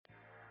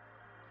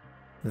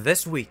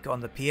This week on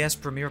the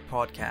PSPremiere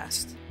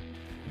podcast,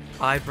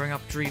 I bring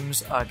up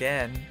Dreams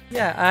again.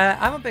 Yeah,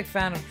 I'm a big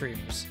fan of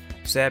Dreams.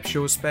 Seb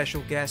shows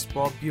special guest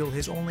Bob Buell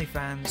his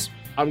OnlyFans.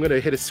 I'm going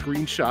to hit a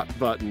screenshot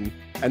button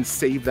and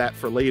save that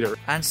for later.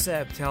 And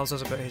Seb tells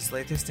us about his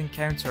latest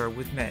encounter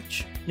with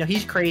Mitch. You know,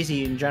 he's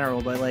crazy in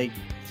general, but like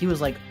he was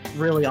like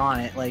really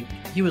on it. Like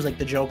he was like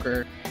the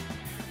Joker.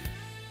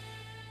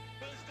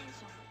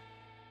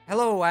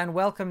 Hello and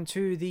welcome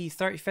to the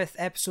 35th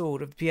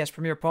episode of the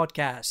PSPremiere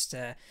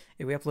podcast.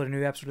 We upload a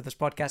new episode of this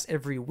podcast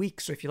every week,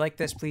 so if you like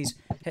this, please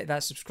hit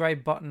that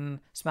subscribe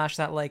button, smash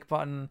that like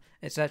button,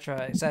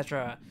 etc.,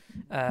 etc.,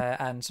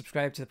 and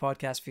subscribe to the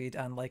podcast feed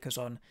and like us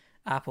on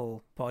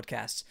Apple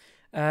Podcasts.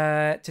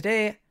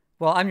 Today,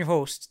 I'm your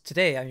host.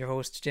 Today, I'm your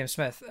host, James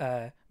Smith,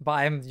 but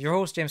I'm your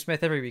host, James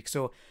Smith, every week,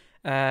 so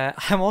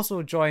I'm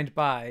also joined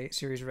by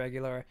series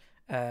regular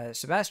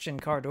Sebastian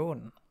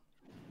Cardone.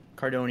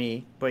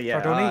 Cardoni, but yeah.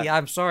 Cardoni,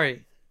 I'm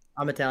sorry.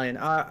 I'm Italian.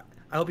 I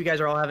hope you guys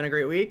are all having a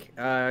great week.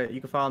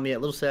 You can follow me at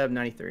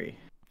LittleSeb93.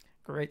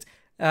 Great.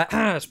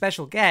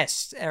 Special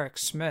guest, Eric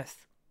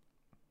Smith.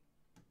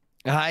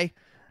 Hi.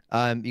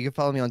 You can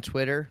follow me on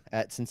Twitter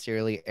at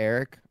Sincerely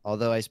Eric.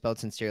 Although I spelled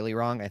sincerely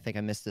wrong, I think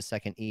I missed the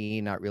second E,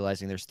 not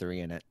realizing there's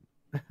 3 in it.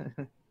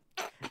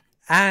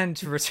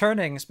 And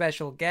returning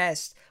special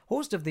guest,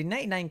 host of the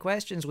 99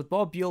 Questions with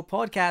Bob Buell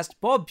podcast,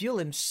 Bob Buell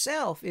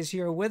himself is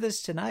here with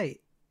us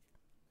tonight.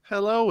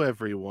 Hello,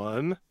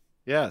 everyone.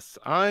 Yes,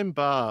 I'm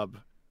Bob.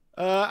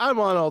 I'm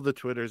on all the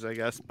Twitters, I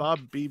guess. Bob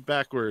B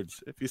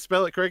backwards. If you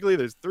spell it correctly,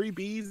 there's 3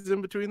 B's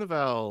in between the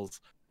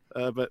vowels.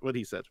 But what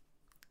he said.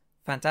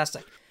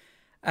 Fantastic.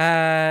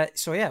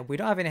 So yeah, we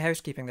don't have any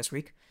housekeeping this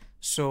week,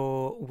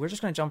 so we're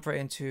just going to jump right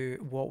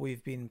into what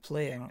we've been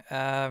playing.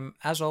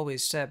 As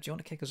always, Seb, do you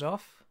want to kick us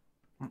off?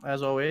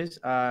 As always.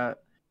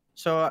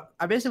 So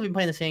I've basically been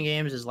playing the same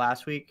games as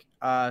last week.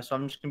 So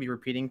I'm just gonna be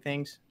repeating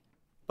things.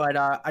 But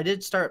I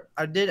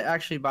did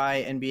actually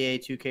buy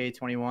NBA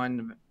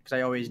 2K21 because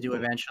I always do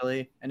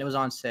eventually, and it was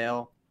on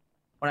sale.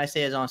 When I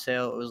say it's on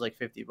sale, it was like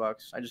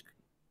 $50.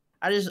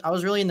 I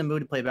was really in the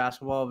mood to play a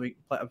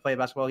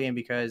basketball game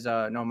because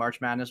no March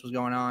Madness was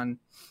going on,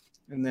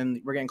 and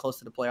then we're getting close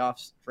to the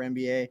playoffs for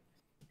NBA,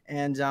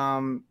 and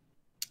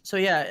so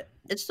yeah,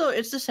 it's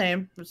the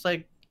same. It's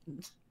like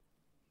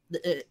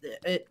the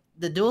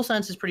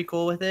DualSense is pretty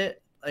cool with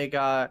it. Like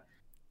I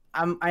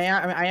am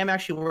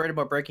actually worried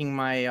about breaking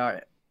my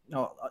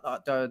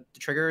the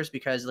triggers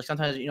because like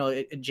sometimes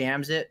it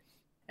jams it,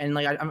 and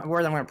like I'm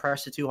worried I'm gonna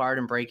press it too hard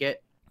and break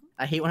it.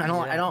 I hate when I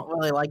don't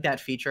really like that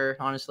feature,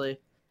 honestly.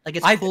 Like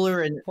it's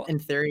cooler in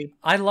theory.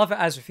 I love it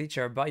as a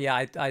feature, but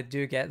yeah, I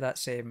do get that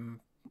same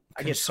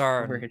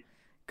concern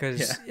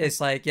because it's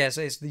like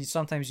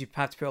sometimes you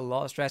have to put a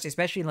lot of stress,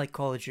 especially in like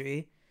Call of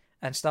Duty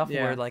and stuff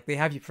where like they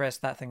have you press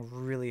that thing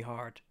really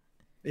hard.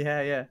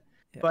 Yeah.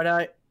 But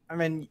I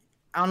mean,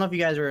 I don't know if you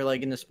guys are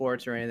like into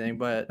sports or anything,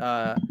 but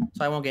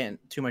so I won't get in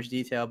too much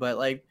detail. But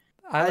like,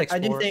 I like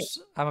sports.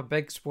 I'm a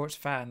big sports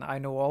fan. I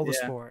know all the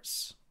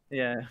sports.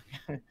 Yeah,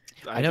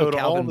 I know go to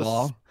all Calvin the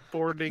Ball.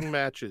 sporting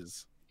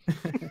matches.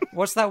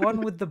 What's that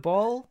one with the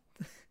ball?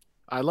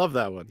 I love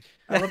that one.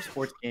 I love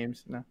sports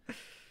games. No,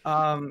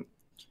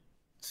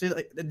 see,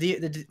 like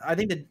I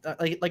think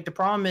that like the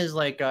problem is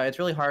like it's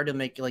really hard to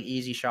make like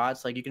easy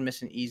shots. Like you can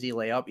miss an easy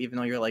layup even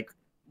though you're like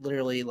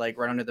literally like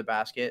right under the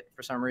basket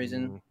for some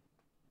reason. Mm.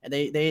 And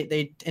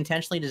they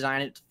intentionally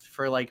design it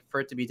for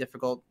it to be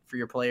difficult for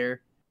your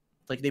player.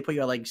 Like they put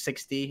you at like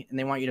 60, and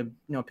they want you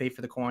to pay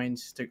for the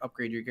coins to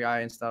upgrade your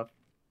guy and stuff.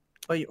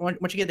 But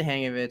once you get the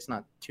hang of it, it's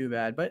not too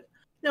bad. But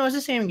no, it's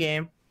the same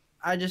game.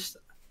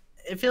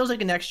 It feels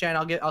like a next gen.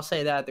 I'll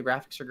say that the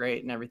graphics are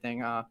great and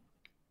everything.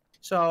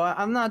 So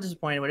I'm not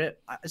disappointed with it.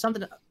 It's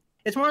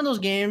one of those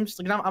games.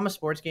 Like I'm a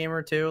sports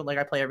gamer too. Like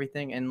I play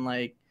everything, and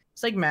like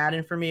it's like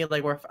Madden for me.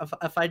 Like where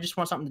if I just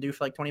want something to do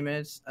for like 20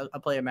 minutes, I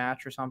play a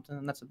match or something,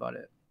 and that's about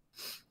it.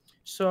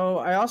 So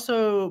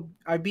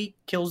I beat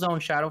Killzone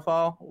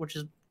Shadowfall, which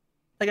is,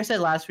 like I said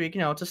last week,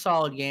 it's a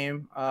solid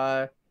game.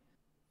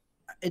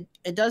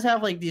 It does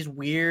have like these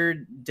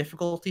weird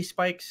difficulty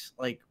spikes,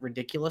 like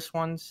ridiculous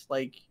ones.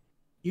 Like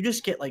you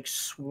just get like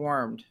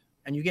swarmed,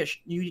 and you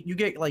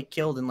get like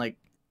killed in like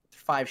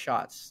 5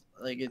 shots.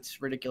 Like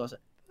it's ridiculous.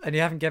 And you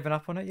haven't given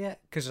up on it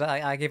yet? Because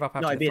I gave up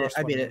after I the first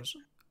one.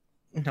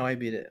 No, I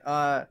beat it.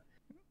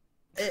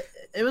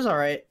 It was all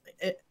right.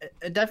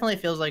 It definitely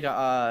feels like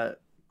a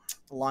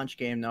launch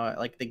game though.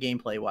 Like the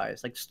gameplay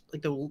wise, like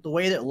the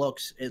way that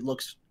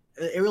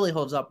it really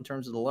holds up in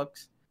terms of the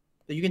looks.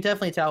 But you can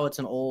definitely tell it's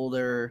an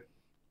older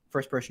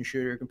first person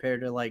shooter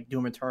compared to like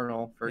Doom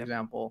Eternal, for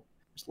example,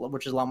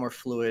 which is a lot more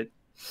fluid.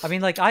 I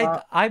mean, like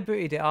I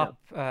booted it up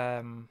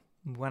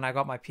when I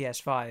got my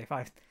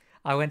PS5.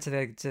 I went to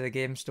the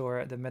game store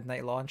at the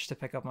midnight launch to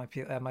pick up my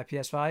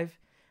PS5.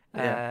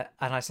 And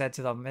I said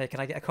to them, "Hey, can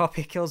I get a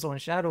copy of Killzone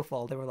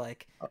Shadowfall?" They were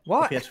like,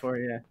 "What?"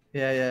 PS4,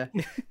 yeah.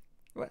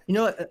 You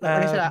know, like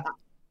I said,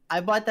 I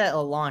bought that at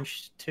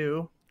launch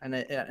too, and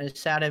it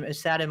sat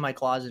in my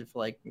closet for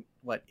like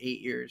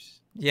 8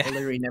 years. Yeah, I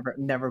literally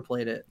never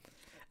played it.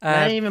 And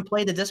I didn't even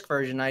play the disc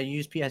version. I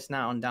used PS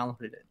Now and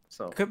downloaded it.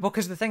 So well,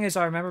 because the thing is,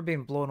 I remember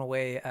being blown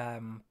away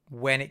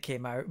when it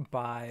came out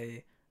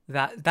by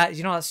that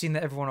you know that scene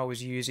that everyone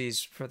always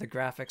uses for the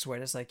graphics,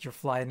 where it's like you're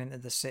flying into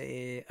the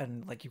city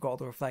and like you've got all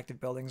the reflective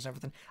buildings and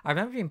everything. I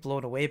remember being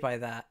blown away by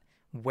that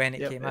when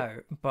it came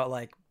out, but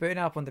like booting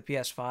up on the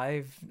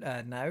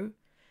PS5 now,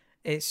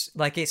 it's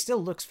like it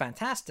still looks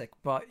fantastic,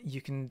 but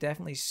you can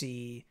definitely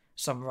see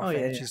some rough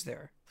edges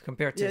there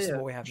compared to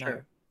what we have now.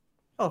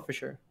 Oh, for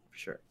sure.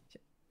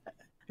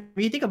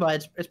 When you think about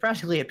it, it's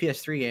practically a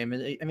PS3 game.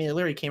 I mean, it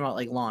literally came out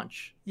like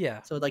launch.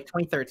 Yeah. So like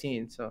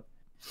 2013. So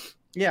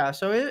yeah.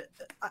 So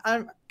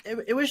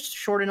it was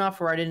short enough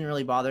where I didn't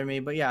really bother me.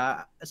 But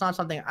yeah, it's not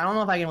something. I don't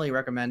know if I can really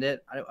recommend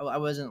it. I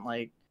wasn't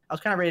like I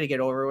was kind of ready to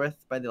get over with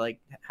by the like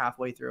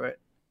halfway through it.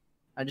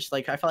 I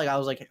felt like I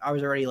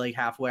was already like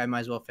halfway. I might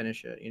as well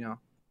finish it, you know.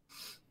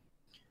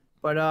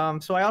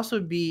 But so I also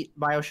beat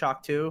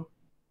BioShock 2.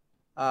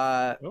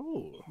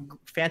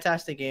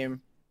 Fantastic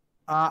game.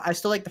 I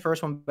still like the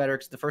first one better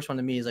because the first one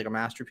to me is like a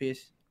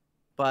masterpiece.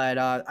 But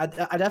I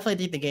definitely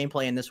think the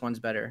gameplay in this one's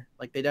better.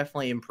 Like they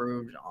definitely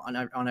improved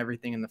on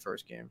everything in the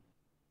first game.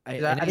 I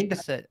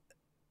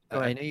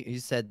know you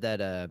said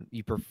that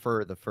you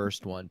prefer the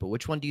first one, but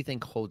which one do you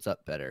think holds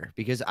up better?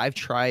 Because I've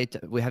tried,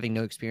 having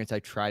no experience,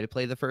 I've tried to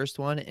play the first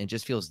one and it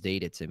just feels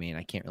dated to me, and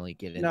I can't really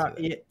get into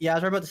it. Yeah, I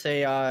was about to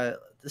say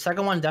the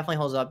second one definitely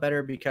holds up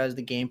better because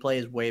the gameplay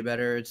is way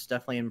better. It's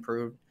definitely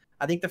improved.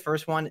 I think the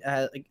first one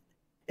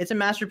it's a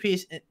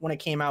masterpiece when it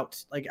came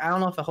out. Like I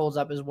don't know if it holds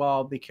up as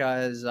well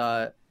because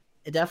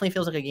it definitely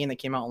feels like a game that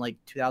came out in like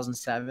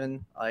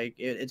 2007. Like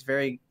it's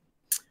very,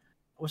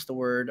 what's the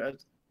word?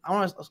 I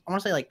want to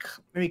say like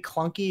maybe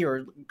clunky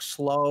or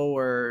slow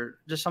or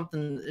just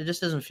something. It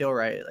just doesn't feel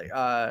right.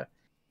 Like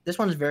this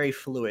one's very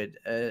fluid.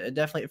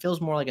 It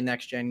feels more like a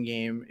next gen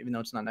game, even though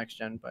it's not next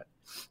gen, but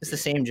it's the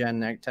same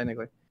gen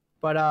technically.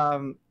 But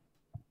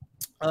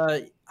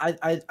I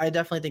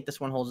definitely think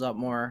this one holds up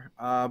more.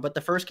 But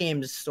the first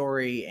game's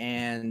story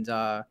and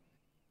the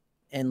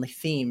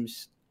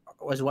themes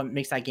was what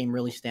makes that game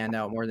really stand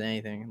out more than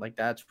anything. Like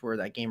that's where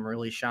that game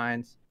really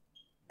shines.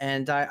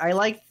 And I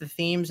like the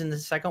themes in the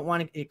second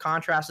one. It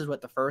contrasts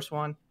with the first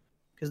one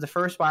because the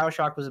first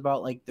BioShock was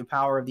about like the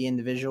power of the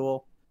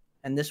individual,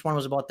 and this one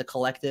was about the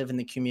collective and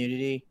the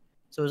community.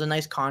 So it was a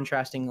nice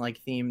contrasting like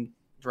theme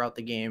throughout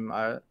the game.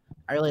 I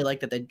really like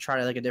that they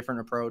tried like a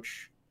different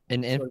approach.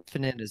 And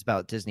Infinite is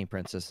about Disney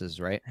princesses,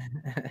 right?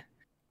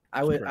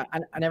 I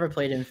never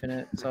played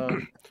Infinite, so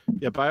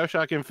yeah,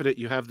 BioShock Infinite.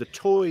 You have the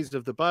toys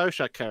of the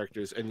BioShock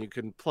characters, and you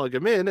can plug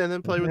them in and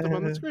then play with them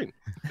on the screen.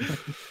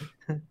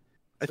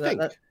 I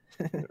think.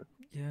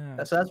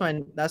 Yeah. So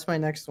that's my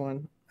next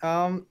one.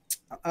 I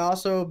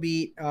also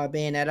beat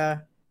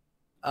Bayonetta.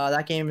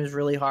 That game is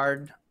really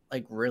hard,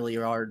 like really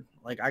hard.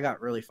 Like I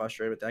got really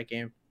frustrated with that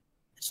game.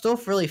 It's still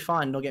really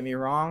fun. Don't get me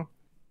wrong.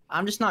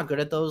 I'm just not good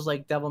at those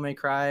like Devil May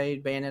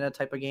Cry, Bayonetta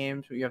type of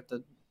games where you have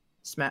to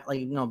smash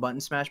button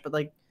smash. But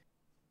like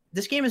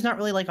this game is not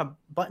really like a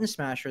button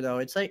smasher though.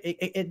 It's like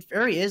it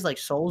very is like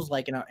Souls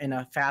like in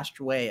a fast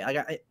way.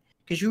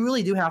 Because you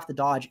really do have to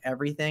dodge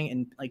everything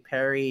and like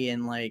parry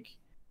and like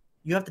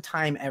you have to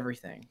time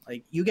everything.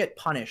 Like you get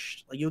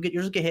punished. Like you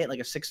just get hit like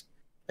a six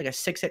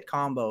hit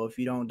combo if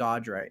you don't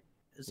dodge right.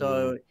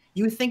 So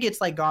you think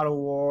it's like God of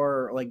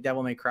War or like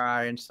Devil May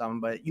Cry and stuff,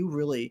 but you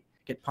really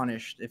get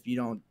punished if you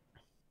don't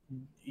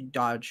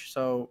dodge.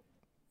 So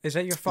is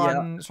that your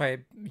fun? Yeah.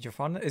 Sorry, your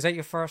fun. Is that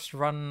your first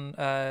run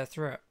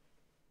through it?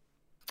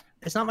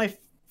 It's not my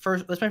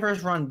first. That's my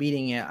first run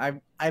beating it.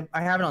 I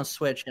have it on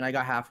Switch and I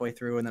got halfway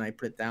through and then I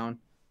put it down.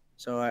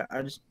 So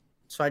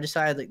I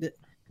decided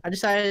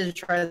to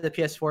try the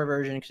PS4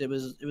 version because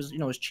it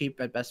was cheap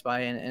at Best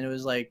Buy and it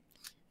was like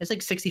it's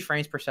like 60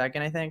 frames per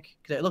second I think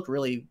because it looked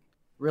really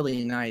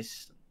really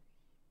nice.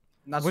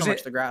 Not so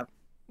much the graph.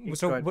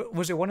 So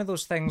was it one of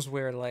those things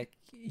where like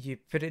you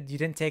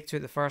didn't take to it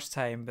the first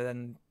time, but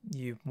then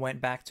you went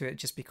back to it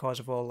just because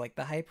of all like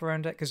the hype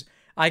around it? Because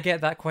I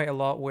get that quite a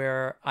lot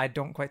where I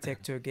don't quite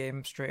take to a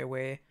game straight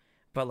away,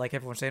 but like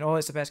everyone's saying, oh,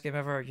 it's the best game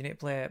ever, you need to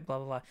play it, blah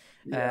blah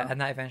blah, and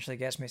that eventually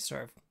gets me to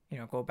sort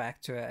of go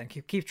back to it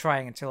and keep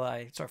trying until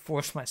I sort of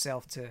force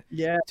myself to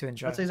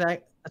enjoy. That's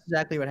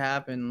exactly what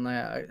happened.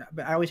 I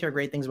always hear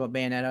great things about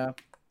Bayonetta,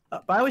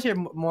 but I always hear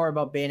more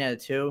about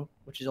Bayonetta 2,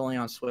 which is only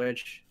on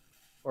Switch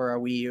or a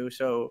Wii U.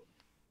 So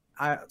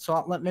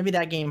maybe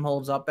that game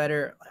holds up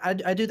better. I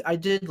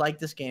did like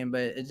this game,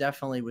 but it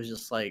definitely was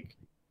just like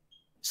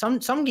some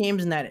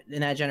games in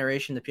that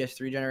generation, the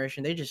PS3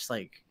 generation, they just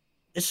like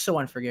it's so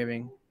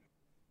unforgiving.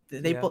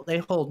 They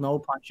hold no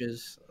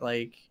punches.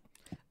 Like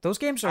those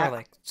games are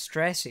like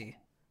stressy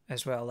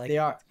as well. Like they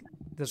are.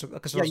 There's a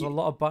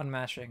lot of button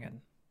mashing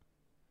and.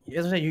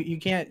 As I say, you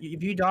can't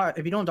if you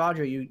don't dodge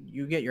or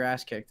you get your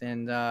ass kicked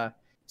and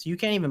so you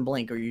can't even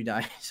blink or you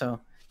die. So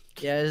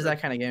yeah, it is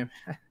that kind of game.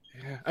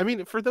 Yeah, I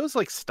mean, for those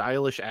like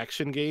stylish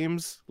action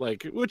games,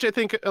 like which I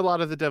think a lot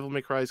of the Devil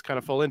May Cry's kind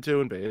of fall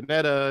into, and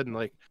Bayonetta, and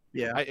like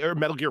or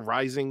Metal Gear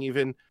Rising,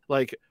 even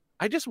like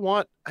I just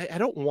want I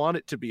don't want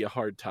it to be a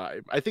hard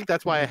time. I think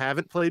that's why I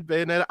haven't played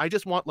Bayonetta. I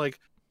just want like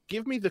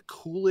give me the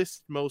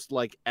coolest, most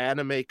like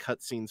anime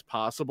cutscenes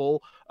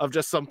possible of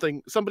just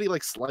somebody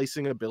like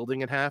slicing a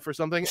building in half or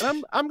something,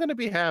 and I'm gonna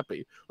be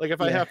happy. Like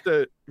if I have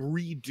to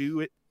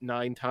redo it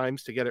 9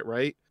 times to get it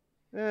right,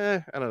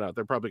 I don't know.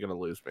 They're probably gonna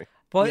lose me.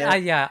 But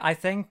I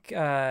think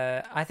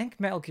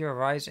Metal Gear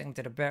Rising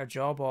did a better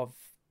job of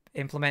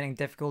implementing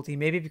difficulty.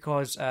 Maybe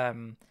because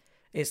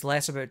it's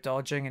less about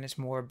dodging and it's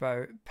more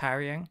about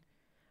parrying.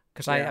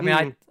 Because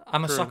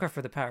I'm a sucker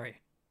for the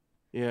parry.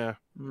 Yeah.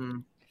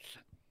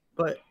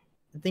 But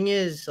the thing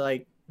is,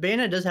 like,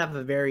 Bayonetta does have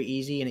a very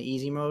easy and an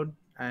easy mode,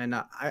 and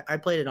I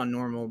played it on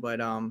normal, but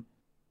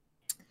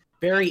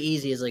very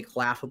easy is like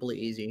laughably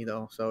easy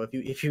though. So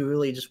if you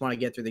really just want to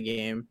get through the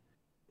game,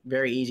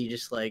 very easy,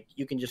 just like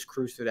you can just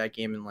cruise through that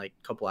game in like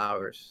a couple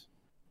hours.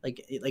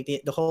 Like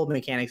the whole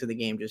mechanics of the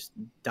game just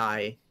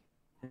die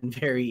in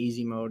very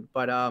easy mode.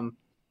 But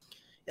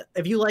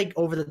if you like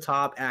over the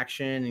top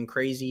action and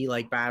crazy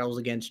like battles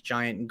against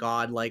giant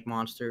god like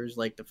monsters,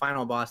 like the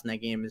final boss in that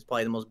game is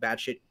probably the most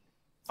batshit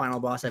final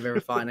boss I've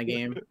ever fought in a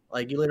game.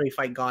 Like you literally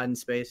fight God in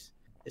space.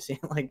 It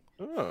seems like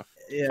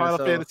Final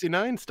Fantasy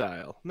 9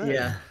 style. Nice.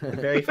 Yeah,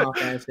 very Final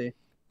Fantasy.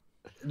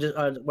 Just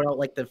what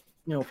like the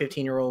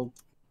 15-year-old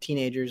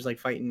teenagers like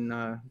fighting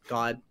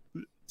God,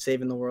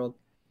 saving the world.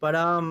 But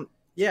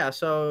yeah,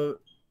 so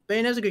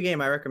Bayonetta's a good game.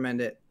 I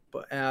recommend it.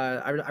 But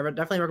I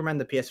definitely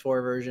recommend the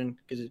PS4 version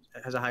because it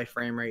has a high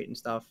frame rate and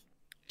stuff.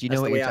 Do you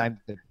know what your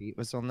time to beat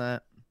was on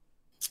that?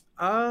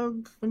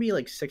 Maybe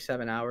like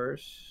 6-7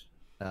 hours.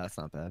 That's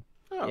not bad.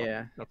 Oh,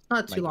 yeah, it's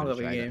not too long of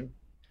a game.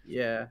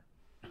 Yeah,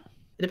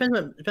 it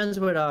depends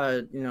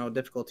what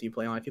difficulty you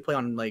play on. If you play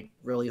on like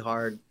really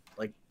hard,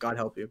 like God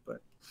help you.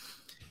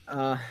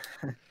 But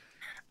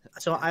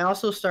so I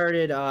also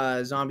started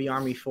Zombie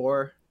Army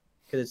 4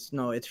 because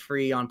it's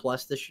free on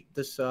Plus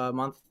this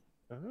month,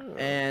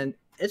 and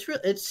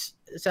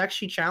it's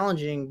actually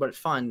challenging but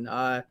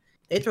fun.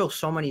 They throw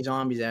so many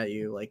zombies at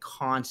you like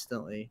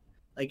constantly,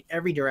 like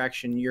every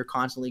direction. You're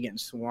constantly getting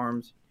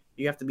swarmed.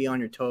 You have to be on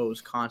your toes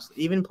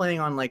constantly. Even playing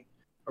on like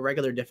a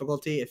regular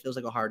difficulty, it feels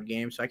like a hard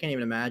game. So I can't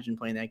even imagine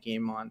playing that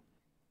game on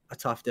a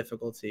tough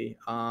difficulty.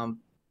 But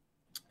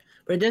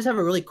it does have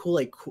a really cool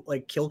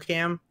like kill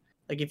cam.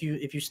 Like if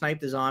you snipe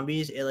the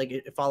zombies,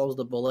 it follows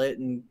the bullet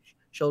and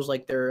shows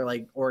like their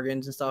like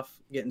organs and stuff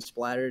getting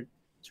splattered.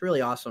 It's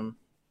really awesome.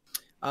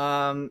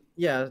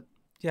 Yeah,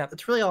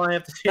 that's really all I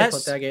have to say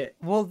about that game.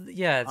 Well,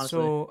 yeah. Honestly.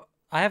 So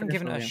I haven't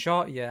given it a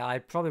shot yet. I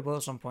probably will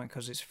at some point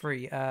because it's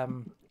free.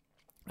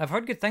 I've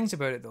heard good things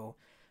about it though.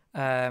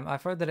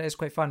 I've heard that it is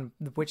quite fun,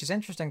 which is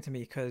interesting to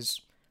me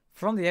because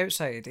from the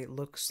outside it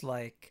looks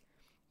like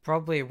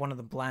probably one of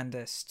the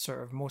blandest,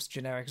 sort of most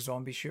generic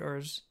zombie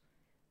shooters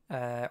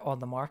on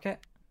the market.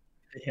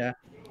 Yeah.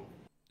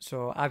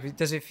 So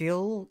does it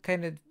feel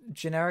kind of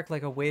generic,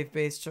 like a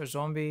wave-based sort of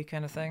zombie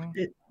kind of thing?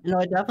 It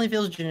definitely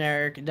feels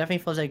generic. It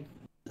definitely feels like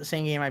the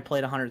same game I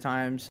played 100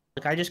 times.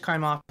 Like I just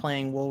came off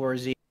playing World War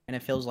Z, and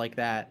it feels like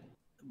that.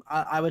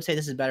 I would say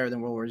this is better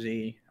than World War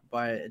Z,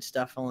 but it's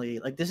definitely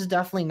like this is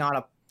definitely not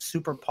a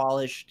super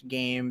polished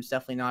game. It's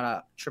definitely not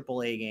a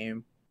AAA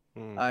game.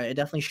 It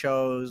definitely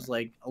shows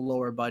like a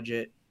lower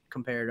budget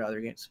compared to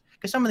other games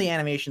because some of the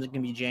animations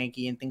can be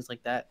janky and things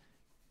like that.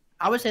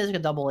 I would say it's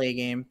like a AA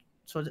game,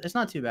 so it's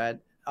not too bad.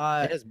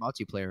 It has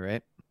multiplayer,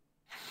 right?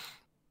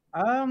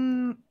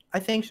 I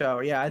think so.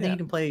 Yeah, I think you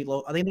can play.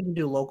 I think you can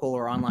do local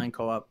or online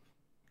co-op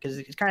because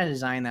it's kind of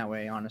designed that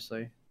way,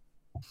 honestly.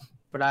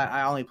 But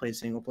I only played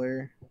single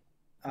player.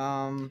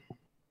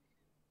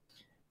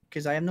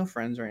 Because I have no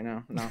friends right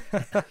now. No.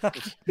 I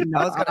was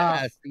gonna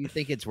ask, do you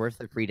think it's worth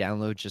the free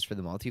download just for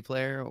the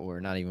multiplayer,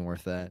 or not even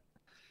worth that?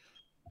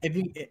 I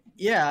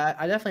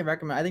definitely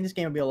recommend. I think this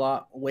game would be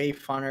way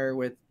funner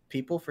with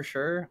people for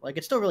sure. Like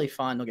it's still really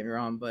fun. Don't get me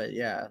wrong, but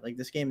yeah, like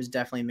this game is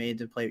definitely made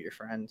to play with your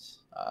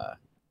friends.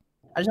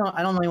 I don't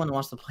know anyone that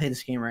wants to play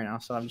this game right now,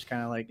 so I'm just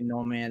kind of like in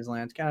no man's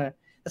land.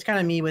 That's kind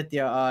of me with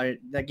the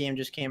that game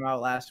just came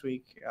out last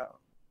week.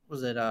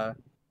 Was it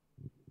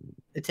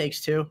It Takes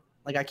Two?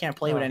 Like I can't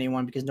play with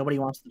anyone because nobody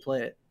wants to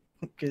play it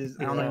because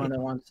I don't know anyone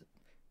that wants it,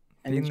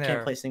 and you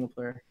can't play single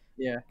player.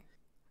 Yeah.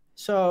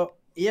 So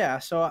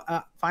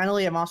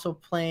finally, I'm also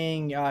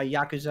playing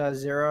Yakuza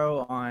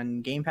 0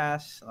 on Game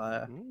Pass.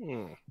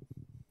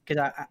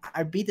 Because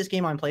I beat this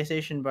game on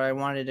PlayStation, but I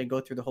wanted to go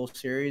through the whole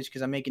series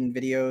because I'm making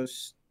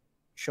videos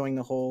showing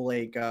the whole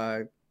like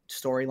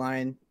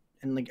storyline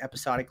and like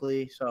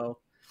episodically. So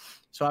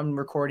I'm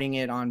recording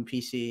it on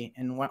PC,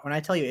 and when I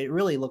tell you, it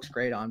really looks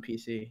great on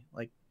PC.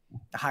 Like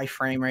the high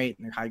frame rate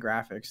and the high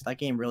graphics, that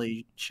game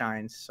really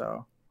shines.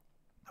 So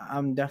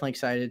I'm definitely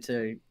excited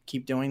to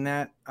keep doing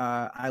that.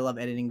 I love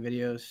editing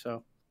videos,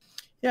 so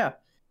yeah.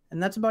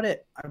 And that's about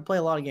it. I play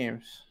a lot of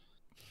games.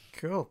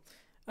 Cool.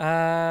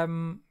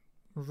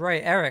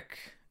 Right, Eric.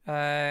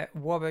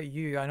 What about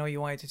you? I know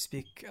you wanted to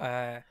speak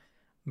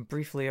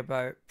briefly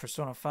about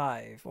Persona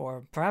 5,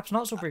 or perhaps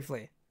not so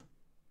briefly.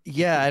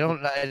 Yeah, I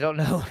don't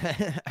know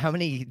how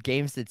many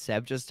games did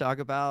Seb just talk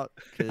about?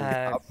 Because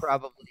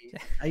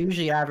I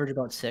usually average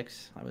about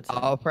 6, I would say.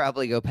 I'll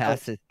probably go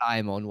past his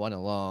time on one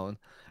alone.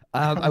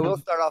 I will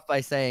start off by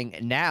saying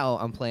now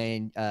I'm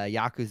playing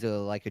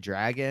Yakuza Like a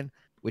Dragon,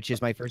 which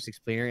is my first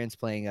experience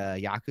playing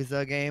a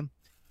Yakuza game,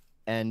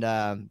 and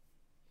I've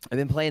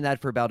been playing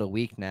that for about a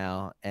week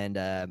now, and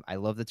I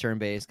love the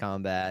turn-based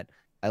combat.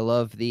 I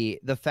love the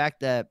fact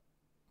that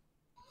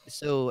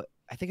so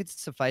I think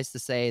it's suffice to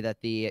say that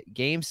the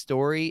game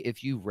story,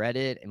 if you read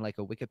it in like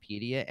a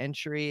Wikipedia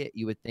entry,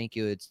 you would think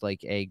it's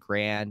like a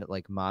grand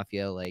like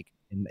mafia, like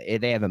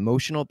they have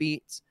emotional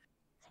beats,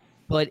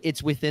 but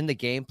it's within the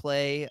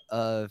gameplay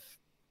of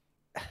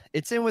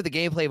it's in with the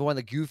gameplay of one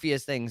of the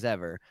goofiest things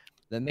ever.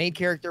 The main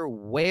character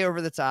way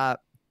over the top.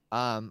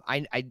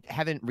 I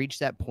haven't reached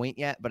that point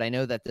yet, but I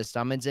know that the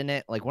summons in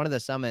it, like one of the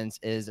summons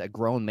is a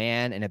grown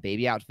man in a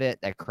baby outfit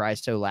that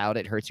cries so loud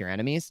it hurts your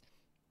enemies.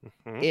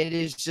 It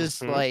is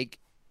just like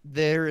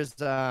there's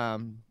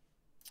so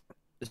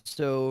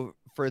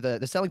for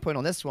the selling point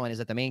on this one is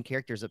that the main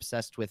character is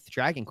obsessed with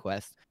Dragon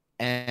Quest,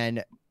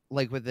 and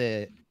like with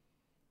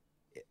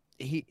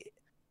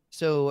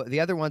so the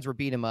other ones were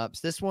beat 'em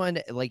ups. This one,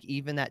 like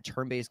even that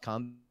turn-based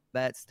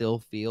combat still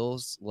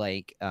feels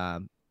like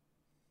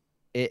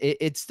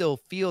it still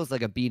feels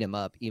like a beat 'em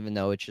up, even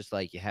though it's just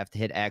like you have to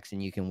hit X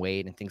and you can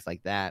wait and things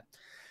like that.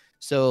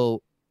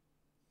 So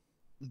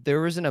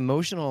there was an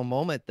emotional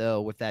moment though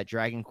with that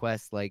Dragon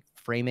Quest like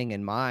framing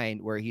in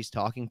mind where he's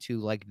talking to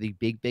like the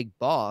big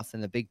boss,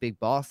 and the big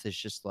boss is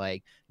just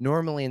like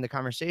normally in the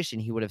conversation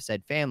he would have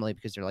said family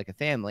because they're like a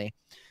family,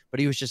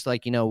 but he was just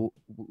like,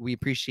 we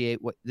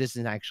appreciate what this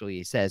isn't actually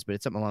he says, but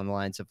it's something along the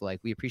lines of like,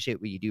 we appreciate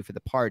what you do for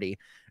the party.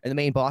 And the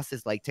main boss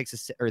is like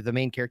the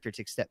main character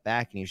takes a step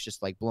back and he's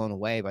just like blown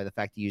away by the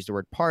fact he used the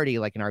word party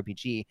like an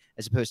RPG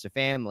as opposed to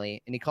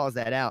family, and he calls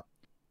that out.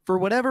 For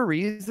whatever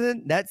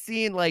reason, that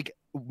scene like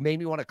made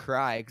me want to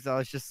cry because I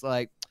was just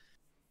like,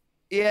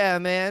 yeah,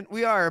 man,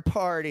 we are a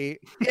party.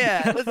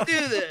 Yeah, let's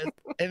do this.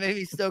 It made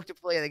me stoked to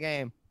play the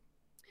game.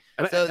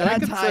 And so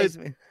that ties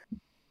me.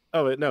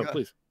 Oh, wait, no,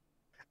 please.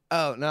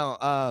 Oh,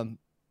 no.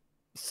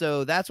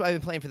 So that's what I've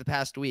been playing for the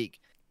past week.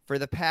 For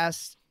the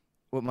past,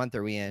 what month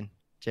are we in?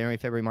 January,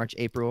 February, March,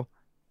 April.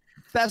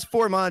 The past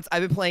 4 months,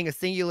 I've been playing a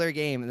singular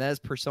game, and that is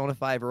Persona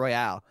 5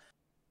 Royale.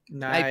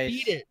 Nice. I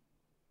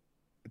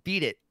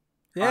beat it.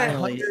 Yeah,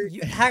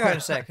 hang on a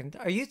second.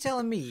 Are you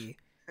telling me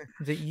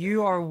that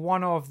you are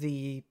one of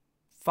the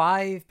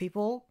 5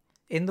 people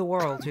in the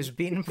world who's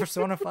beaten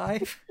Persona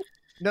 5?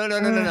 No.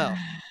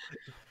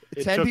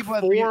 It 10 took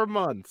people 4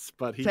 months,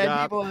 but he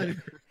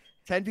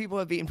 10 people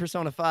have beaten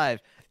Persona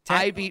 5.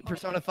 I beat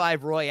Persona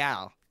 5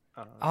 Royale.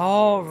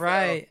 Oh,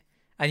 right.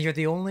 And you're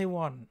the only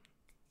one.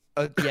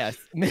 Yes.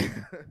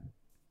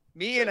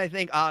 Me and I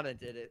think Anna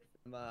did it.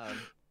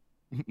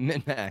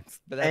 Min-max,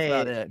 but that's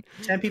about it.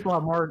 10 people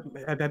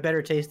have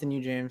better taste than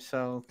you, James.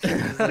 So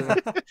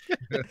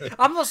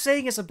I'm not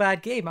saying it's a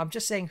bad game. I'm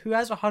just saying who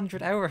has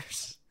 100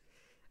 hours.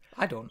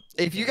 I don't.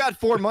 If you got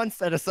 4 months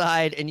set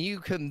aside and you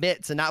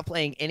commit to not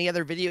playing any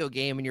other video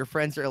game, and your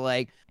friends are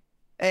like,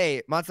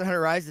 "Hey, Monster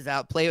Hunter Rise is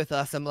out. Play with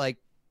us." I'm like,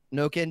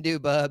 "No can do,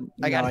 bub.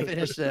 I gotta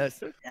finish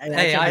this."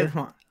 Hey,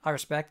 I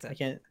respect it. I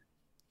can't.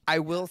 I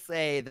will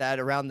say that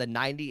around the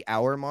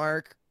 90-hour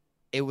mark,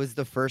 it was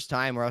the first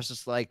time where I was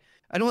just like,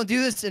 I don't want to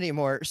do this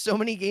anymore. So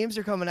many games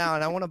are coming out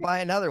and I want to buy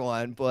another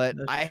one, but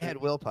I had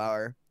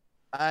willpower.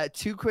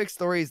 2 quick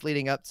stories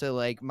leading up to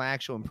like my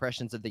actual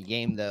impressions of the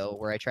game though,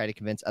 where I try to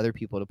convince other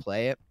people to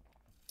play it.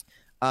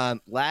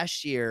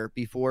 Last year,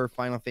 before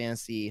Final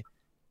Fantasy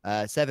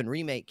 7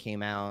 Remake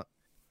came out,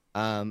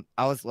 I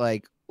was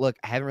like, look,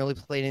 I haven't really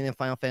played any of the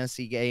Final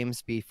Fantasy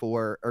games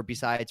before or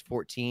besides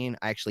 14.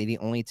 Actually, the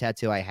only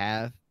tattoo I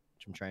have,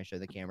 which I'm trying to show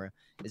the camera,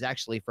 is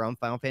actually from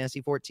Final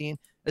Fantasy 14.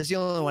 That's the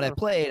only one I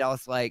played. I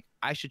was like,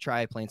 I should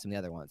try playing some of the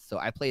other ones. So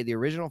I played the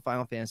original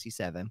Final Fantasy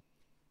 7.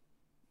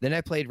 Then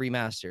I played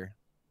Remaster.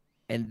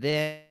 And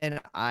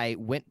then I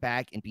went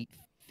back and beat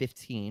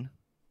 15.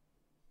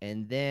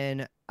 And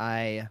then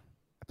I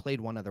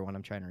played one other one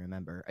I'm trying to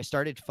remember. I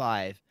started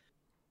 5.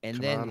 And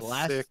then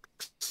last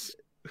 6.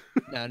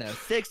 No,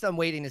 6 I'm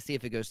waiting to see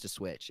if it goes to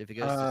Switch. If it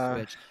goes to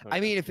Switch. Okay. I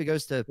mean if it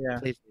goes to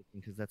PlayStation,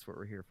 because that's what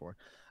we're here for.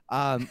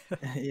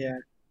 Yeah.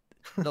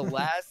 The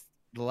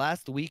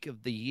last week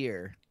of the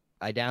year,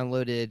 I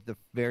downloaded the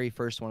very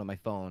first one on my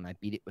phone. I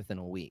beat it within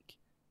a week.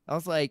 I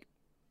was like,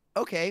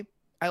 okay,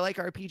 I like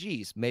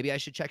RPGs. Maybe I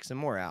should check some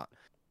more out.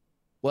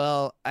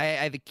 Well, I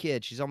have a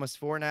kid. She's almost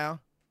 4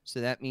 now.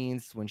 So that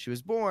means when she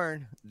was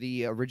born,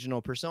 the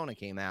original Persona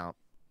came out.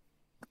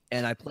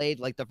 And I played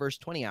like the first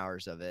 20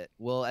 hours of it.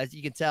 Well, as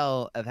you can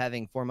tell, of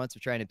having 4 months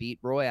of trying to beat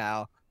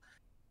Royale,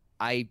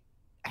 I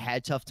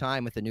had tough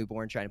time with a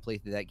newborn trying to play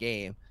through that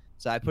game.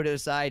 So I put it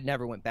aside,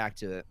 never went back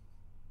to it.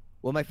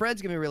 Well, my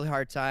friends give me a really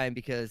hard time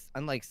because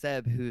unlike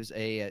Seb, who's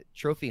a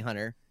trophy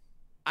hunter,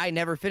 I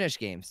never finish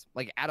games,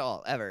 like at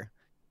all, ever.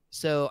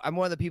 So I'm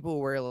one of the people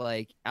where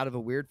like out of a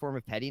weird form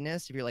of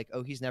pettiness, if you're like,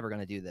 oh, he's never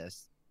going to do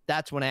this,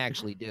 that's when I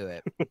actually do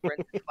it. For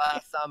instance,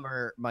 last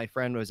summer, my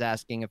friend was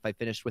asking if I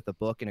finished with a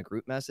book in a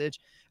group message,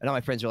 and all my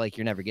friends were like,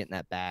 "You're never getting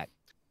that back."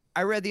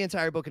 I read the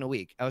entire book in a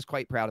week. I was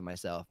quite proud of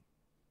myself.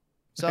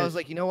 So I was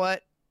like, you know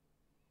what?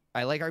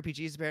 I like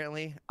RPGs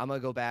apparently. I'm going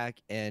to go back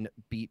and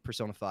beat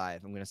Persona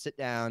 5. I'm going to sit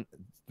down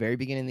very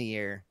beginning of the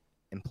year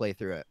and play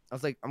through it. I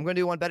was like, I'm going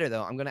to do one better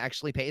though. I'm going to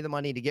actually pay the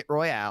money to get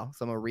Royale.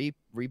 So I'm going to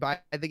rebuy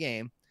the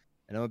game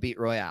and I'm going to beat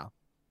Royale.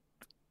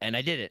 And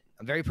I did it.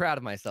 I'm very proud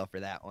of myself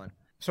for that one.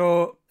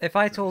 So if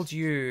I told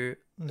you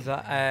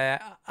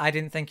that I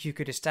didn't think you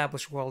could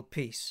establish world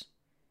peace,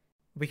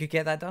 we could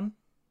get that done?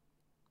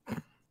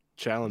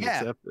 Challenge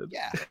accepted.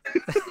 Yeah.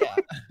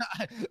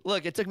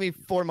 Look, it took me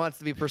 4 months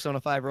to be Persona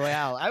 5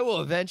 Royale. I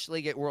will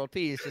eventually get world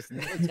peace. Just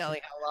no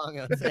telling how long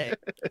it'll take.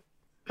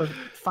 But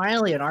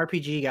finally, an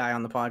RPG guy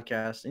on the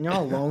podcast. You know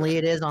how lonely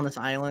it is on this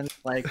island.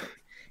 Like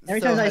every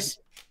time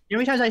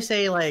I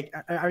say like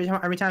every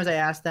time I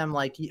ask them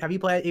like, have you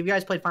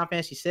guys played Final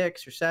Fantasy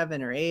 6 or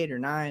 7 or 8 or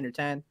 9 or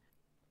 10?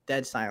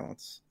 Dead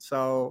silence.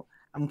 So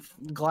I'm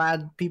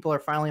glad people are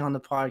finally on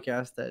the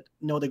podcast that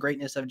know the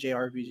greatness of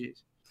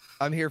JRPGs.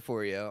 I'm here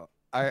for you.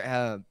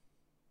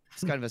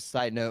 It's kind of a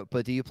side note,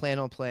 but do you plan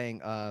on playing?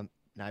 Now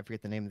I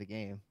forget the name of the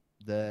game.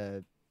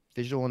 The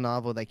visual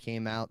novel that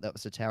came out that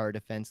was a tower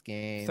defense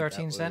game.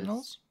 13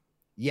 Sentinels.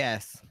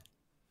 Yes.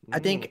 I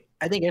think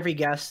every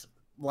guest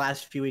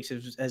last few weeks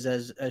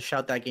has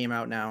shout that game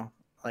out now.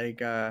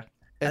 Like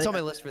it's on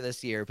my list for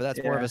this year, but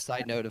that's more of a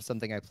side note of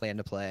something I plan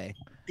to play.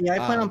 Yeah,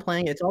 I plan on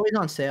playing it. It's always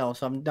on sale,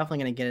 so I'm definitely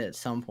gonna get it at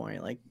some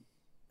point. Like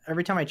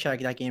every time I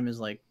check, that game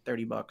is like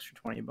 $30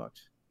 or $20.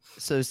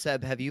 So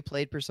Seb, have you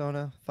played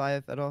Persona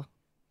 5 at all?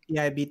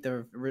 Yeah, I beat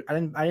I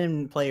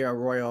didn't play a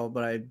Royal,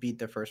 but I beat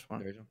the first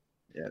one. Original.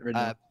 Yeah,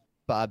 original.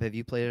 Bob, have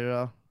you played it at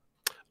all?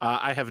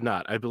 I have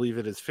not. I believe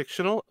it is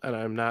fictional, and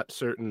I'm not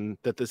certain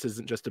that this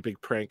isn't just a big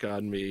prank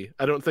on me.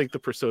 I don't think the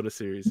Persona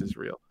series is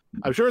real.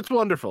 I'm sure it's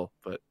wonderful,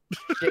 but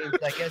James,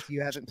 I guess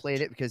you haven't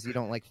played it because you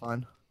don't like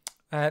fun.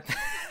 Yeah.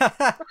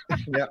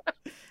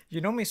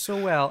 You know me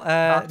so well.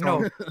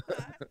 No,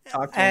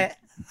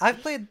 I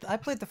played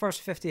the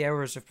first 50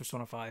 hours of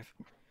Persona 5.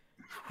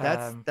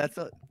 That's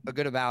a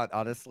good amount,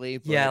 honestly.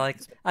 But Yeah, like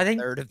I think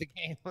a third of the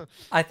game.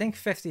 I think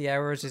 50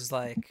 hours is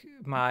like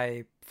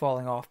my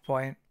falling off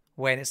point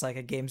when it's like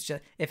a game's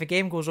just if a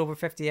game goes over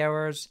 50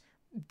 hours,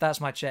 that's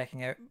my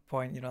checking out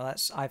point. You know,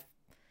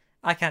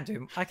 I can't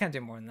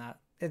do more than that.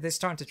 It's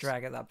starting to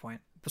drag at that point.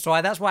 So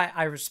that's why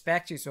I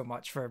respect you so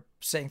much for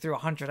sitting through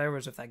 100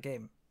 hours of that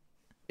game.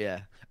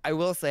 Yeah, I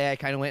will say I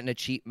kind of went into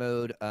cheat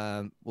mode.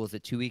 Was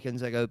it 2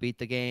 weekends ago? Beat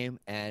the game,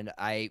 and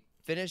I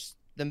finished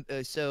them.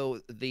 So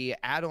the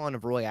add-on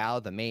of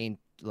Royale, the main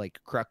like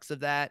crux of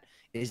that,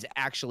 is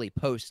actually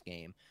post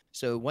game.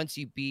 So once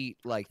you beat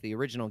like the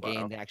original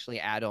game, they actually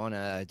add on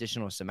an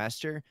additional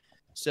semester.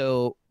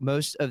 So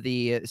most of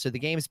the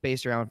game is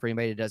based around, for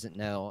anybody that doesn't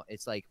know,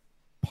 it's like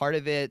part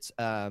of it's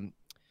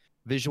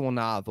visual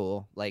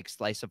novel, like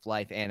slice of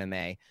life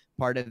anime.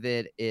 Part of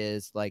it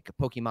is like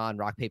Pokemon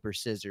rock paper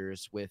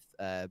scissors with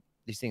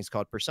these things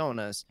called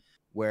personas,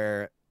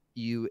 where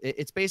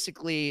it's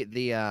basically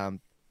the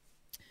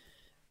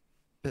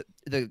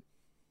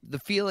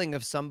feeling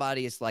of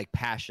somebody is like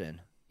passion,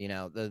 you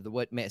know,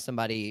 what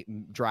somebody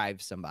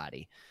drives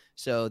somebody.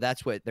 So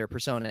that's what their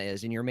persona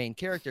is, and your main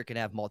character can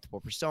have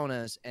multiple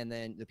personas, and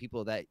then the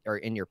people that are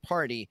in your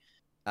party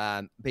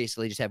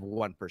basically just have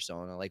one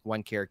persona. Like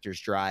one character's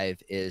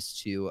drive is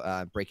to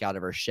break out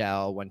of her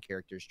shell. One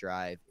character's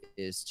drive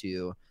is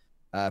to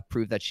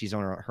prove that she's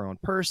on her own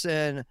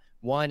person.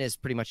 One is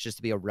pretty much just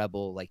to be a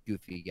rebel, like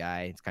goofy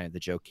guy. It's kind of the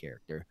joke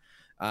character.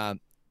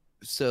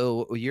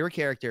 So your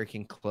character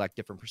can collect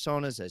different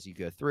personas as you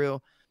go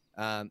through.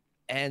 And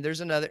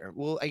there's another,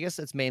 well, I guess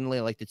that's mainly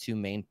like the two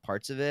main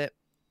parts of it.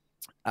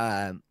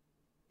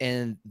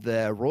 And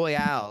the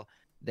Royale,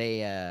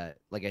 they,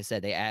 like I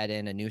said, they add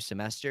in a new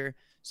semester.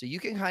 So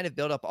you can kind of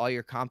build up all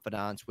your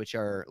confidants, which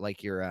are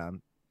like your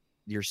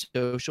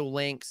social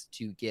links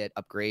to get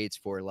upgrades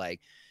for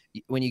like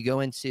when you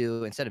go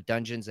into, instead of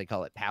dungeons, they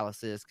call it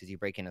palaces because you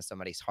break into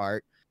somebody's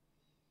heart.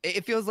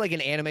 It feels like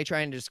an anime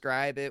trying to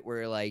describe it,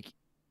 where like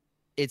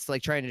it's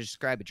like trying to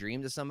describe a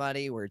dream to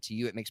somebody, where to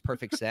you it makes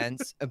perfect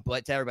sense,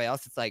 but to everybody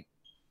else it's like,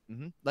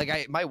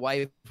 like my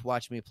wife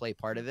watched me play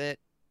part of it,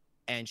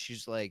 and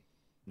she's like,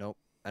 nope,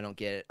 I don't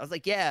get it. I was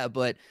like, yeah,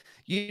 but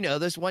you know,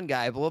 this one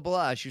guy, blah, blah,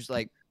 blah. She was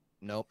like,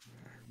 nope,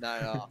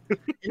 not at all. It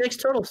makes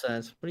total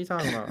sense. What are you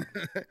talking about?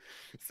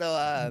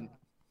 So,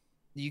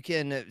 you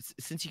can,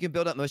 since you can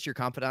build up most of your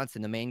confidants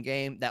in the main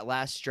game, that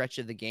last stretch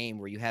of the game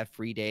where you have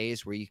free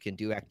days where you can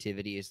do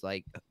activities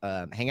like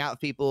hang out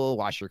with people,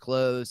 wash your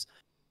clothes,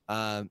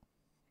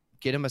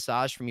 get a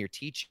massage from your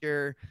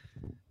teacher.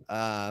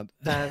 Hang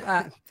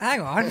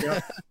on. No.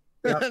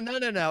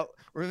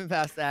 We're moving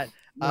past that.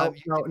 No,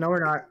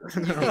 we're not.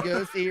 You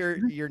go see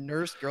your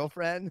nurse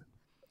girlfriend.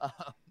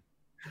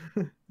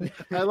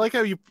 I like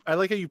how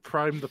you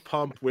primed the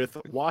pump with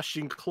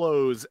washing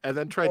clothes and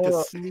then tried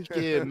to sneak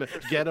in,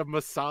 get a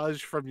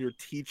massage from your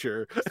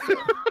teacher.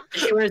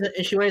 She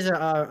wears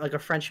a like a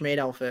French maid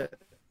outfit.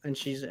 and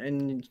she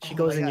Oh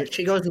goes my in God.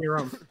 she goes in your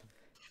room.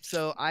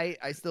 So I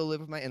still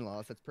live with my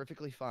in-laws. That's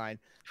perfectly fine.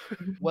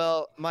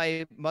 Well,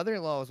 my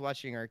mother-in-law was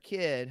watching our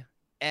kid,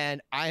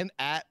 and I'm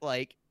at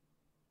like,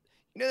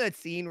 you know that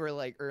scene where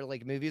like, or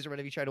like movies or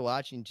whatever you try to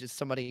watch, and just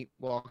somebody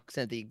walks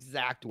in at the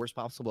exact worst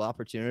possible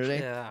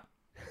opportunity. Yeah.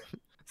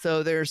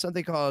 So there's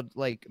something called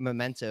like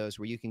mementos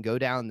where you can go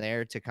down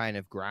there to kind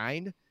of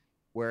grind.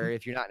 Where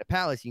if you're not in a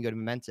palace, you can go to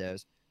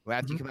mementos. Where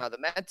after you come out of the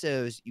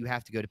mementos, you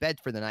have to go to bed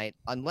for the night,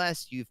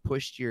 unless you've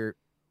pushed your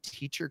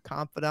teacher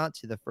confidant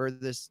to the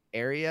furthest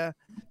area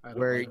I don't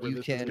where like where you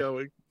this is can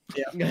going.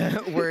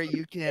 where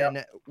you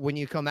can when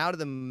you come out of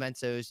the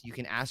mementos, you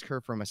can ask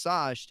her for a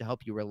massage to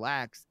help you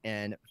relax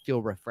and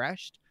feel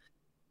refreshed.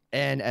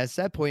 And as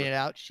Seth pointed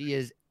out, she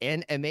is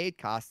in a maid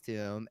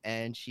costume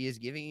and she is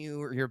giving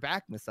you your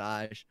back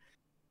massage.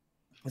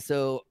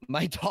 So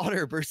my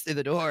daughter burst through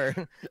the door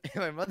and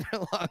my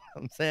mother-in-law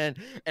comes in,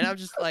 and I'm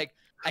just like,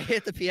 I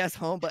hit the PS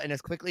home button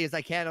as quickly as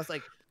I can. I was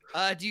like,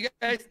 do you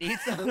guys need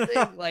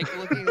something? Like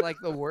looking like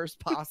the worst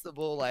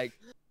possible, like,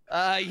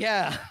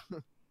 yeah.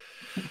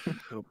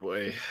 Oh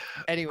boy.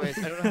 Anyways,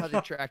 I don't know how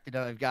distracted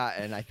I've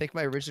gotten. I think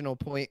my original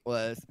point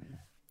was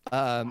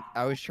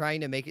I was trying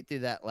to make it through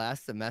that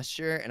last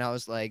semester, and I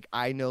was like,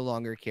 I no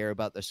longer care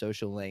about the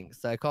social links.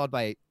 So I called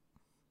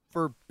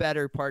for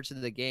better parts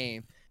of the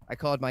game, I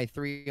called my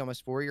 3,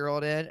 almost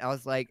 4-year-old in. I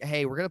was like,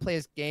 hey, we're going to play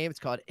this game. It's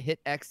called Hit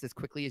X as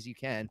quickly as you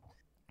can.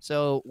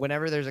 So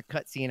whenever there's a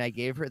cutscene, I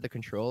gave her the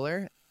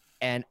controller,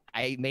 and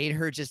I made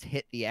her just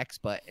hit the X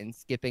button,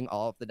 skipping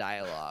all of the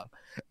dialogue.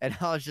 And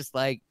I was just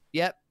like,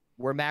 yep,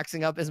 we're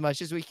maxing up as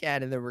much as we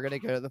can, and then we're going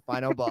to go to the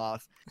final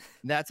boss.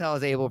 And that's how I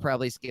was able to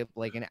probably skip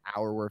like an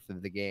hour worth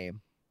of the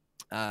game.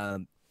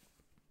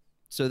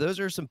 So those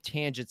are some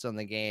tangents on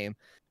the game.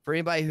 For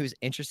anybody who's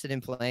interested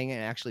in playing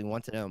and actually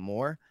want to know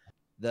more,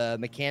 the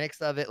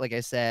mechanics of it, like I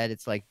said,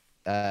 it's like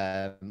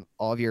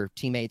all of your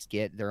teammates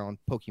get their own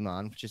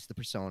Pokemon, which is the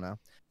persona.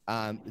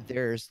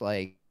 There's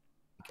like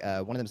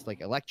one of them is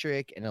like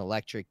electric, and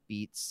electric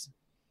beats,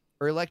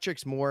 or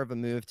electric's more of a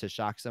move to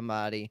shock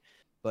somebody,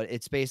 but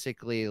it's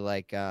basically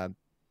like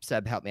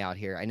Seb, help me out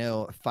here. I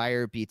know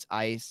fire beats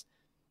ice.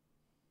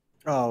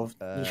 Oh,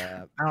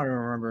 I don't even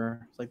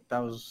remember. It's like that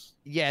was.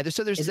 Yeah, there's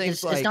things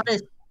it's like not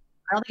as.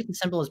 I don't think it's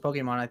as simple as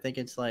Pokemon. I think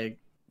it's like.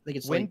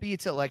 wind like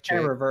beats kind electric.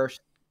 of reversed.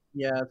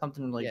 Yeah,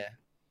 something like. Yeah.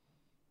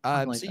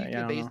 Something like So that. you Yeah,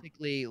 I can don't know.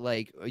 basically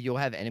like you'll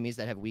have enemies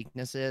that have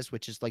weaknesses,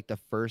 which is like the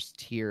first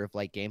tier of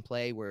like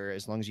gameplay, where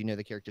as long as you know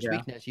the character's Yeah.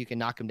 weakness, you can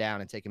knock them down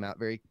and take them out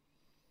very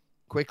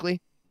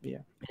quickly. Yeah.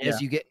 And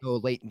as you get into a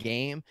late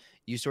game,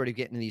 you sort of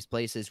get into these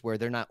places where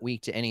they're not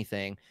weak to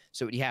anything.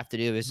 So what you have to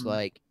do is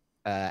like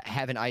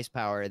have an ice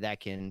power that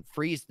can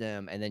freeze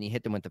them, and then you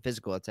hit them with the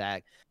physical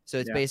attack. So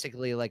it's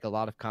basically like a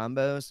lot of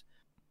combos.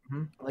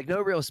 Like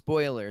no real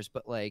spoilers,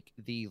 but like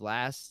the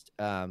last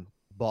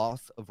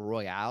boss of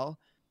Royale,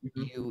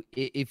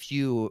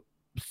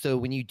 so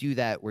when you do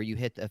that where you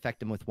affect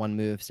them with one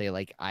move, say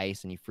like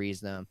ice, and you freeze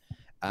them,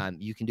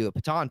 you can do a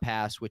baton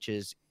pass, which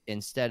is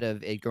instead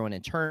of it going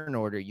in turn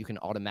order, you can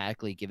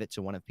automatically give it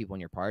to one of the people in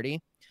your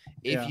party.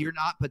 If you're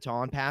not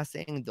baton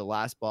passing the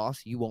last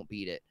boss, you won't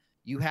beat it.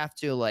 You have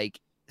to like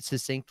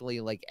succinctly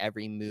like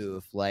every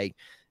move, like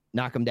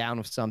knock them down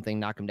with something,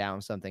 knock them down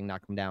with something,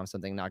 knock them down with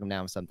something, knock them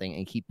down with something,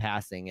 and keep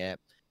passing it,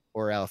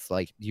 or else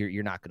like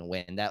you're not going to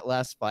win that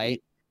last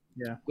fight.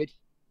 Yeah. Which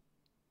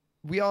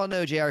we all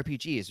know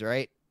JRPGs,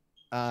 right?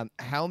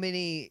 How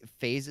many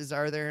phases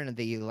are there in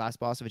the last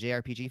boss of a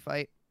JRPG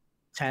fight?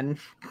 10.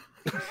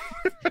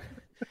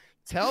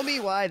 Tell me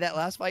why that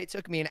last fight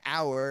took me an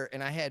hour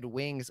and I had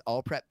wings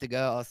all prepped to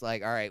go. I was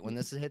like, all right, when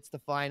this hits the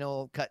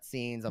final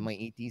cutscenes, I'm going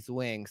to eat these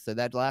wings. So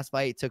that last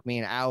fight took me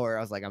an hour.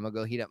 I was like, I'm going to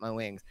go heat up my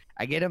wings.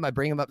 I get him. I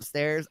bring him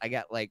upstairs. I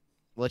got like,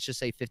 let's just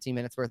say 15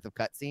 minutes worth of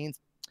cutscenes.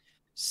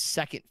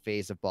 Second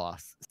phase of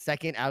boss.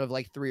 Second out of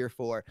like 3 or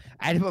 4.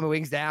 I had to put my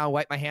wings down,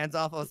 wipe my hands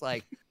off. I was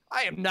like,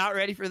 I am not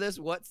ready for this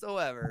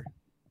whatsoever.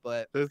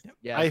 But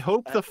yeah, I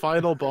hope the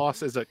final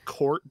boss is a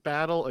court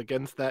battle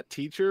against that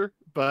teacher,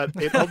 but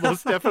it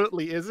almost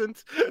definitely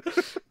isn't.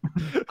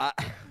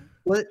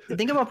 Well,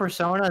 think about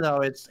Persona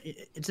though. It's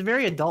a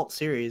very adult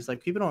series. Like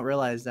people don't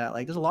realize that.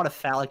 Like there's a lot of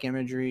phallic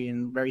imagery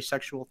and very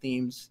sexual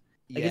themes.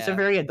 Like it's a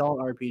very adult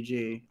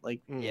RPG.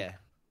 Like yeah.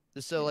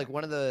 So like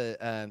one of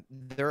the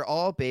they're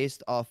all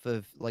based off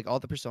of like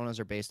all the personas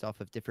are based off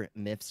of different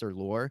myths or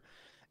lore,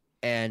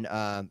 and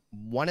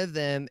one of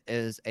them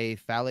is a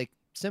phallic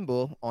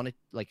symbol on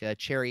a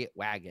chariot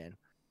wagon.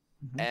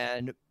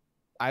 And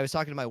I was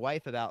talking to my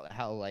wife about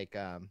how like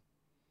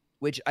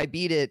which I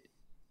beat it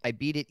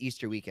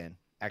Easter weekend,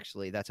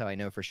 actually. That's how I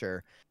know for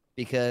sure,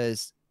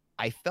 because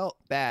I felt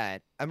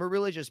bad. I'm a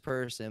religious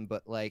person,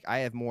 but like I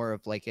have more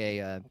of like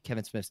a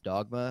Kevin Smith's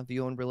Dogma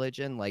view on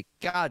religion. Like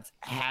God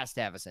has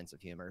to have a sense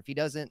of humor. If he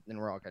doesn't, then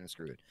we're all kind of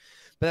screwed.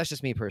 But that's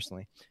just me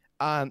personally.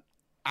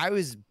 I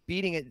was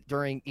beating it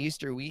during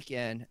Easter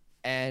weekend,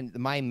 and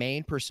my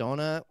main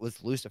persona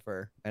was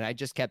Lucifer, and I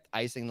just kept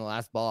icing the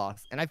last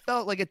boss, and I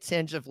felt like a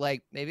tinge of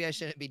like maybe I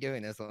shouldn't be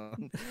doing this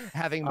on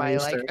having my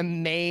like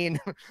main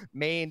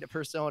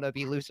persona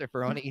be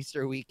Lucifer on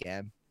Easter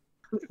weekend.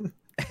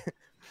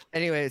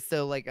 Anyway,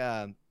 so like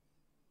where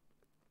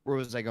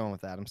was I going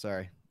with that? I'm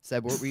sorry.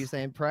 Seb, what were you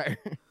saying prior?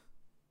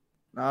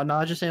 No, I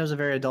was just saying it was a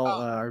very adult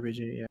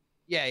RPG.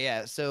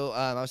 Yeah. So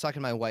I was talking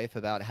to my wife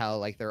about how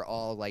like they're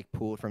all like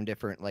pulled from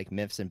different like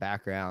myths and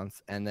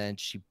backgrounds, and then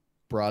she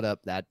brought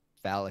up that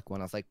phallic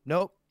one. I was like,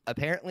 nope.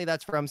 Apparently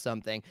that's from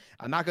something.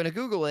 I'm not going to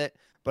Google it,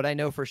 but I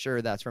know for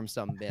sure that's from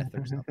some myth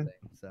or something.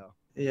 So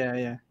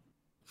yeah.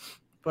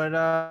 But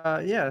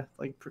yeah,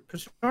 like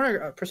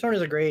Persona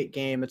is a great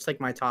game. It's like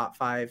my top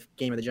 5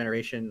 game of the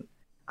generation.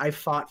 I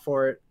fought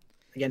for it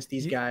against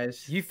these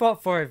guys. You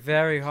fought for it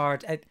very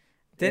hard.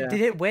 Did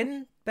it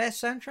win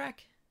best soundtrack?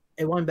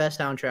 It won best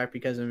soundtrack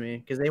because of me,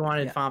 because they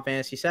wanted Final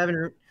Fantasy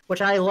VII,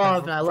 which I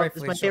love, and I love.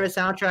 It's my favorite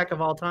soundtrack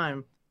of all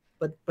time.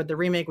 But the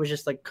remake was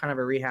just like kind of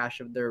a rehash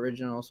of the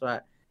original,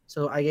 so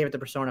I gave it to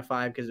Persona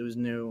 5 because it was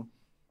new.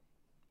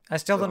 I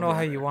still don't know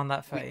how you won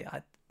that fight.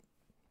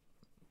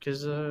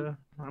 Because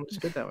I'm just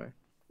good that way.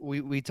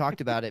 We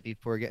talked about it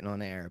before getting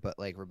on air, but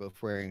like we're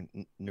both wearing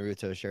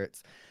Naruto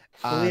shirts.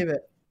 Believe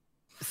it.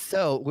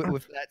 So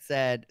with that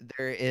said,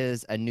 there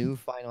is a new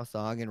final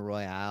song in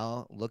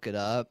Royale. Look it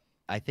up.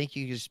 I think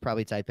you just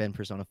probably type in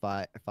Persona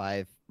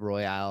 5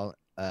 Royale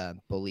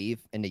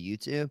Believe into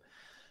YouTube.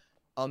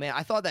 Oh man,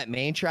 I thought that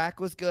main track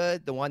was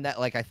good. The one that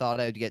like I thought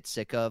I'd get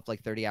sick of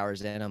like 30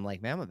 hours in. I'm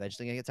like, man, I'm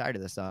eventually gonna get tired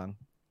of this song.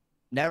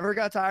 Never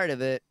got tired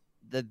of it.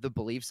 The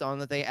Believe song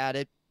that they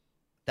added,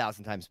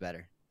 1,000 times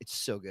better. It's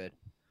so good.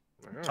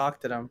 Talk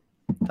to them.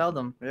 Tell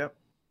them. Yep.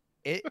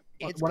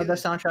 It's one of the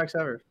best soundtracks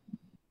ever.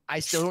 I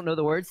still don't know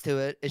the words to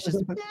it. It's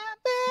just.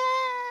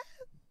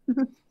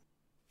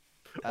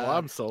 Well,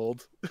 I'm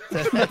sold.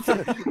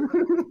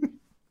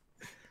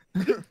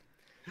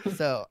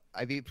 So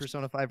I beat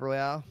Persona 5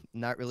 Royale.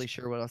 Not really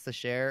sure what else to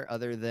share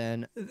other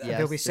than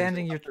they'll be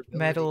sending your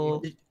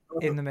medal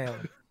in the mail.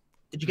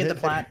 Did you get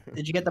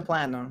the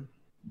platinum?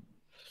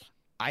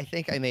 I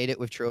think I made it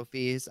with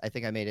trophies. I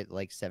think I made it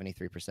like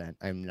 73%.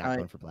 I'm not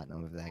going for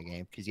platinum of that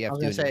game because you have to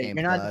do a new game.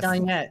 You're not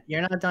done yet.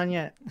 You're not done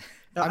yet.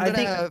 No,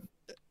 I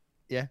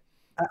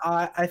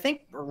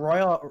think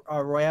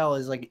Royale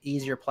is like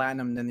easier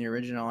platinum than the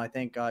original. I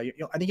think you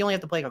only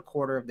have to play like a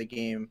quarter of the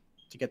game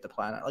to get the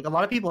platinum. Like a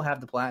lot of people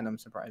have the platinum,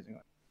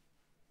 surprisingly.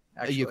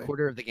 Actually. A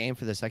quarter of the game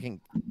for the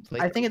second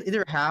playthrough? I think it's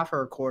either half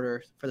or a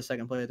quarter for the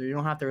second playthrough. You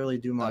don't have to really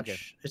do much. Okay.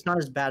 It's not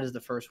as bad as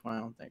the first one, I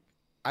don't think.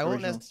 I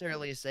won't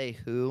necessarily say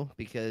who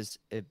because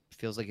it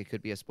feels like it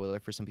could be a spoiler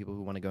for some people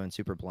who want to go in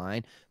super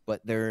blind, but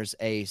there's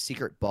a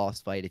secret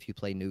boss fight if you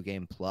play New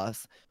Game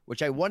Plus,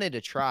 which I wanted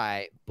to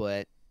try,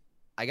 but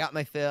I got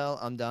my fill.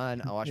 I'm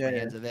done. I'll wash my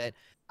hands of it.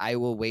 I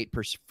will wait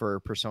for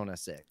Persona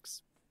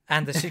 6.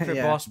 And the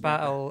secret boss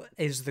battle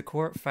is the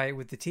court fight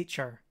with the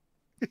teacher.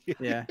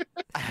 Yeah.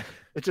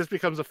 It just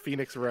becomes a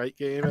Phoenix Wright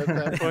game at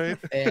that point.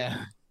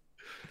 Yeah.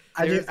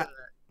 There's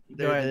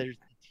the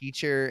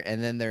teacher,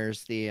 and then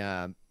there's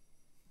the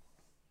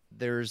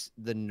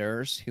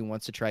nurse who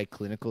wants to try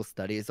clinical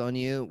studies on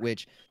you,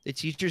 which the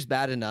teacher's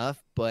bad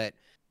enough, but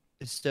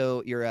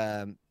so your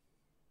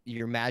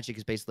magic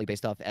is basically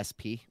based off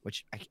SP,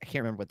 which I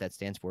can't remember what that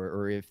stands for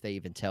or if they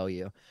even tell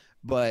you.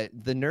 But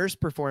the nurse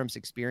performs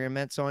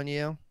experiments on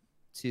you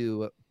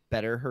to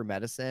better her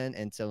medicine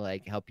and to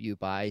like help you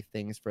buy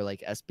things for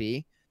like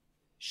SP.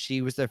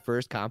 She was the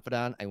first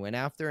confidant I went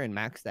after and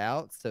maxed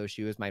out, so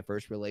she was my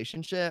first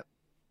relationship.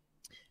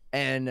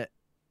 And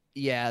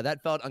yeah,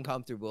 that felt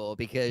uncomfortable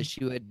because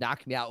she would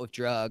knock me out with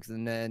drugs,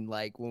 and then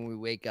like when we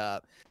wake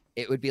up,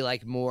 it would be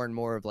like more and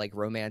more of like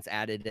romance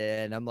added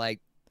in. I'm like,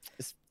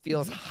 this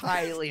feels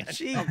highly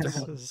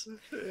uncomfortable.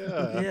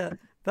 Yeah,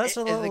 that's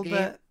a little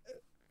bit.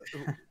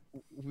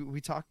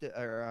 We talked,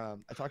 or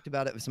I talked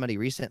about it with somebody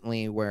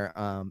recently, where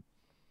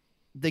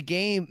the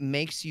game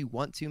makes you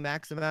want to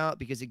max them out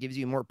because it gives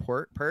you more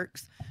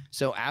perks.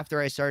 So after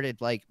I started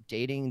like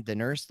dating the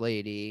nurse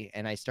lady,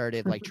 and I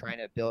started like trying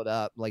to build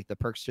up like the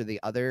perks for the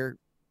other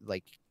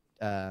like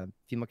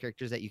female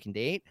characters that you can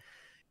date,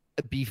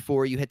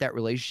 before you hit that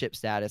relationship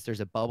status,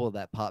 there's a bubble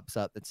that pops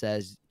up that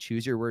says,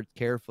 choose your words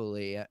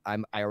carefully. I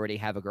already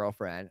have a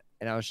girlfriend.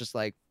 And I was just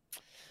like,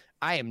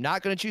 I am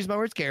not going to choose my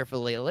words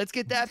carefully. Let's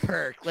get that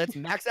perk. Let's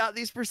max out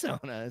these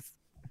personas.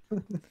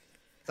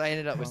 So I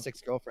ended up with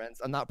 6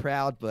 girlfriends. I'm not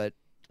proud, but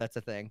that's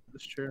a thing.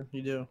 That's true.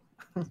 You do.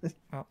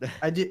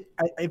 I do.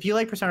 If you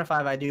like Persona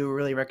 5, I do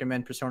really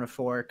recommend Persona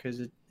 4 because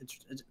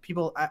it's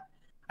people. I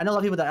know a lot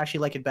of people that actually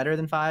like it better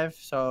than 5.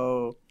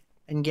 So,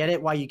 and get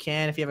it while you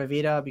can if you have a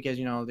Vita, because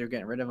you know they're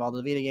getting rid of all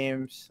the Vita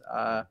games.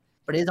 But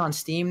it is on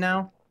Steam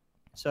now,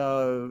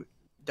 so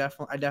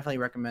I definitely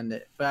recommend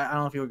it. But I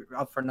don't know if you're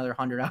up for another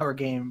 100-hour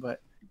game,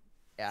 but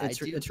yeah,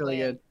 it's really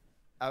good.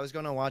 I was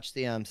going to watch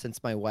the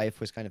since my wife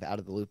was kind of out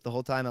of the loop the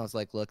whole time. I was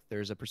like, look,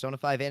 there's a Persona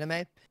 5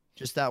 anime.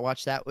 Just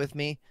watch that with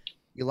me.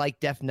 You like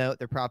Death Note?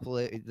 They're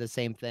probably the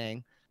same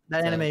thing.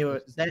 That So, anime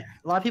was that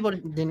a lot of people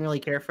didn't really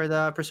care for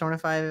the Persona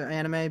 5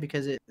 anime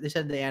because they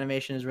said the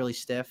animation is really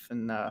stiff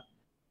and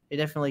it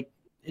definitely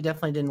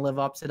didn't live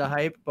up to the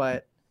hype.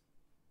 But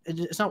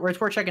it's not. It's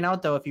worth checking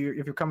out though if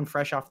you're coming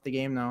fresh off the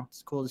game though.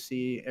 It's cool to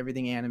see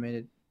everything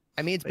animated.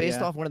 I mean, it's But based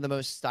yeah. off one of the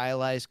most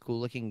stylized,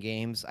 cool-looking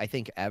games I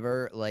think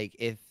ever. Like,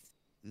 if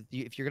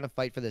you're gonna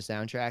fight for the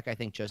soundtrack, I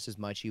think just as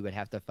much you would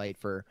have to fight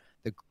for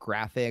the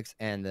graphics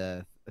and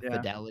the Yeah.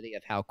 fidelity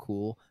of how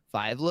cool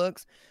 5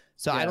 looks.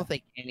 So I Yeah. don't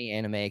think any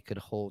anime could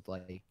hold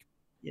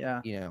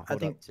Yeah, hold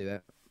think- up to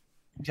it.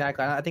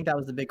 exactly. I think that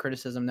was the big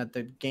criticism that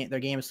their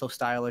game is so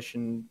stylish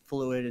and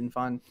fluid and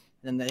fun,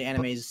 and then the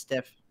anime is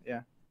stiff.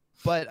 Yeah.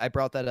 But I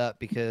brought that up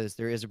because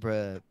there is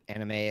a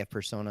anime of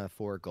Persona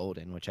 4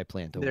 Golden, which I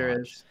plan to There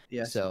watch. is.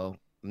 Yes. So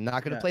I'm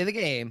not gonna Yeah. play the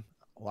game.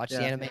 Watch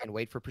the Yeah. anime and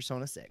wait for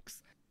Persona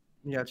 6.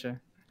 Gotcha.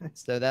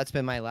 So that's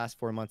been my last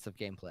 4 months of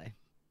gameplay.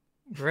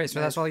 Great.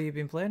 So that's all you've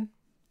been playing?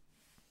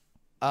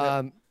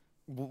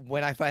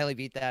 When I finally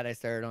beat that, I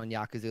started on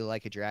Yakuza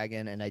Like a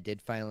Dragon, and I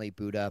did finally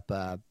boot up.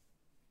 Of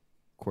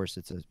course,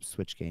 it's a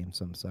Switch game,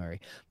 so I'm sorry,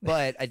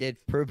 but I did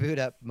boot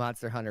up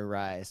Monster Hunter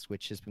Rise,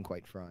 which has been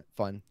quite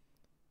fun.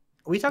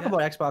 We talk Yeah. about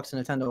Xbox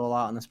and Nintendo a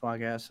lot on this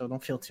podcast, so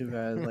don't feel too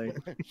bad. Like,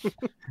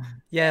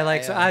 Yeah,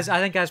 like so I, as I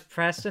think as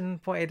Preston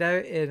pointed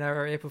out in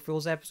our April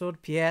Fool's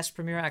episode,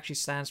 PSPremiere actually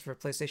stands for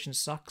PlayStation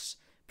Sucks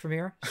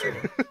Premiere. So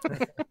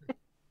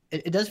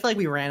it does feel like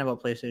we ran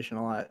about PlayStation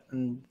a lot,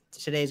 and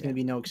today's going to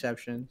be no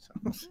exception. So.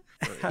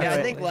 Yeah,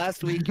 I think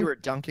last week you were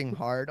dunking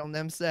hard on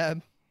them,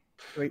 Seb.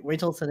 Wait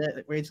till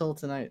today. Wait till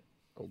tonight.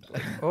 Oh,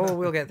 boy. oh,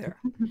 we'll get there.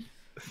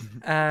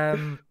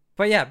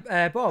 But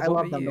yeah, Bob, I what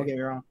love about them. Don't you? get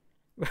me wrong.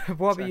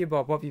 What about you,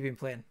 Bob? What have you been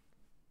playing?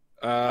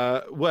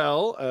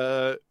 Well,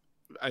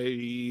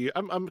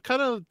 I'm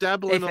kind of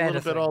dabbling If a little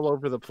anything. bit all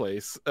over the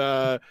place.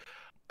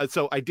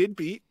 So I did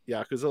beat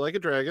Yakuza Like a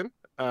Dragon.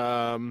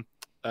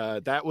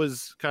 That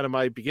was kind of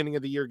my beginning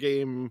of the year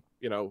game.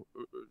 You know,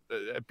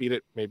 I beat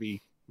it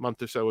maybe a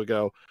month or so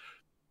ago.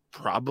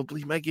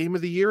 Probably my game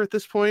of the year at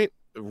this point.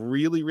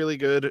 Really, really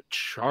good.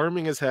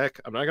 Charming as heck.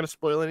 I'm not going to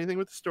spoil anything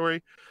with the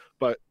story,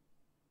 but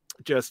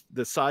just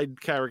the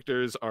side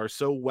characters are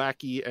so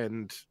wacky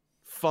and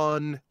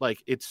fun.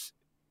 Like,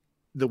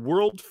 the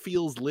world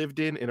feels lived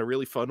in a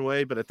really fun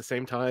way, but at the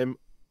same time,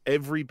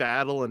 every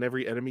battle and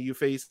every enemy you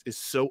face is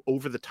so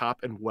over the top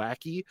and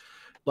wacky.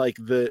 Like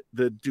the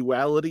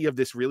duality of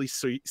this really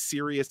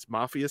serious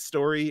mafia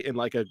story in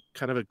like a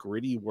kind of a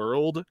gritty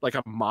world, like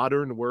a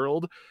modern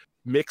world,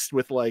 mixed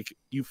with like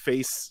you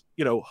face,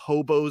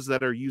 hobos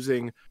that are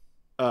using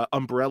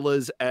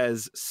umbrellas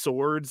as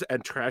swords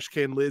and trash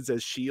can lids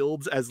as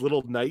shields, as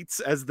little knights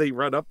as they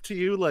run up to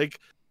you. Like,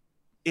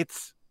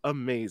 it's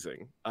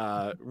amazing.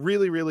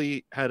 Really,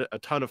 really had a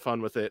ton of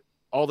fun with it.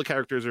 All the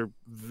characters are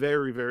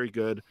very, very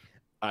good.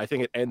 I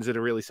think it ends in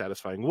a really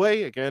satisfying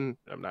way. Again,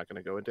 I'm not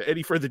going to go into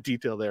any further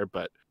detail there,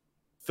 but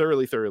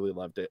thoroughly, thoroughly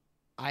loved it.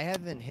 I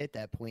haven't hit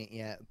that point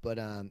yet, but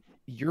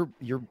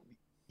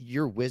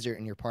your wizard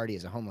in your party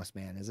is a homeless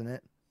man, isn't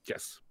it?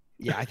 Yes.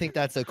 Yeah, I think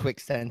that's a quick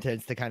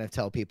sentence to kind of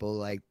tell people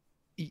like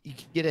you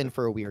can get in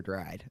for a weird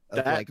ride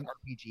of That- like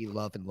RPG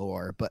love and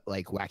lore, but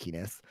like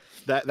wackiness.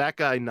 That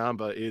guy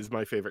Namba is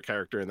my favorite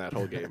character in that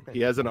whole game.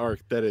 He has an arc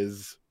that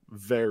is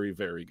very,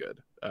 very good.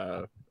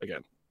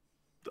 Again,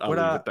 I'll What,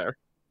 leave it there.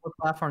 What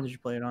platform did you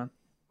play it on?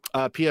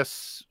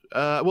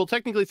 Well,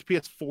 technically it's a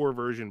PS4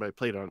 version, but I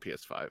played it on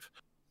PS5.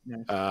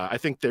 Nice. I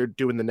think they're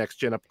doing the next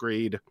gen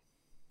upgrade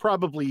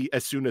probably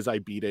as soon as I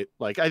beat it.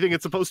 Like, I think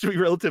it's supposed to be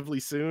relatively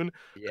soon.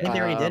 I think they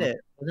already did Um, it.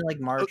 Was it like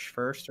March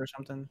 1st or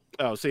something?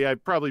 Oh, see, I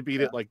probably beat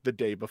it like the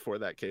day before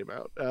that came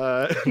out,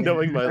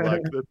 knowing my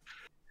luck.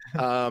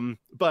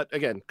 But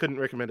again, couldn't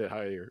recommend it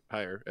higher.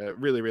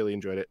 Really, really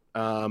enjoyed it.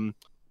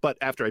 But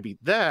after I beat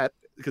that,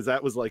 because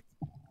that was like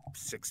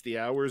 60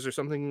 hours or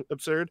something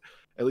absurd,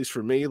 at least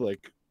for me,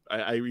 like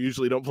I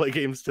usually don't play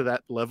games to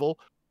that level.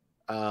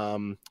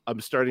 I'm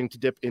starting to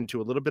dip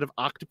into a little bit of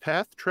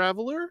Octopath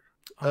Traveler,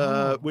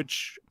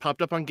 which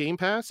popped up on Game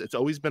Pass. It's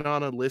always been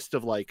on a list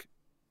of like,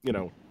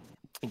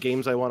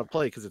 games I want to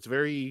play because it's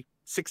very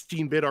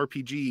 16-bit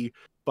RPG,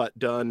 but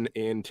done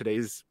in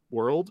today's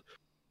world.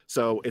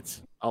 So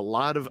it's a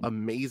lot of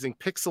amazing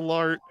pixel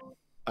art,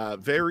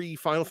 very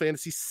Final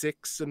Fantasy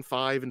 6 and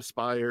 5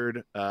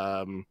 inspired.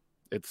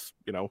 It's,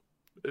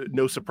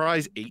 no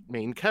surprise, 8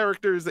 main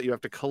characters that you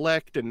have to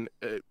collect, and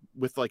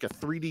with like a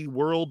 3D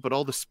world, but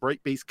all the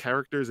sprite-based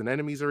characters and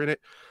enemies are in it.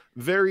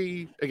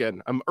 Very,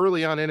 again, I'm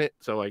early on in it,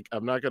 so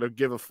I'm not going to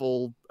give a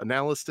full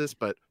analysis,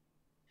 but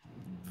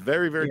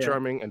very, very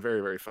charming and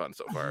very, very fun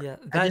so far. Yeah,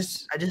 I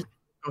just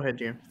go ahead,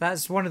 Jim.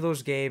 that's one of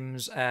those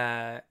games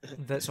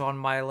that's on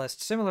my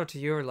list, similar to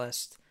your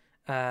list,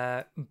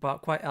 but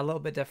quite a little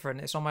bit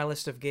different. It's on my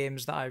list of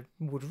games that I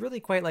would really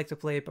quite like to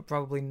play, but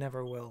probably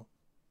never will.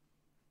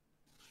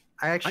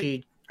 I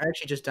actually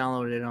just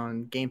downloaded it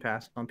on Game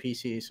Pass on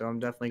PC, so I'm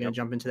definitely gonna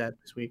jump into that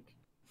this week.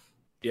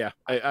 Yeah,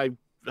 I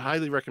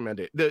highly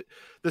recommend it.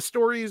 The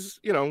story's,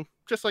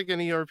 just like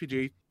any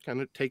RPG, kind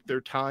of take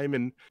their time,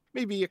 and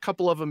maybe a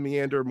couple of them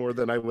meander more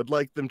than I would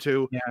like them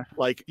to. Yeah.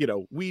 Like,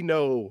 we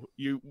know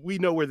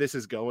where this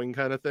is going,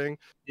 kind of thing.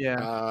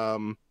 Yeah.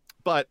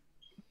 But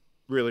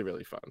really,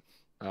 really fun.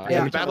 Yeah,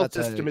 And the battle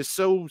system is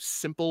so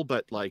simple,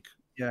 but like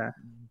Yeah.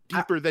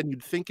 deeper than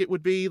you'd think it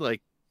would be.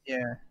 Like,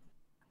 Yeah.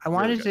 I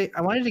wanted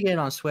to get it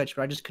on Switch,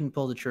 but I just couldn't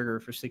pull the trigger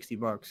for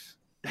 $60.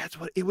 that's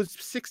what it was,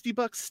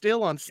 $60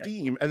 still on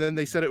Steam, and then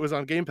they said it was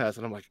on Game Pass,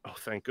 and I'm like, oh,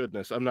 thank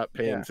goodness, I'm not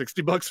paying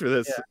 $60 for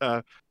this.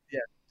 Yeah.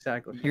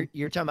 Exactly.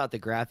 You're talking about the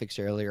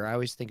graphics earlier. I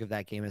always think of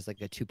that game as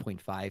like a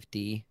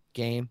 2.5D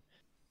game,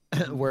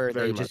 where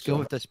Very they just much go so.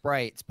 with the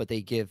sprites, but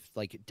they give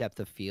like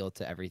depth of field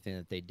to everything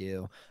that they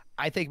do.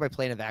 I think my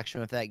plan of action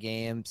with that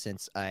game,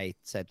 since I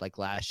said like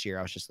last year,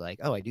 I was just like,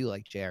 oh, I do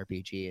like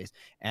JRPGs,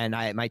 and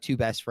my two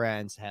best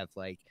friends have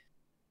like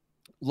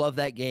love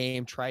that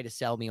game, try to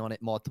sell me on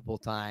it multiple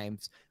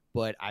times,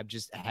 but I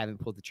just haven't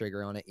pulled the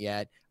trigger on it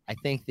yet. I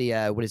think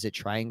the what is it,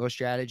 Triangle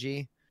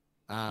Strategy?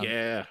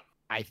 Yeah.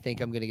 I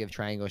think I'm gonna give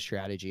Triangle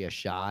Strategy a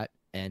shot,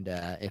 and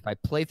if I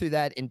play through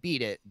that and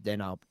beat it, then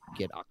I'll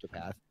get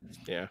Octopath.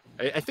 Yeah,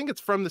 I think it's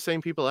from the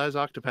same people as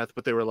Octopath,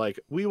 but they were like,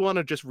 we want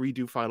to just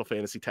redo Final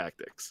Fantasy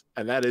Tactics,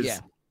 and that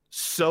is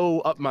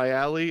so up my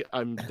alley.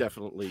 I'm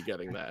definitely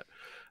getting that.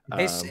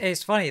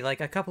 It's funny. Like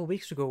a couple of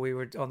weeks ago, we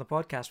were on the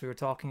podcast. We were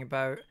talking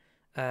about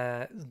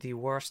the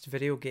worst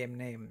video game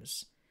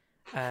names,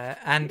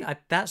 and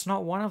that's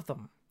not one of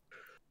them.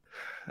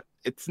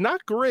 It's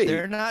not great.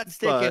 They're not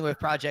sticking with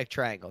Project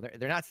Triangle.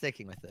 They're not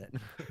sticking with it.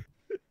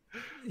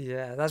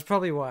 Yeah, that's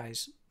probably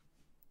wise.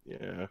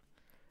 Yeah.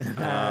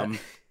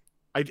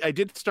 I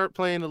did start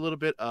playing a little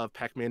bit of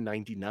Pac-Man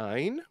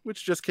 99,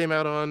 which just came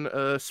out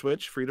on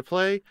Switch, free to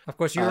play. Of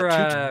course, you're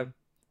a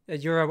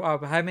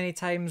how many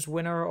times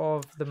winner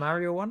of the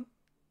Mario one?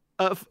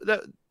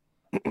 That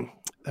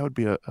would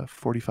be a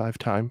 45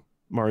 time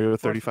Mario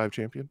 35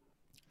 champion.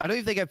 I don't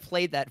even think I've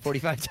played that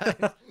 45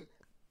 times.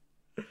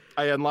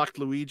 I unlocked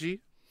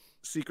Luigi,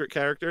 secret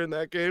character in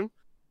that game.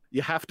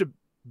 You have to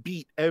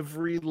beat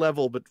every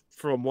level, but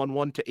from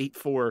 1-1 to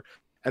 8-4,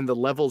 and the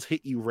levels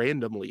hit you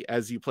randomly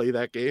as you play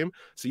that game.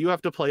 So you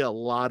have to play a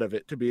lot of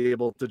it to be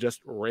able to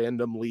just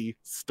randomly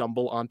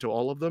stumble onto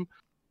all of them.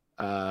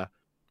 Yeah,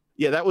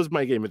 that was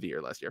my game of the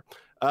year last year.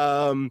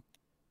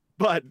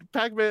 But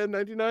Pac-Man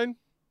 99,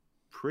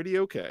 pretty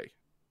okay.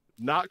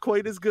 Not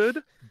quite as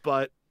good,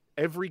 but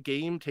every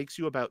game takes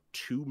you about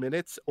 2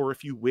 minutes, or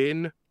if you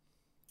win,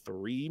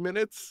 3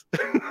 minutes.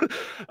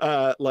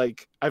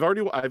 Like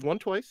I've won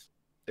twice.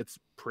 It's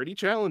pretty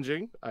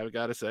challenging, I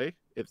gotta say.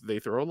 If they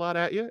throw a lot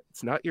at you,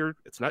 it's not your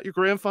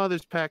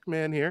grandfather's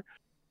Pac-Man here.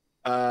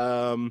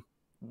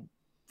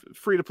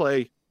 Free to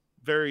play,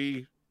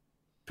 very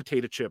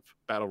potato chip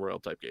battle royale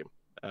type game.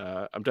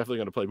 I'm definitely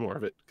gonna play more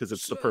of it because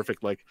it's the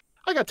perfect, like,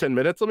 I got 10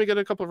 minutes, let me get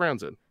a couple of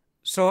rounds in.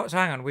 So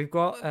hang on, we've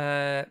got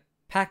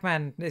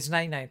Pac-Man is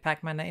 99.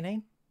 Pac-Man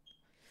 99.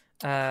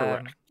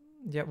 Correct.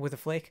 Yeah, with a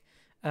flake.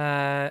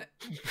 The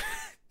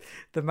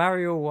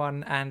Mario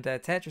one and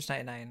Tetris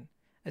 99.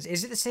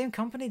 Is it the same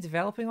company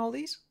developing all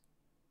these?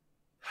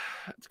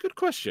 That's a good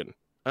question.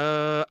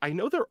 I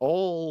know they're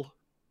all,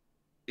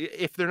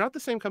 if they're not the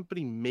same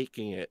company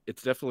making it,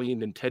 it's definitely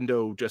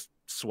Nintendo just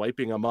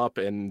swiping them up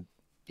and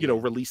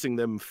releasing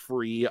them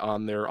free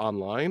on their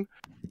online.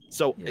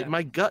 So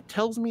my gut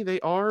tells me they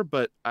are,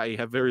 but I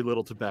have very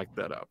little to back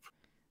that up.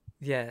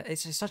 Yeah,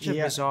 it's such a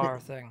bizarre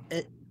thing.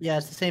 It's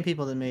the same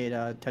people that made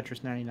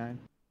Tetris 99.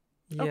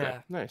 Yeah, okay,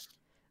 nice.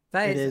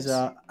 It is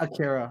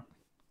Akira,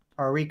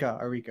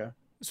 Arika.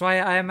 So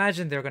I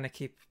imagine they're going to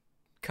keep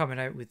coming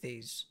out with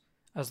these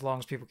as long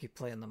as people keep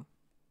playing them.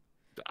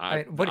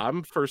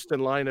 I'm first in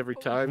line every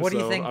time. What do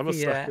you think? I'm a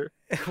sucker.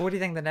 What do you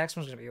think the next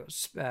one's going to be?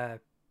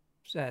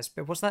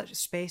 What's that?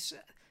 Space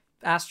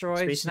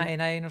Asteroids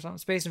 99 or something?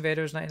 Space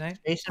Invaders 99?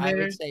 Space I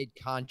Invaders? would say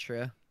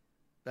Contra.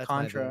 That's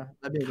Contra.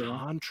 That'd be a good one.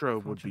 Contra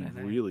would be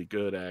really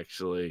good,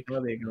 actually.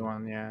 That'd be a good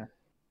one, yeah.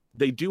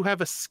 They do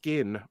have a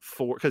skin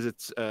for, because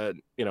it's a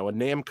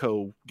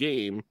Namco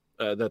game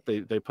that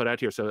they put out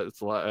here, so it's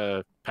a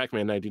lot,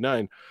 Pac-Man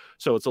 99.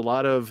 So it's a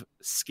lot of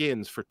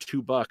skins for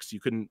 $2. You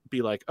can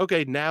be like,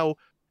 okay, now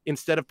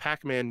instead of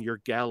Pac-Man, you're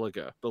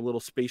Galaga, the little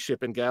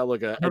spaceship in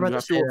Galaga, and you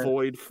have to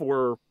avoid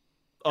 4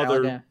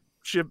 other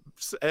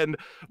ships. And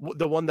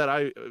the one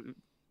that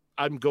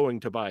I'm going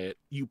to buy it,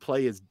 you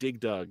play as Dig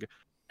Dug,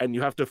 and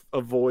you have to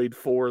avoid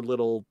 4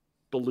 little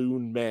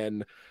balloon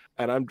men.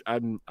 And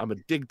I'm a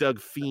Dig Dug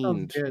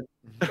fiend.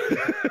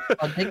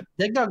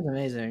 Dig Dug's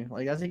amazing.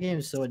 Like, that game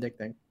is so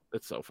addicting.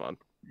 It's so fun.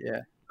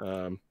 Yeah.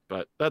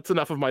 But that's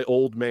enough of my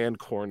old man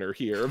corner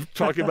here,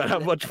 talking about how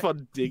much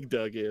fun Dig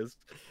Dug is.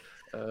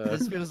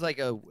 This feels like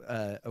a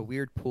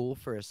weird pull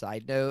for a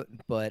side note,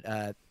 but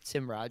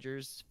Tim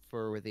Rogers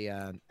for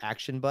the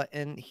action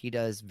button, he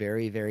does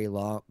very, very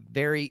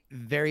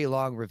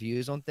long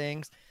reviews on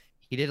things.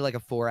 He did like a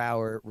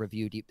 4-hour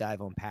review deep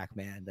dive on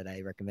Pac-Man that I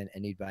recommend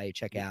anybody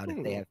check out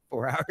if they have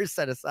 4 hours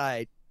set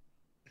aside.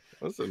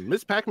 Listen,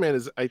 Miss Pac-Man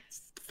is, I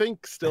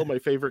think, still my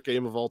favorite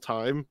game of all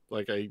time.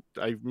 Like I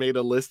made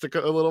a list a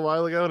little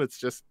while ago, and it's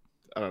just,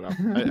 I don't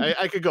know.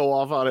 I could go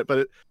off on it,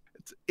 but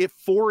it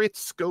for its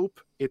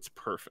scope, it's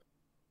perfect.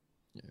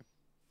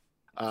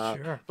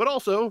 Sure. But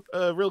also,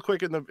 real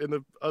quick in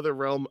the other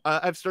realm,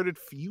 I've started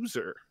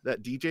Fuser,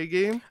 that DJ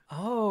game.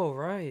 Oh,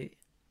 right.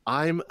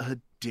 I'm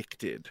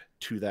addicted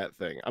to that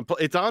thing.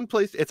 It's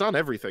on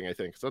everything. I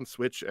think it's on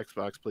Switch,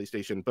 Xbox,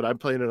 PlayStation, but I'm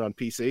playing it on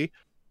PC.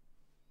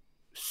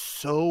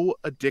 So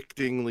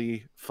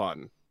addictingly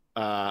fun.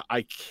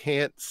 I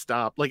can't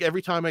stop. Like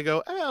every time I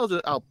go,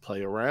 I'll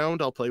play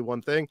around. I'll play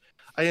one thing.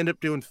 I end up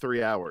doing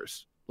 3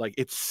 hours. Like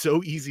it's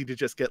so easy to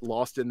just get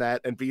lost in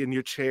that and be in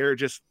your chair,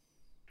 just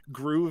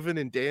grooving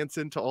and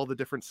dancing to all the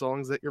different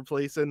songs that you're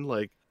placing.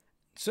 Like,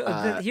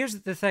 So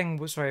here's the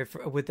thing. Sorry,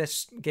 with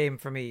this game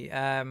for me,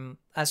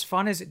 as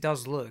fun as it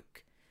does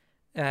look,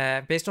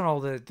 based on all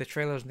the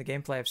trailers and the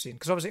gameplay I've seen,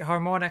 because obviously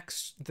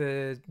Harmonix,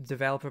 the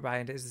developer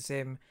behind it, is the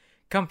same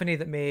company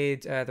that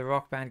made the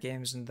Rock Band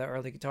games and the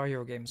early Guitar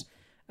Hero games.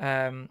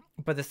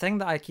 But the thing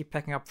that I keep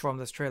picking up from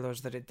this trailer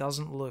is that it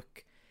doesn't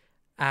look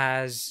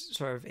as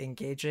sort of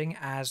engaging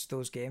as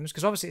those games,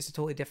 because obviously it's a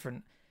totally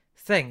different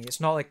thing. It's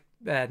not like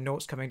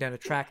notes coming down a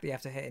track that you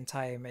have to hit in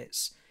time.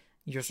 It's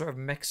you're sort of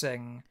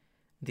mixing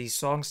these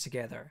songs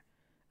together.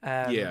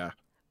 yeah,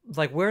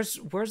 Like where's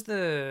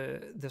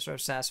the sort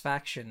of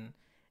satisfaction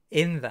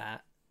in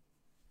that?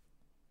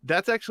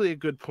 that's actually a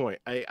good point.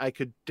 I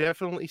could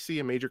definitely see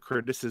a major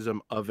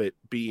criticism of it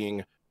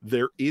being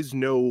there is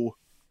no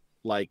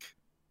like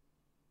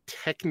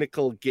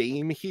technical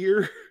game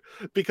here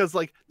because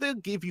like they'll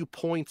give you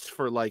points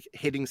for like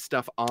hitting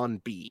stuff on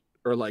beat,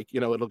 or like,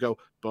 it'll go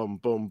boom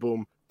boom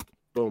boom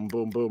boom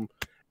boom boom,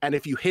 and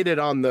if you hit it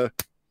on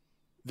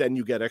then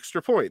you get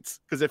extra points,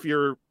 because if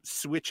you're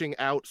switching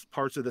out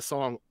parts of the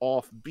song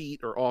off beat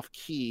or off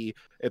key,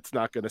 it's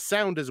not going to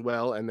sound as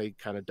well, and they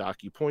kind of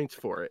dock you points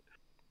for it.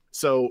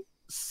 So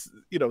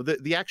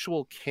the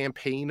actual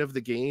campaign of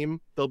the game,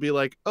 they'll be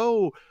like,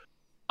 oh,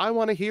 I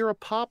want to hear a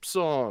pop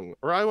song,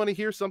 or I want to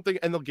hear something,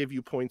 and they'll give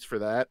you points for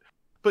that.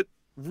 But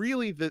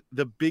really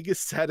the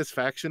biggest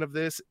satisfaction of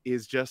this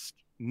is just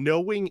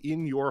knowing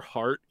in your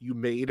heart you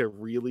made a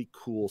really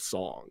cool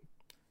song.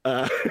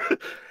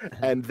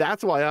 And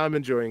that's why I'm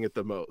enjoying it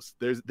the most.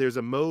 There's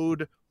a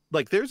mode,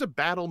 like there's a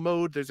battle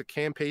mode, there's a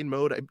campaign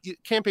mode.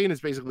 Campaign is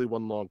basically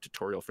one long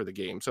tutorial for the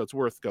game, so it's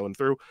worth going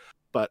through.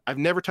 But I've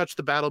never touched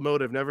the battle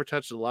mode. I've never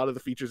touched a lot of the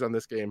features on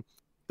this game.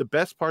 The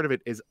best part of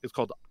it is it's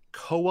called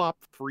co-op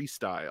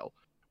freestyle,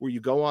 where you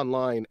go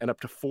online and up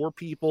to 4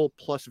 people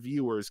plus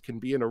viewers can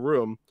be in a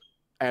room.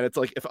 And it's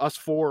like, if us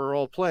 4 are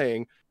all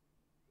playing,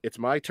 it's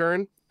my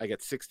turn. I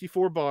get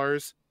 64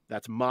 bars.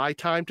 That's my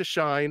time to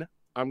shine.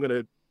 I'm going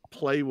to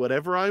play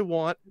whatever I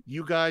want.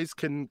 You guys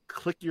can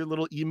click your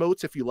little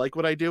emotes if you like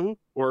what I do,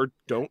 or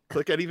don't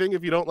click anything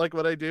if you don't like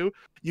what I do.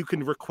 You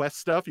can request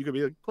stuff. You can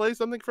be like, play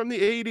something from the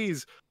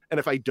 80s. And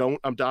if I don't,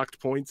 I'm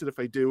docked points. And if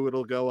I do,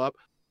 it'll go up.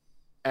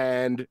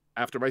 And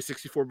after my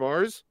 64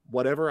 bars,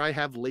 whatever I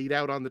have laid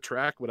out on the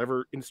track,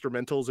 whatever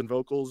instrumentals and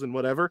vocals and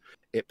whatever,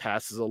 it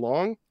passes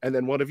along. And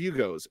then one of you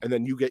goes, and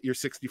then you get your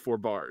 64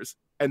 bars.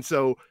 And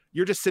so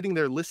you're just sitting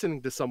there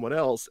listening to someone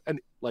else. And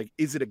like,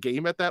 is it a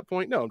game at that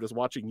point? No, I'm just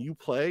watching you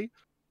play.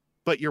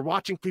 But you're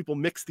watching people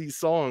mix these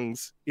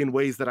songs in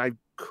ways that I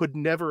could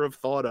never have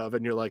thought of.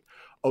 And you're like,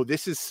 oh,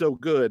 this is so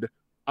good.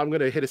 I'm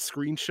going to hit a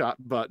screenshot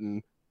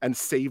button and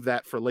save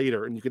that for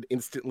later, and you could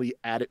instantly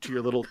add it to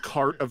your little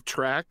cart of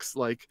tracks.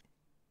 Like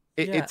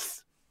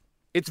it's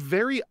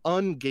very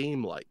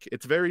ungame like.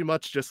 It's very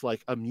much just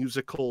like a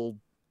musical.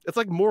 It's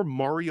like more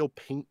Mario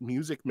Paint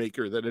music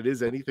maker than it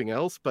is anything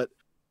else, but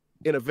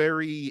in a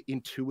very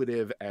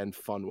intuitive and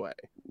fun way.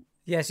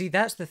 Yeah, see,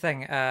 that's the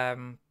thing.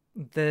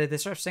 The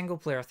sort of single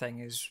player thing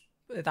is,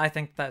 I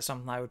think that's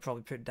something I would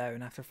probably put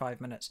down after 5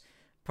 minutes,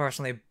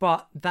 personally.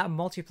 But that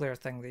multiplayer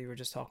thing that you were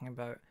just talking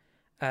about,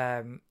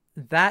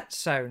 that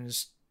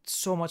sounds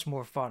so much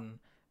more fun.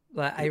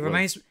 Like, it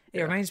reminds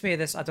me of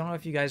this. I don't know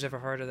if you guys ever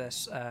heard of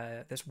this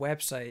this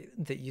website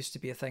that used to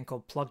be a thing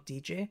called Plug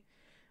DJ,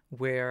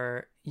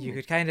 where you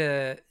could kind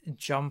of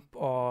jump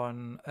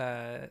on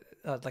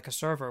like a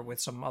server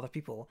with some other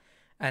people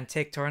and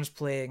take turns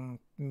playing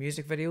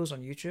music videos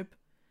on YouTube.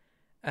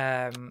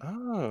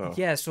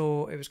 Yeah,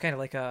 so it was kind of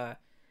like a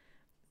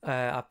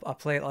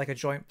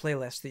joint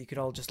playlist that you could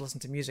all just listen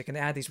to music, and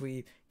they had these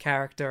wee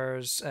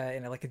characters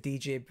in like a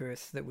DJ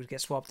booth that would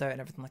get swapped out and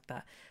everything like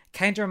that.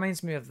 Kind of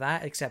reminds me of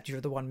that, except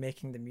you're the one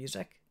making the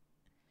music.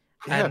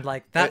 Yeah, and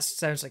like that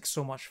sounds like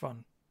so much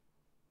fun.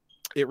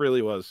 It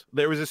really was.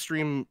 There was a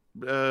stream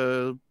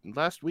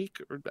last week,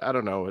 or I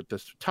don't know, at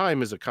this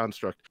time is a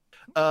construct,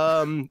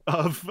 of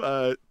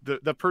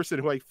the person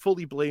who I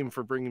fully blame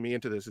for bringing me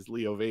into this is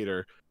Leo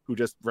Vader, who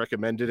just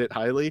recommended it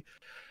highly.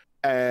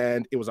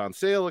 And it was on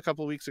sale a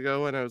couple of weeks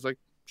ago, and I was like,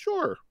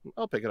 sure,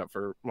 I'll pick it up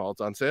while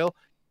it's on sale.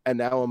 And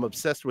now I'm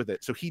obsessed with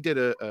it. So he did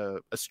a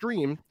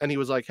stream, and he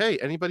was like, hey,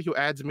 anybody who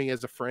adds me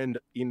as a friend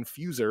in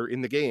Fuser in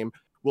the game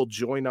will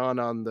join in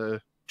on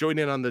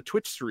the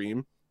Twitch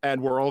stream, and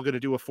we're all going to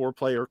do a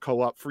 4-player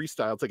co-op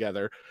freestyle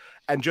together.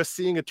 And just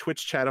seeing a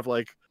Twitch chat of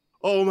like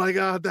oh my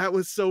god, that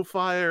was so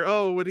fire.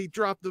 Oh, when he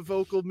dropped the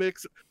vocal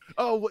mix.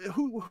 Oh,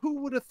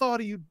 who would have thought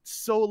he'd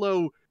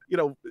solo,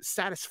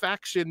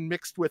 Satisfaction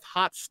mixed with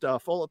Hot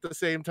Stuff all at the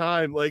same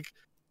time? Like,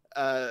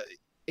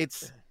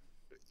 it's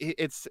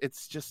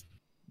just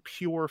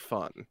pure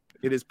fun.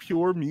 It is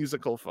pure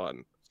musical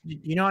fun.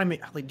 You know what I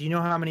mean? Like, do you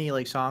know how many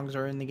like songs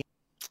are in the game?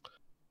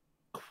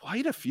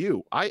 Quite a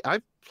few.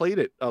 I've played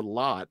it a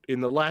lot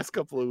in the last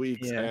couple of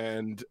weeks,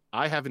 and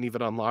I haven't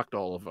even unlocked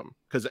all of them,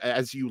 because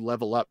as you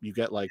level up, you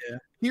get like,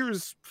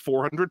 here's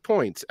 400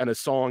 points, and a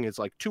song is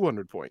like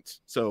 200 points.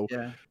 So,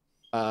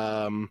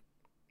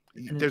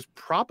 there's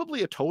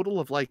probably a total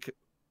of like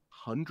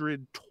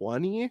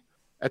 120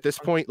 at this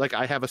point. Like,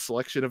 I have a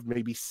selection of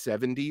maybe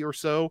 70 or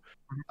so.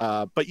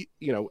 But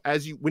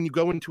when you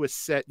go into a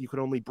set, you can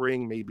only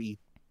bring maybe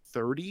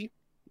 30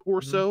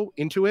 or so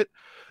into it.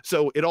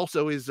 So it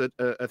also is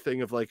a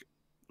thing of like,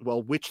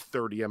 well, which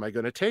 30 am I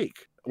going to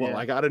take? Well,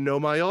 I got to know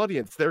my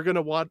audience. They're going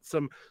to want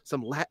some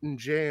Latin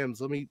jams.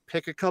 Let me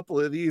pick a couple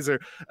of these, or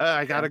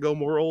I got to go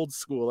more old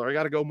school, or I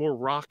got to go more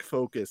rock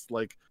focused.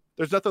 Like,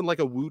 there's nothing like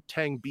a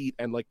Wu-Tang beat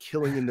and like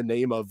Killing in the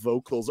Name of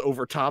vocals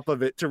over top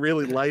of it to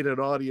really light an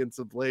audience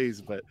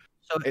ablaze. But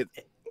so it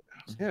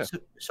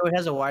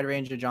has a wide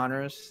range of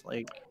genres.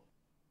 Like,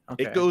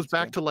 okay, it goes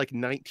back to like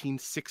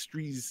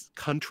 1960s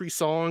country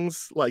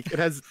songs. Like, it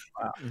has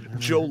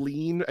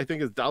Jolene, I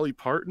think, is Dolly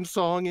Parton's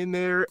song in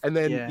there, and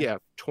then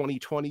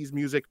 2020s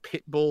music,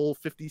 Pitbull,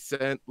 50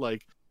 Cent,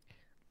 like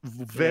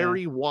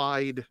very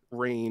wide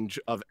range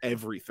of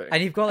everything.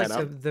 And you've got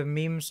like the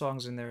meme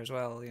songs in there as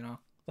well,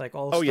 like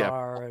All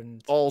Star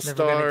and All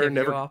Star,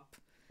 Never Up.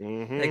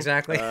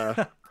 Exactly.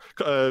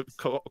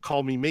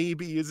 Call Me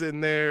Maybe is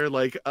in there.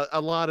 Like a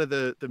lot of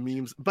the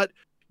memes, but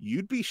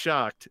you'd be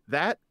shocked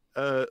that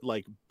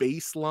like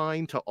bass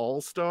line to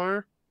All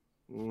Star,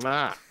 you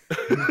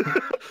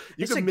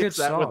can mix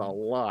that with a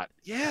lot.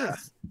 Yeah.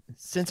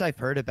 Since I've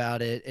heard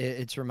about it,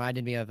 it's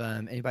reminded me of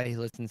anybody who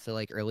listens to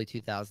like early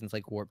 2000s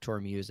like Warped Tour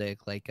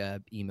music, like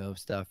emo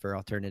stuff or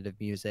alternative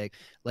music.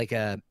 Like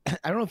I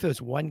don't know if it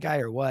was one guy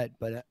or what,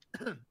 but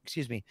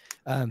excuse me.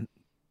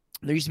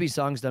 There used to be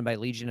songs done by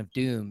Legion of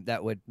Doom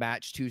that would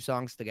match two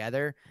songs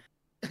together.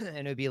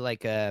 And it would be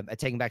like a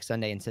Taking Back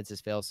Sunday and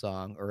Census Fail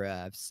song, or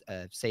a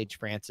Sage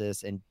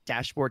Francis and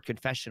Dashboard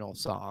Confessional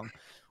song,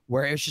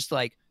 where it was just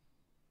like,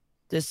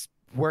 this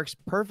works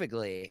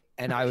perfectly.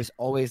 And I was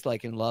always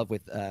like in love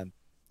with again,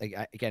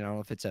 I don't know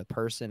if it's a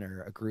person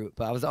or a group,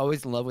 but I was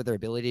always in love with their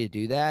ability to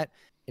do that.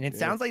 And it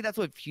sounds like that's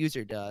what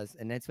Fuser does,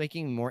 and it's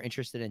making me more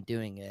interested in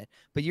doing it.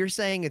 But you're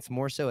saying it's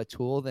more so a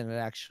tool than an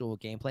actual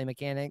gameplay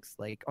mechanics,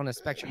 like on a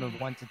spectrum of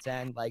 1 to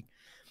 10. Like,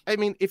 I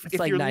mean, if it's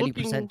like you're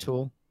 90%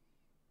 tool.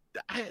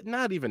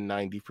 Not even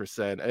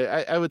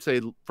 90%. I would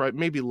say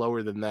maybe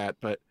lower than that,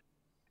 but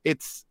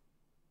it's,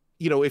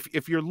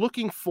 if you're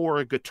looking for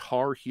a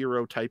Guitar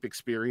Hero type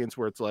experience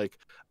where it's like,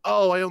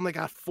 oh, I only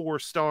got 4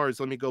 stars,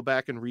 let me go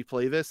back and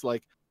replay this,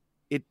 like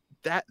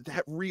that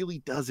really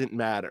doesn't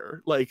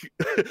matter. Like,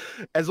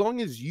 as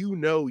long as you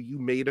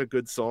made a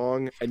good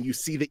song and you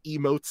see the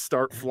emotes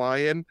start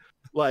flying,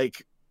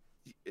 like,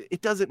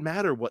 it doesn't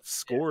matter what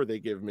score they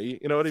give me.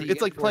 You know what I mean?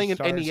 It's like playing an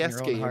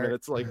NES game, and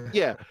it's like,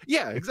 yeah,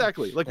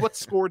 exactly. Like, what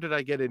score did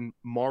I get in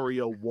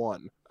Mario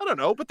 1? I don't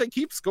know, but they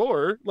keep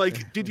score.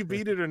 Like, did you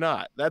beat it or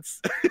not? That's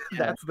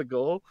the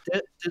goal.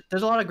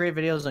 There's a lot of great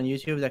videos on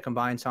YouTube that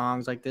combine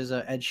songs. Like, there's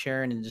Ed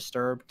Sheeran and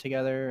Disturbed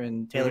together,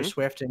 and Taylor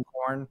Swift and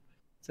Korn.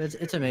 So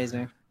it's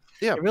amazing.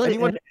 Yeah, it really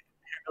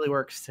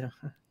works too.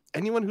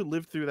 Anyone who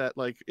lived through that,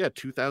 like,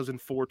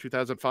 2004,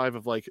 2005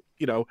 of like,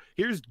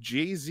 here's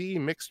Jay-Z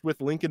mixed with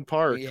Linkin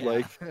Park. Yeah.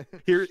 Like,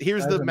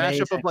 here's the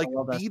mashup of like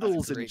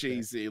Beatles and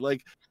Jay-Z.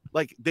 Like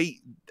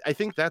I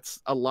think that's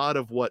a lot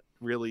of what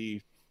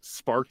really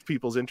sparked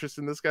people's interest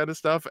in this kind of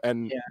stuff.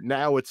 And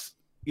now it's,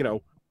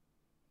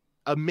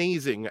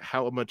 amazing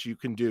how much you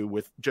can do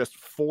with just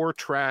 4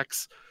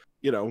 tracks.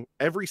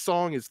 Every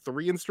song is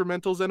 3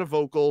 instrumentals and a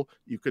vocal.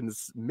 You can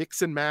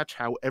mix and match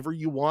however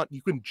you want.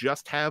 You can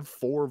just have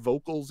 4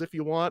 vocals if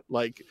you want.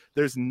 Like,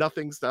 there's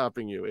nothing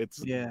stopping you.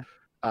 It's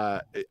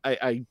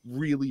I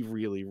really,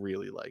 really,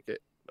 really like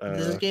it.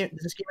 Does this game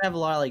have a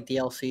lot of like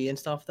DLC and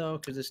stuff though?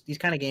 Because these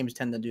kind of games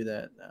tend to do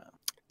that.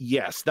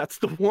 Yes, that's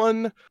the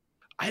one.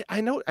 I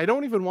know. I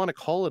don't even want to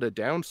call it a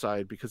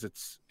downside because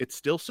it's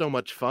still so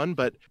much fun,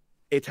 but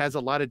it has a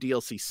lot of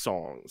DLC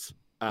songs.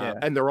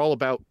 And they're all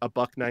about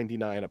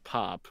 $1.99 a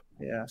pop.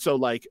 Yeah. So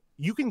like,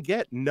 you can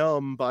get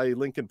Numb by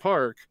Linkin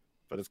Park,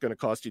 but it's going to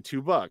cost you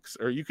 $2.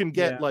 Or you can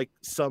get like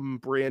some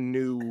brand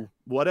new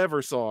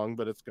whatever song,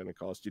 but it's going to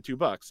cost you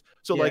 $2.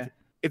 So like,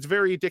 it's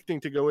very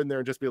addicting to go in there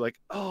and just be like,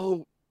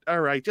 oh,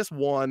 all right, just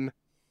one.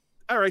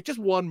 All right, just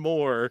one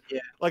more. Yeah.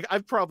 Like,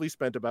 I've probably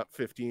spent about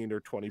 $15 or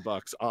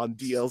 $20 on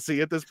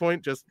DLC at this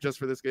point, just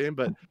for this game.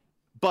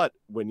 But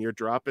when you're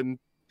dropping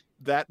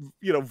that,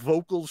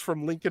 vocals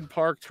from Linkin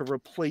Park to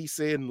replace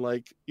in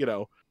like, I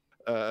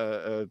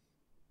don't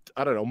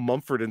know,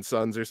 Mumford and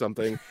Sons or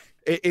something,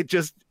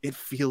 it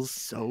feels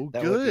so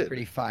that good. Would be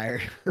pretty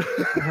fire.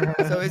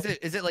 So is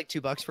it like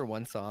 $2 for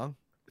one song?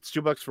 It's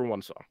 $2 for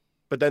one song.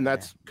 But then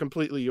that's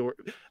completely your.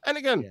 And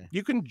again, Yeah.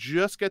 you can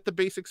just get the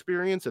base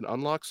experience and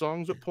unlock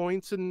songs with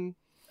points and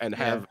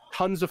have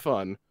tons of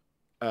fun.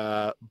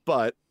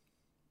 But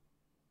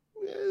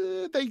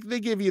they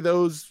give you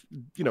those,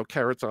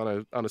 carrots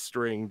on a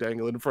string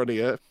dangling in front of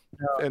you.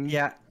 And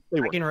Yeah, they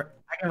I work.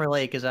 can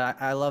relate because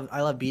I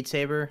love Beat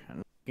Saber.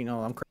 And,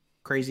 I'm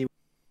crazy,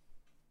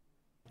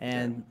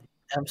 and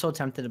I'm so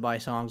tempted to buy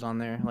songs on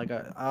there. Like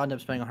I'll end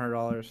up spending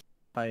 $100 if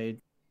I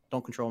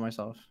don't control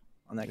myself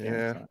on that game.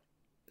 Yeah. So.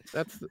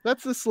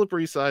 That's the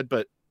slippery side.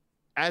 But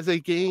as a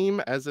game,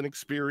 as an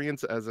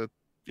experience, as a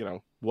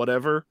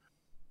whatever,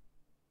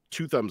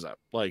 2 thumbs up.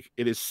 Like,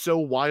 it is so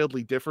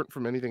wildly different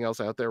from anything else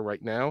out there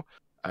right now.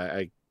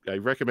 I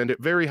recommend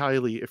it very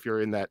highly if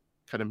you're in that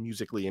kind of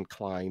musically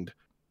inclined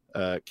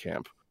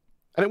camp.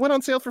 And it went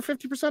on sale for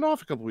 50%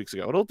 off a couple weeks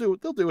ago.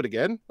 They'll do it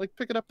again. Like,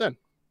 pick it up then.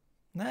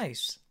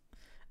 Nice.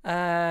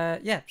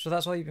 Yeah, so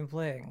that's all you've been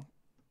playing.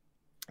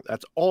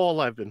 That's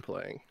all I've been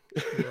playing.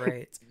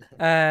 Great.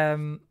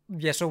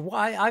 Yeah, so what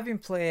I've been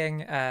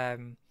playing, I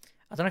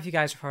don't know if you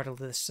guys have heard of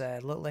this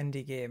little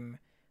indie game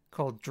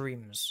called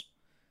Dreams.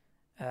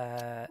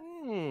 Yeah?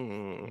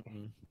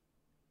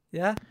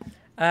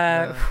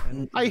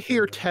 I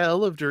hear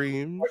tell of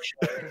Dreams.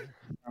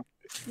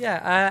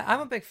 Yeah,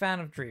 I'm a big fan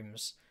of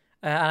Dreams,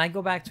 and I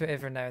go back to it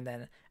every now and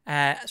then.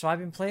 So I've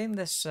been playing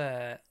this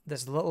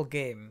little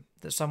game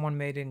that someone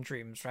made in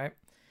Dreams, right?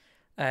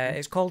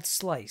 It's called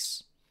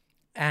Slice,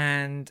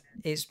 and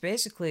it's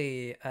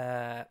basically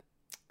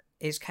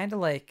it's kind of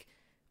like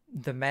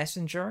The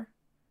Messenger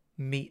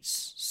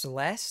meets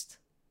Celeste.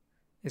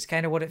 It's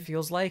kind of what it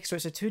feels like. So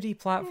it's a 2D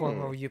platform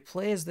where you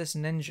play as this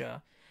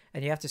ninja,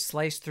 and you have to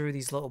slice through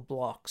these little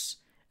blocks,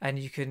 and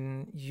you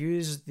can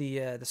use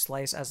the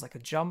slice as like a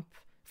jump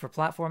for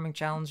platforming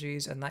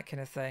challenges and that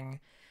kind of thing.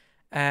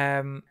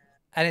 And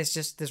it's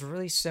just this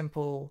really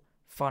simple,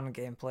 fun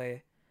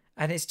gameplay,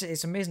 and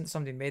it's amazing that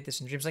somebody made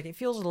this in Dreams. Like, it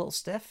feels a little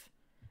stiff,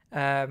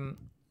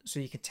 so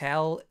you can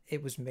tell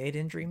it was made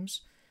in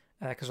Dreams,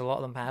 because a lot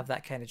of them have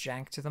that kind of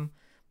jank to them.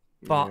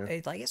 But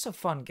it's a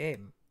fun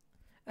game.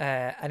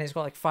 And it's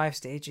got like 5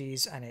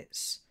 stages, and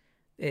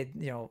it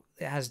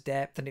has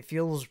depth, and it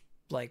feels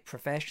like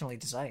professionally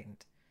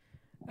designed.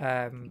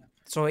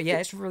 So yeah,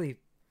 it's a really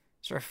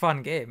sort of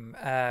fun game.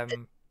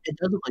 It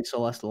does look like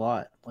Celeste a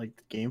lot. Like,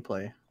 the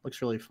gameplay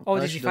looks really fun. Oh,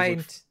 did you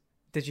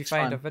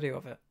find a video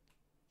of it?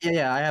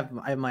 Yeah, I have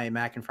my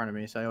Mac in front of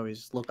me, so I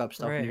always look up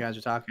stuff when you guys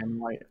are talking.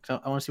 Like, so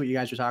I want to see what you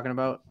guys are talking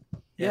about.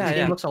 The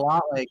game looks a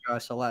lot like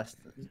Celeste.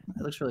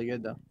 It looks really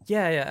good though.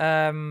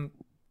 Yeah.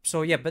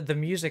 So yeah, but the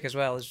music as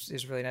well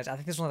is really nice. I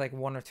think there's only like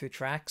 1 or 2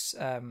 tracks,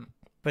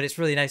 but it's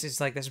really nice. It's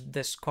like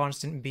this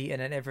constant beat,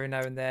 and then every now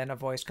and then a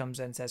voice comes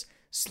in and says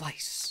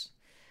 "slice,"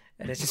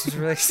 and it's just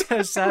really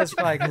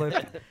satisfying loop.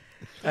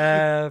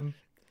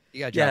 You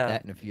gotta drop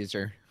that in a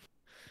fuser.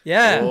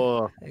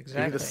 Yeah, exactly.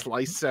 Give me the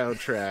Slice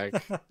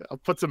soundtrack. I'll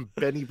put some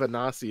Benny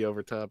Benassi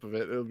over top of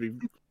it. It'll be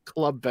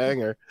club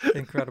banger.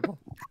 Incredible.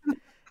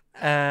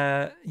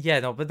 But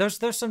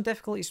there's some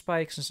difficulty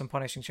spikes and some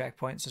punishing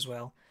checkpoints as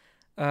well.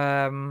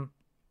 But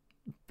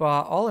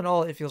all in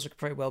all, it feels like a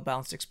pretty well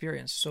balanced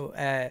experience. So,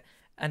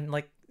 and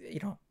like,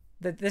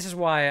 this is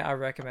why I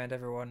recommend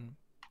everyone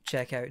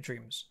check out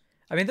Dreams.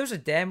 I mean, there's a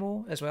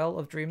demo as well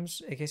of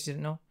Dreams, in case you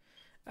didn't know.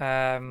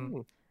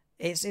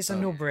 It's a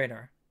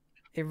no-brainer.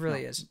 It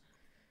really is.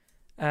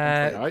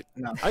 I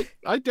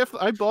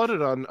definitely bought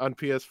it on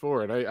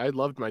PS4, and I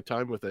loved my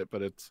time with it.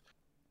 But it's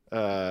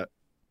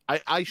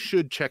I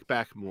should check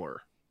back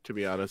more, to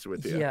be honest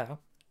with you. Yeah.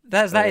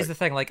 That is the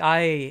thing. Like,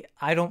 I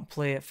don't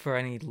play it for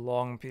any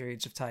long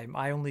periods of time.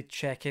 I only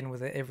check in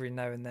with it every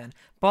now and then.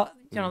 But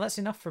that's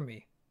enough for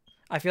me.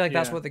 I feel like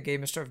that's what the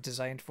game is sort of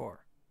designed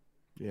for.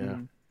 Yeah.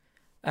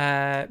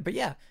 But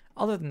yeah,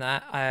 other than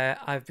that,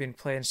 I've been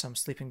playing some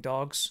Sleeping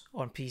Dogs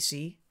on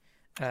PC.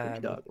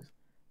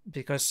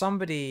 Because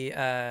somebody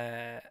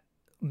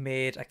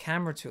made a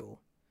camera tool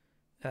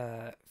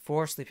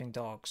for Sleeping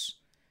Dogs,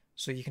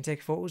 so you can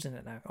take photos in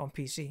it now on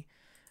PC.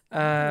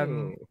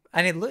 And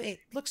it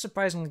looks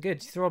surprisingly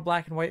good. You throw a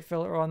black and white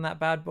filter on that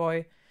bad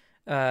boy,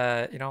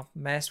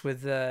 mess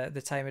with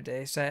the time of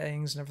day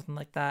settings and everything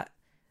like that.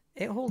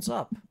 It holds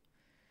up.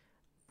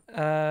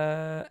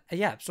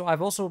 Yeah. So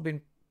I've also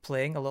been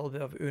playing a little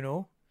bit of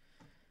Uno.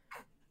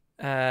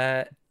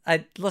 If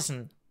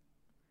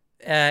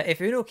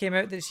Uno came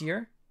out this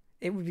year,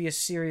 it would be a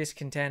serious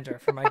contender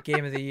for my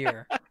game of the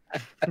year.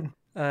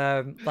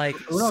 Uno's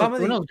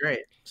great.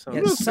 So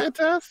Uno's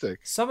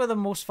fantastic. Some of the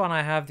most fun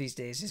I have these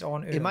days is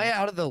on Uno. Am I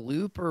out of the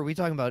loop, or are we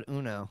talking about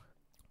Uno?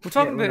 We're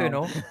talking about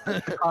Uno. We're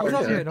talking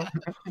about Uno.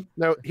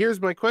 Now, here's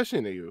my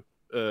question to you.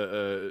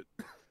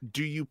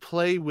 Do you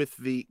play with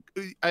the?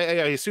 I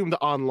assume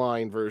the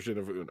online version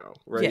of Uno,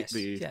 right?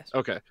 Yes.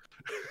 Okay.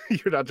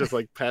 You're not just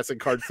like passing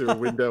cards through a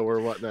window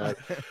or whatnot.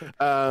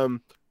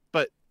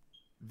 But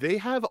they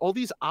have all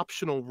these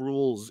optional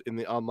rules in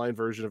the online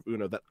version of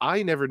Uno that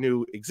I never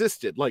knew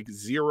existed. Like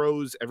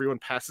zeros, everyone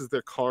passes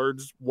their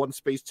cards 1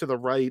 space to the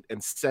right,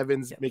 and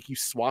sevens make you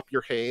swap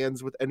your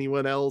hands with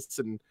anyone else.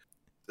 And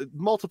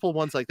multiple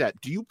ones like that.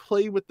 Do you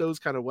play with those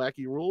kind of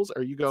wacky rules?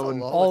 Are you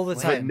going all the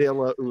time?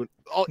 Vanilla Uno?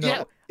 Oh No,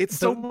 yeah, it's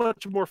so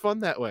much more fun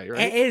that way,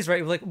 right? It is,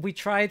 right? Like we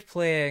tried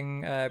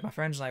playing, my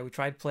friends and I, we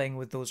tried playing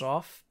with those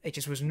off. It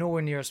just was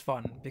nowhere near as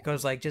fun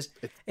because like just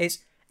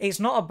it's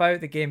not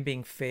about the game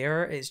being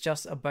fair. It's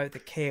just about the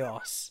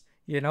chaos.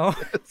 You know,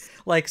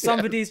 like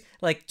somebody's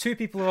like two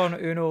people are on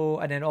Uno,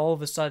 and then all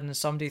of a sudden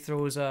somebody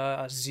throws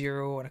a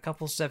 0 and a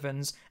couple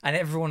 7s, and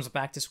everyone's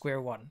back to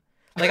square one.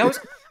 Like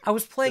I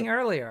was playing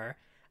earlier,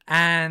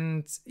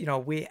 and you know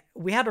we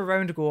had a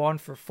round to go on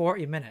for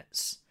 40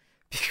 minutes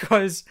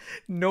because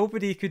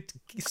nobody could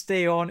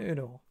stay on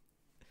Uno.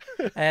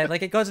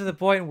 Like it got to the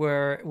point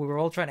where we were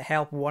all trying to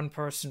help one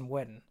person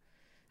win,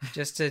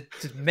 just to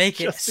make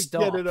it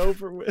stop, get it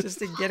over with, just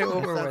to get it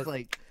over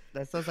with.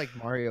 That sounds like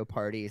Mario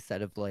Party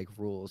set of like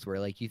rules where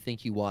like you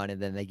think you won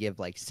and then they give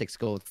like 6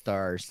 gold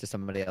stars to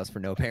somebody else for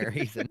no apparent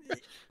reason.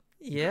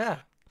 Yeah.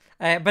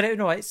 But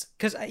it's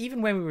because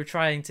even when we were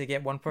trying to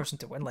get one person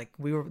to win, like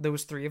there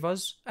was 3 of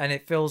us, and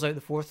it fills out the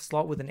 4th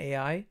slot with an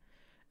AI.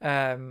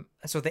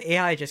 So the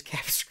AI just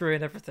kept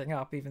screwing everything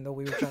up, even though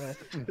we were trying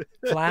to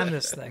plan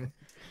this thing.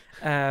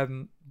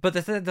 But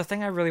the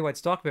thing I really want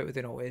to talk about with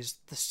is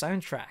the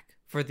soundtrack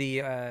for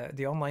the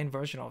online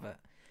version of it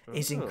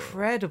is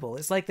incredible.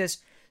 It's like this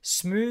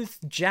smooth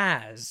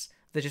jazz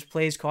that just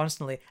plays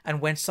constantly,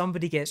 and when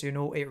somebody gets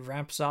it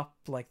ramps up,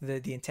 like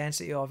the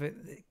intensity of it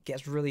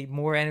gets really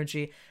more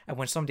energy, and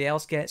when somebody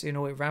else gets it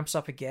ramps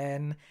up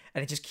again,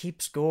 and it just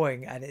keeps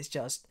going, and it's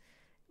just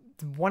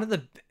one of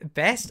the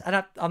best,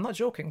 and I'm not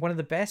joking, one of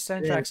the best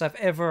soundtracks I've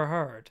ever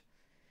heard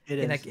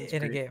in a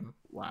game.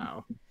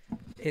 Wow,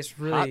 it's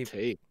really hot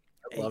take.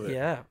 I love it.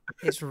 Yeah,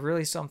 it's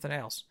really something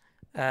else.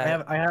 I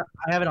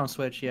have it on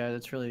Switch. Yeah,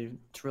 it's really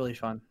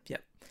fun.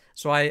 Yep.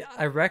 So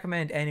I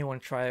recommend anyone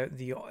try out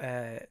the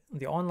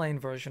online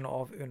version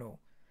of Uno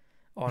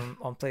on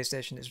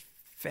PlayStation. It's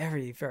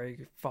very,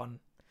 very fun.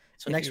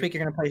 So next week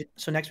you're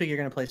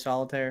gonna play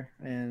Solitaire,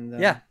 and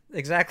yeah,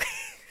 exactly.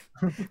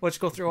 Let's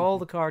go through all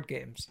the card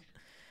games.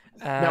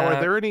 Now,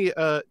 are there any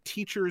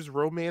teachers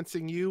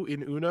romancing you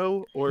in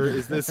Uno, or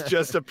is this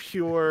just a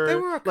pure?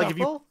 There were a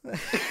couple.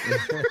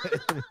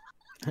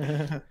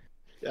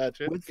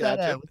 Gotcha. What's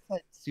that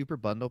super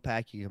bundle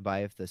pack you can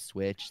buy with the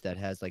Switch that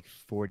has like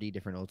 40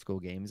 different old school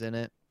games in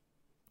it?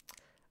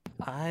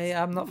 I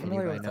am not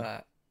familiar with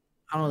that.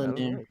 I don't know the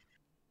name.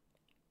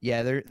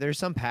 Yeah, there's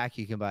some pack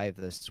you can buy with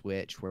the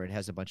Switch where it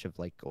has a bunch of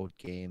like old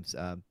games.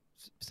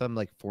 Some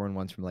like foreign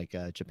ones from like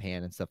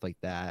Japan and stuff like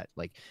that.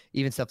 Like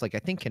even stuff like I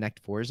think Connect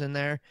 4 is in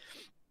there.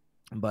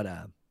 But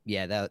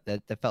yeah,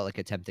 that felt like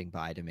a tempting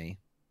buy to me.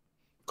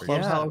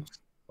 Clubhouse.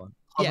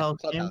 Yeah,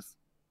 Clubhouse.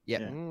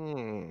 Yeah.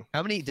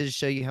 How many does it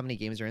show you how many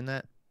games are in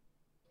that?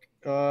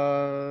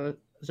 It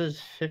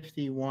says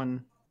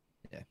 51.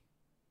 Yeah.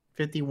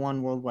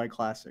 51 worldwide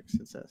classics,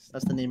 it says.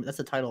 That's the name. That's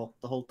the title,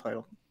 the whole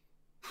title.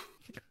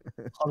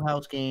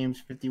 Clubhouse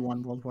games,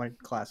 51 worldwide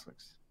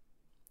classics.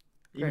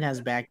 Even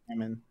has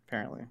backgammon,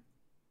 apparently.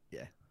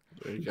 Yeah.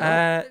 There you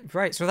go.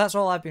 Right, so that's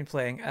all I've been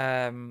playing.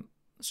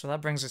 So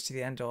that brings us to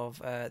the end of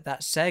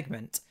that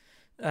segment.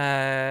 We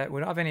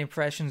don't have any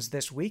impressions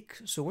this week,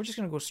 so we're just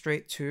going to go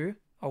straight to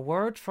a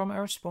word from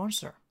our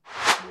sponsor.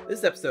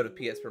 This episode of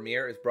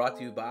PSPremiere is brought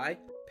to you by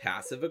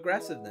Passive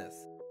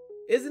Aggressiveness.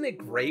 Isn't it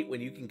great when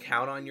you can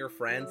count on your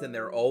friends and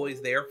they're always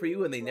there for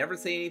you and they never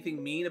say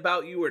anything mean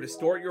about you or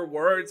distort your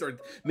words or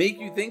make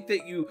you think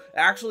that you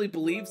actually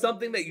believe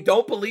something that you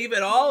don't believe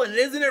at all? And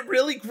isn't it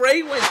really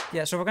great when...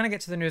 Yeah, so we're going to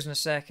get to the news in a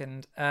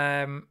second.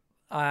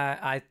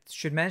 I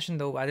should mention,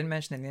 though, I didn't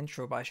mention in the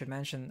intro, but I should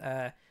mention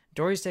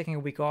Dory's taking a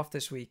week off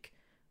this week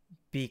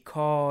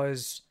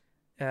because...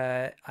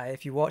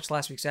 if you watched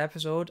last week's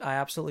episode, I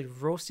absolutely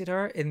roasted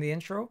her in the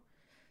intro,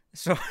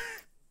 so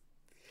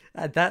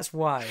that's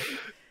why.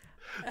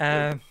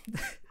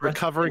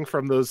 Recovering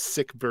from those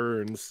sick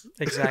burns.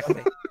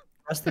 Exactly.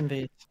 Rest in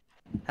peace.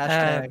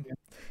 Hashtag.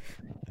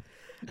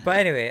 But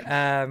anyway,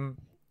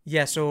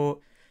 yeah.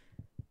 So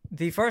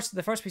the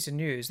first piece of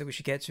news that we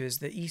should get to is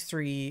the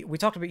E3. We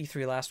talked about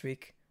E3 last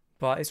week,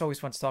 but it's always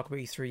fun to talk about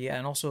E3,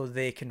 and also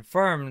they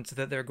confirmed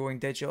that they're going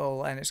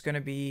digital, and it's going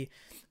to be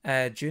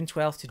June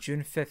 12th to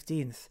June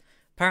 15th.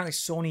 Apparently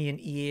Sony and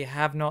EA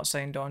have not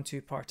signed on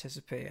to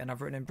participate, and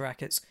I've written in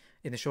brackets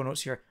in the show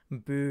notes here,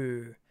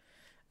 boo.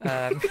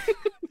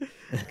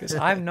 Because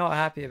I'm not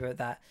happy about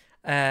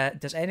that.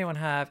 Does anyone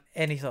have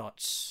any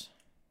thoughts?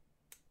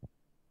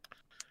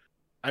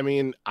 I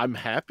mean, I'm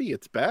happy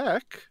it's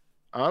back,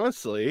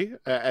 honestly.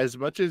 As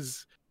much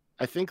as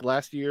I think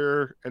last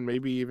year and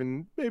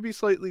maybe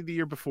slightly the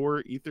year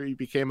before, E3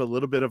 became a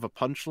little bit of a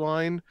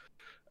punchline,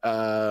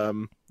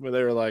 where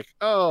they were like,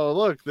 "Oh,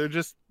 look,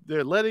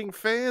 they're letting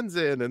fans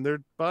in and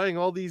they're buying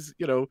all these,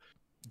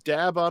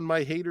 dab on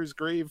my hater's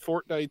grave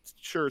Fortnite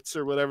shirts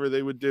or whatever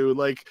they would do."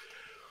 Like,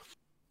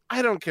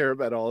 I don't care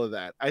about all of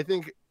that. I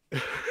think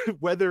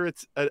whether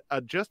it's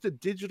just a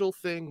digital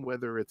thing,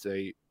 whether it's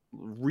a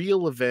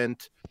real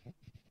event,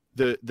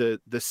 the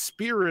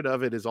spirit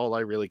of it is all I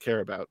really care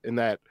about. In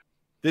that,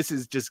 this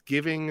is just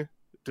giving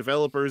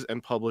developers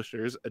and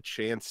publishers a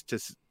chance to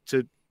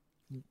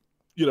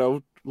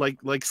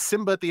like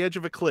Simba at the edge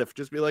of a cliff,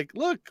 just be like,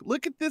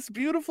 look at this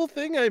beautiful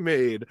thing I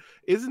made.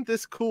 Isn't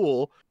this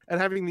cool? And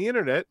having the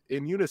internet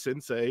in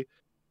unison say,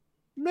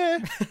 meh.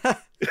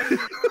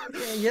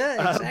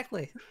 Yeah,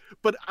 exactly.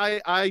 But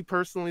I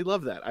personally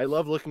love that. I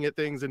love looking at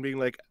things and being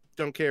like,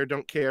 don't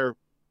care.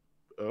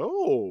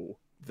 Oh,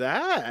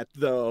 that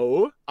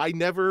though, I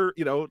never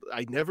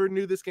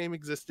knew this game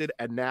existed,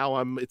 and now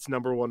I'm its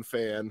number one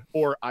fan,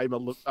 or I'm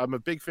a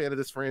big fan of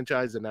this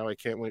franchise, and now I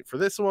can't wait for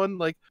this one.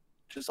 Like,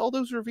 just all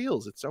those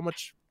reveals. It's so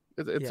much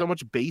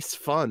base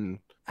fun.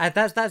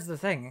 That's the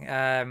thing.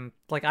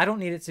 Like, I don't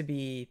need it to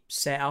be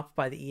set up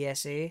by the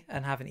ESA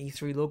and have an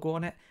E3 logo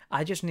on it.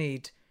 I just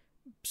need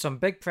some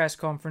big press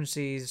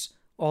conferences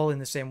all in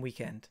the same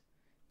weekend.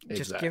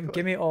 Just give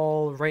me it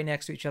all right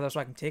next to each other so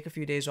I can take a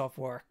few days off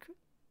work.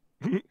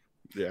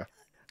 Yeah.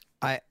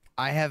 I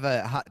have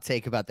a hot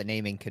take about the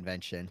naming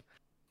convention.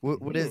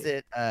 What is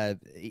it?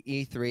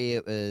 E3.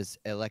 It was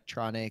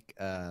Electronic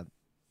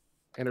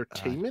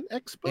Entertainment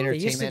Expo.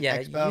 It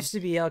used to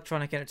be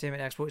Electronic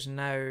Entertainment Expo. It's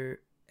now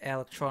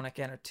Electronic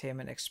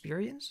Entertainment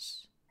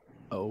Experience.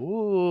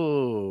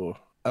 Oh.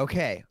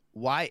 Okay.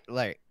 Why?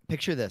 Like,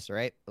 picture this,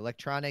 right?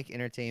 Electronic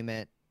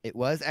Entertainment. It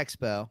was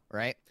Expo,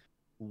 right?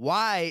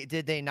 Why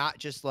did they not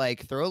just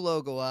like throw a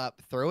logo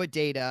up, throw a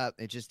date up,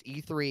 and just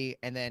E3,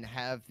 and then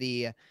have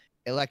the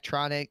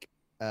Electronic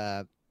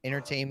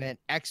Entertainment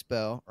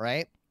Expo,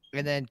 right?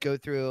 And then go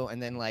through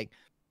and then like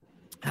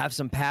have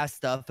some past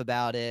stuff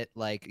about it,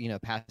 like,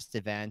 past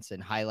events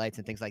and highlights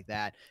and things like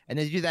that. And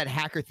then do that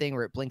hacker thing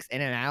where it blinks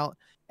in and out,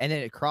 and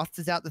then it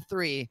crosses out the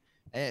 3,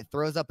 and it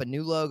throws up a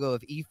new logo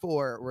of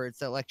E4 where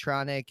it's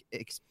Electronic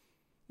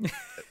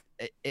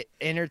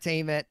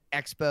Entertainment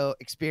Expo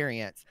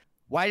Experience.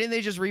 Why didn't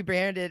they just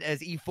rebrand it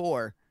as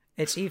E4?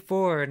 It's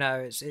E4 now.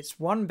 It's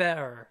one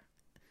better.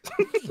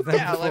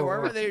 Yeah, like, where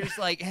were they just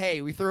like,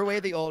 hey, we threw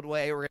away the old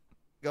way. We're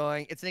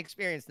going. It's an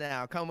experience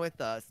now. Come with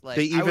us. Like,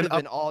 I would have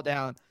been all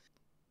down.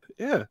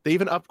 Yeah, they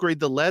even upgrade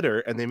the letter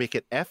and they make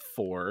it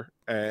F4.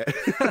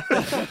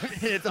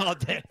 It's all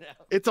dead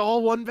now. It's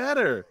all one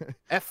better.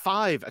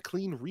 F5, a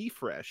clean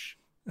refresh.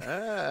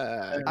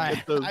 I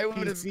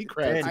would have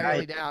credits. I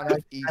really down.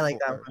 I like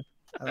that one.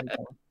 I like that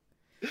one.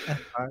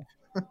 F5.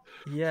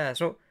 Yeah,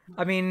 so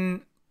I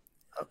mean,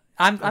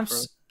 I'm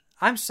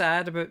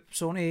sad about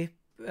Sony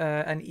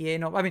and EA.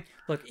 No, I mean,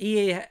 look,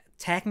 EA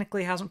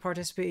technically hasn't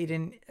participated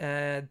in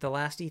the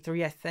last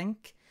E3. I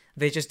think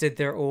they just did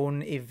their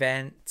own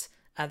event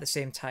at the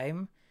same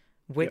time,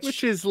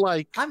 which is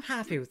like, I'm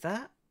happy with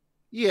that.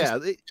 Yeah,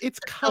 it's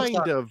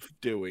kind of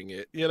doing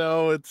it.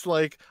 It's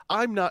like,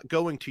 I'm not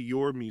going to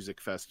your music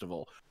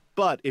festival.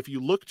 But if you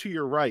look to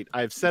your right,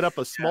 I've set up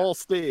a small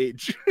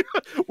stage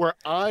where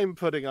I'm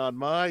putting on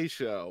my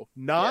show.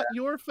 Not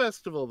your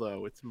festival,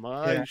 though. It's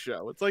my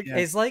show. It's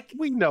like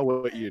we know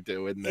what you're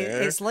doing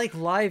there. It's like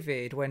Live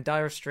Aid when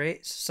Dire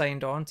Straits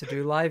signed on to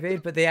do Live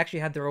Aid, but they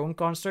actually had their own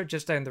concert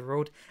just down the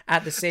road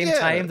at the same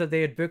time that they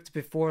had booked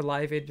before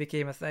Live Aid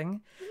became a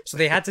thing. So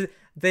they had to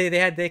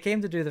they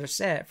came to do their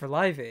set for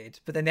Live Aid,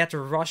 but then they had to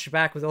rush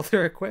back with all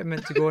their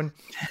equipment to go and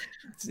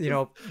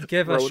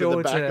give a show in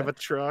the back of a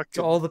truck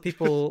to all the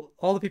people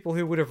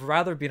who would have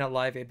rather been at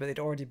Live Aid, but they'd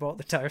already bought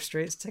the Dire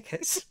Straits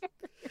tickets.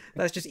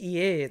 That's just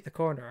EA at the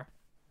corner.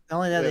 Not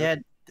only that, they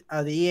had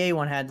the EA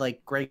one had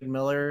like Greg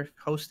Miller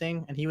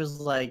hosting, and he was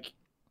like,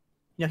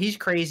 he's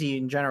crazy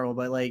in general,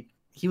 but like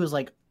he was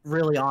like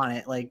really on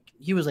it. Like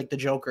he was like the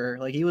Joker.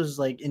 Like he was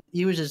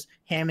just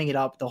hamming it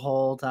up the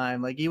whole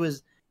time. Like he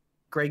was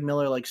Greg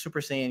Miller, like Super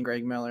Saiyan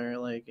Greg Miller.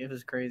 Like it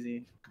was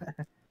crazy.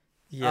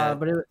 Yeah,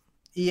 but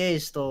EA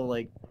is still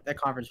like, that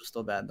conference was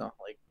still bad though.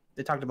 Like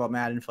they talked about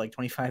Madden for like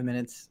 25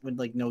 minutes with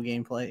like no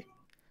gameplay.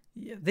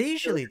 Yeah, they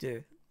usually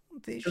do.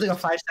 It was like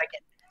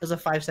a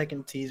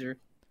 5-second teaser,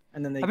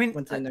 and then they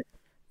went to the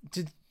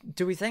next.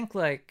 Do we think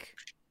like,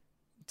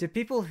 do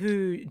people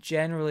who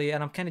generally,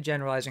 and I'm kind of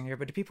generalizing here,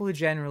 but do people who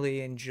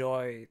generally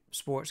enjoy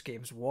sports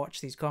games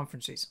watch these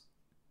conferences?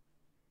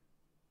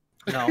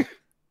 No, I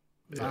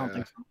don't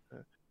think so.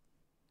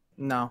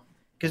 No,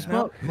 because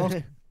most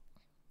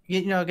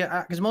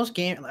because most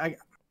game, I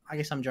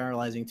guess I'm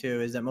generalizing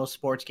too, is that most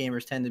sports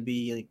gamers tend to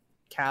be like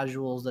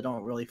casuals that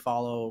don't really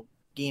follow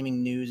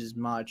gaming news as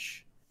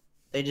much.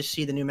 They just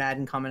see the new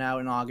Madden coming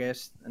out in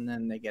August, and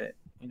then they get it.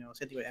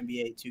 Same thing with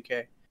NBA 2K,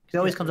 because it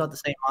always comes out the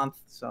same month.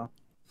 So,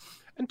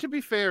 and to be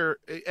fair,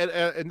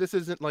 and this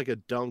isn't like a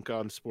dunk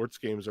on sports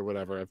games or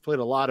whatever. I've played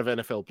a lot of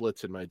NFL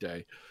Blitz in my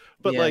day,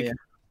 but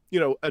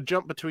a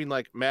jump between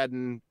like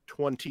Madden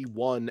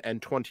 21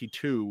 and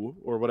 22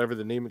 or whatever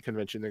the naming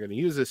convention they're going to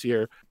use this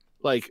year,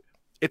 like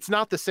it's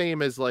not the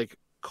same as like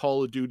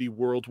Call of Duty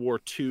World War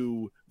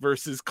II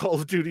versus Call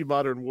of Duty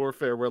Modern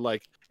Warfare, where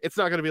like it's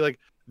not going to be like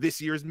this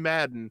year's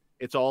Madden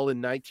It's all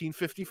in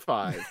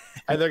 1955,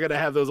 and they're going to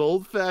have those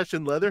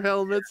old-fashioned leather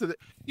helmets. And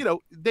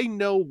they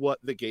know what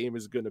the game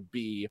is going to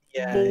be,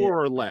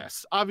 more or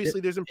less. Obviously,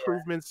 there's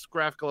improvements,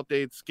 graphical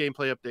updates,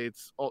 gameplay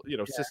updates, all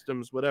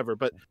systems, whatever.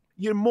 But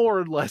you more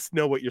or less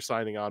know what you're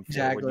signing on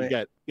for when you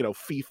get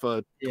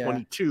FIFA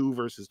 22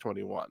 versus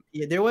 21.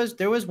 Yeah, there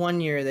was one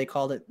year they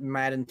called it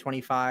Madden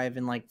 25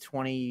 in like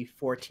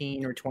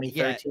 2014 or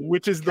 2013,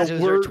 which is the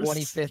worst.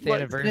 25th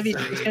anniversary.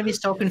 It's gonna be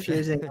so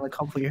confusing in a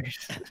couple years.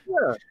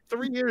 Yeah,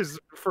 3 years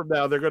from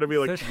now they're gonna be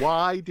like,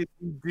 "Why did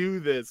we do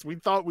this? We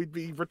thought we'd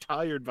be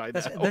retired by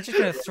now." They're just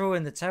gonna throw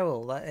in the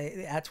towel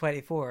at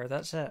 24.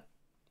 That's it.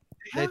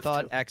 They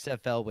thought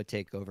XFL would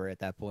take over at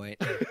that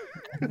point.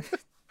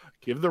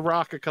 Give The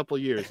Rock a couple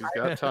years. He's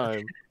got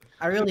time.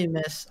 I really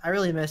miss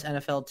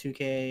NFL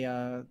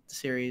 2K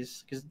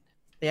series because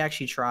they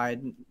actually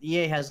tried.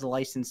 EA has the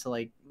license to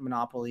like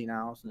Monopoly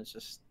now, and it's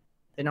just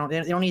they don't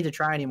need to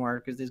try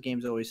anymore because these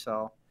games always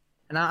sell.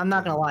 And I'm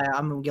not gonna lie,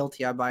 I'm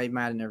guilty. I buy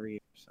Madden every year,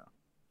 so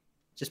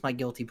it's just my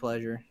guilty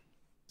pleasure.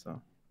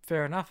 So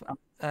fair enough.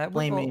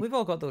 We've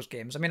all got those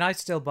games. I mean, I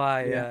still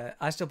buy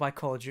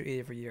Call of Duty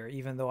every year,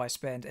 even though I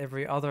spend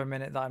every other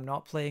minute that I'm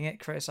not playing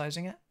it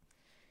criticizing it.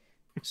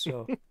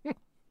 So,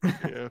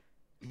 yeah.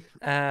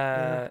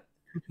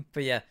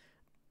 But yeah,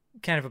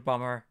 kind of a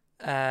bummer.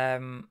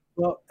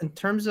 Well, in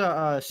terms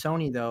of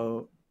Sony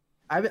though,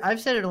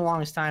 I've said it the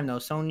longest time though.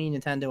 Sony,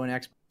 Nintendo, and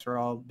Xbox are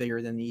all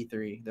bigger than the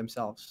E3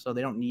 themselves, so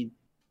they don't need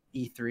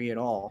E3 at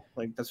all.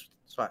 Like this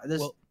is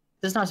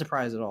not a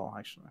surprise at all,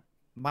 actually.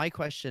 My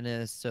question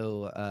is,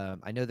 so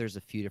I know there's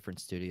a few different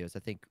studios. I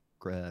think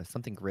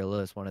something Gorilla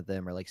is one of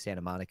them, or like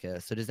Santa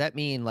Monica. So does that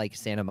mean like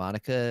Santa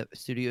Monica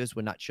studios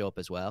would not show up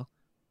as well?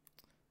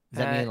 Does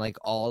that mean like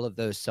all of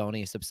those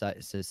Sony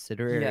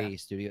subsidiary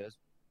studios?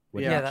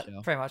 That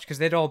pretty much, because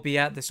they'd all be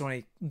at the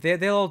Sony.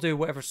 They'll all do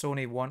whatever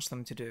Sony wants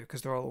them to do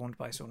because they're all owned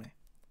by Sony.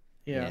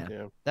 Yeah,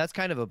 that's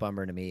kind of a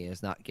bummer to me.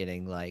 Is not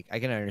getting like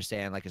I can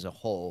understand like as a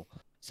whole,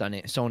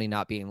 Sony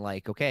not being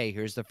like, okay,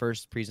 here's the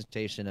first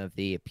presentation of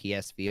the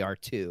PSVR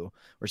 2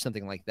 or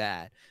something like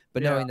that.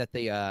 But knowing that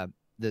the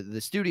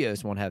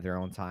studios won't have their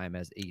own time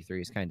as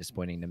E3 is kind of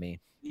disappointing to me.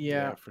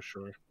 Yeah, for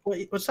sure.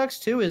 What sucks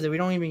too is that we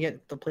don't even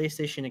get the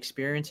PlayStation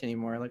experience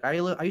anymore. Like I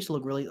used to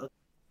really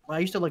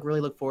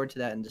look forward to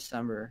that in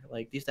December.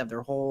 Like they used to have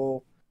their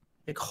whole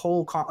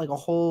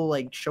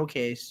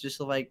showcase, just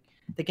so like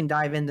they can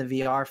dive into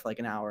VR for like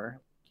an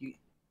hour. You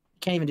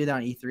can't even do that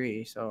on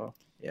E3. So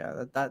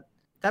yeah, that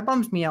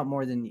bums me out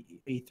more than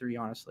E3,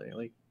 honestly.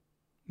 Like,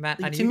 Matt,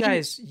 and you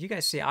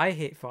guys say I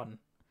hate fun.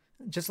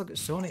 Just look at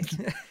Sony.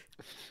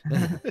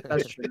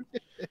 That's true.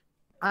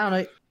 I don't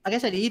know. Like I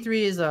said,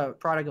 E3 is a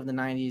product of the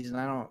 '90s, and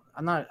I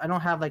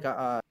don't have like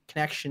a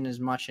connection as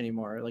much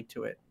anymore, like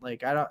to it.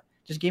 Like I don't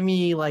just give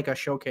me like a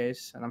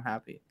showcase, and I'm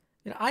happy.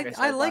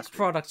 I like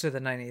products of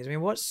the '90s. I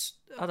mean,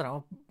 I don't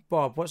know,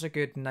 Bob. What's a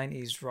good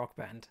 '90s rock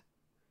band?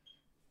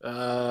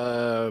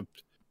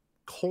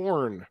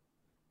 Korn.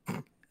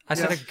 I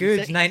said a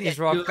good '90s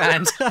rock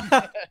band.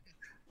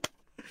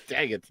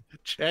 Dang it.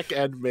 Check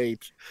and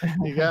mate.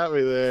 You got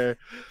me there.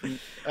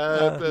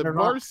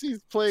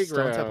 Marcy's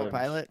Playground. Stone Temple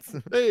Pilots.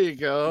 There you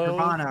go.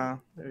 Nirvana.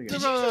 There you go.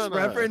 Did you just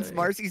reference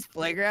Marcy's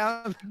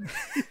Playground?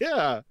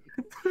 Yeah.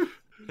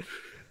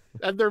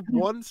 And they're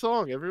one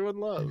song everyone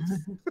loves.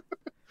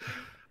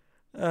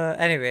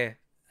 Anyway,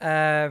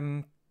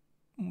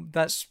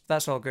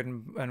 that's all good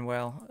and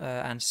well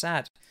and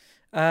sad.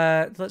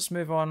 Let's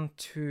move on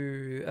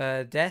to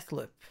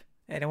Deathloop.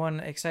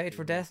 Anyone excited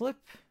for Deathloop?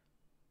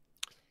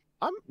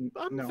 I'm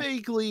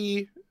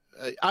vaguely.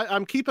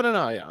 I'm keeping an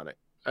eye on it.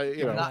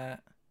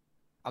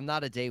 I'm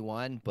not a day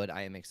one, but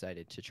I am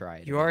excited to try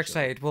it. You are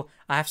excited. Well,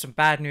 I have some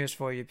bad news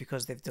for you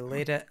because they've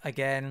delayed it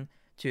again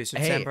to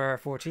September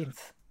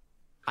 14th.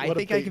 I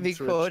think I can be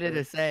quoted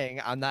as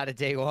saying I'm not a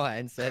day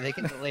one, so they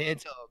can delay it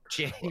until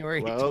January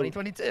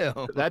 2022.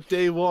 That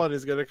day one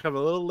is going to come a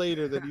little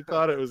later than you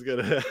thought it was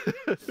going to.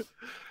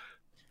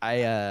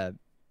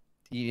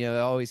 It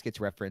always gets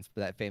referenced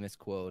for that famous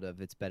quote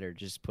of it's better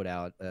just put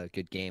out a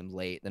good game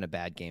late than a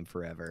bad game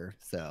forever.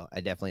 So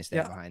I definitely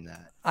stand behind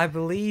that. I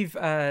believe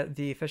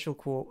the official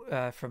quote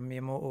from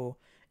Miyamoto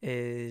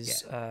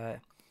is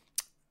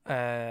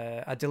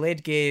a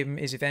delayed game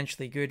is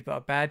eventually good, but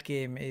a bad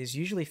game is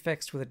usually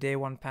fixed with a day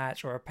one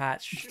patch or a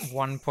patch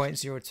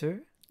 1.02.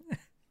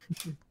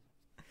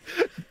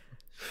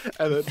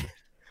 And then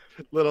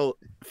little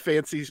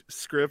fancy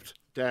script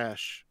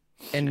dash.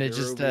 And it's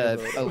just a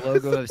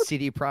logo of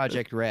CD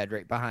Projekt Red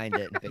right behind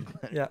it.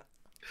 Yeah,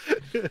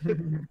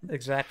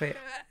 exactly.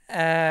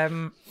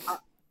 I'm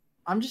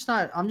just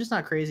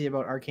not crazy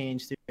about Arcane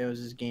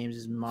Studios' games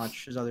as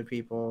much as other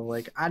people.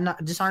 Like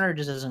Dishonored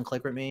just doesn't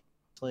click with me,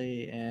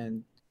 honestly,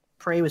 and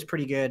Prey was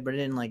pretty good, but it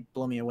didn't like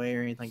blow me away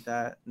or anything like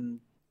that.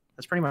 And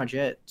that's pretty much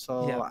it.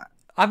 So yeah.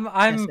 I'm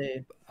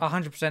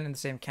 100% in the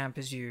same camp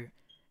as you.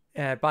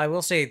 But I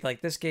will say,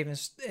 like, this game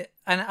is,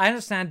 and I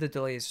understand the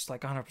delay is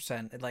like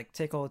 100%. Like,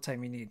 take all the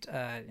time you need.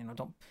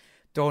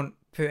 Don't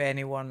put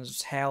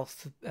anyone's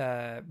health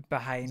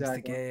behind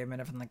the game and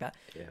everything like that.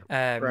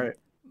 Yeah. Right.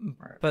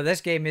 But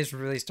this game is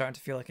really starting to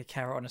feel like a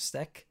carrot on a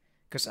stick,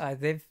 because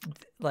they've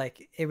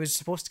like, it was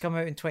supposed to come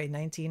out in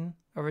 2019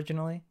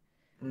 originally,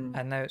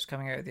 and now it's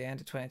coming out at the end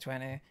of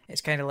 2020.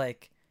 It's kind of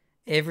like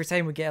every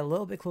time we get a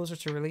little bit closer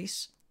to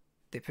release,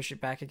 they push it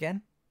back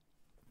again.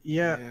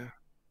 Yeah.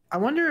 I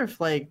wonder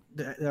if like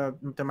the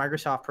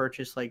Microsoft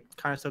purchase like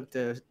kind of took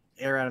the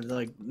air out of the,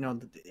 like, you know,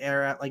 the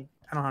air out, like,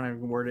 I don't know how to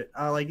word it.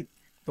 Like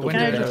The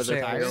kinda window just- of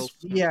sales.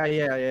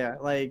 yeah,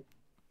 like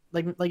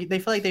they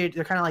feel like they're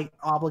kind of like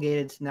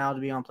obligated now to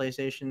be on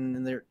PlayStation,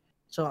 and they're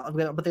so,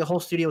 but the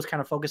whole studio is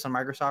kind of focused on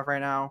Microsoft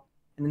right now,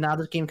 and now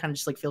this game kind of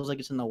just like feels like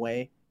it's in the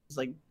way. It's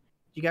like, do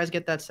you guys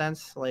get that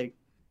sense? Like,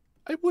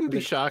 I wouldn't be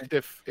Like, shocked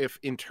if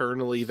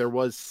internally there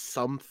was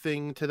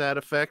something to that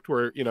effect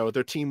where, you know,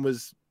 their team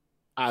was,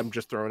 I'm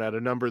just throwing out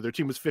a number, their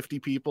team was 50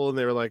 people and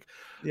they were like,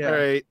 all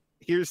right,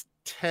 here's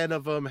 10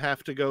 of them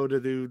have to go to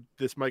do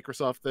this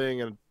Microsoft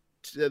thing, and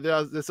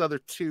this other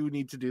 2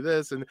 need to do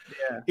this, and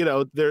you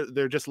know,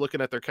 they're just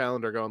looking at their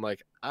calendar going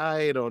like,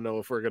 I don't know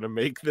if we're gonna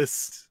make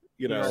this,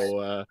 you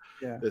know,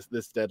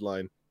 this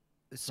deadline.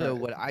 So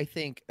what I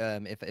think,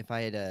 if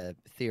I had to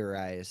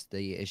theorize,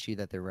 the issue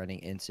that they're running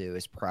into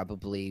is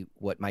probably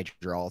what my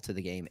draw to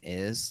the game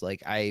is.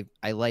 Like I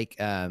like,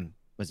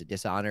 was it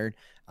Dishonored?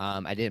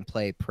 I didn't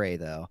play Prey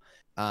though,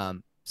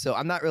 so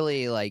I'm not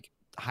really like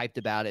hyped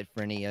about it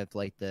for any of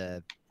like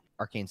the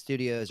Arcane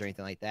Studios or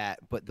anything like that.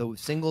 But the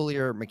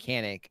singular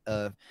mechanic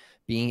of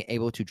being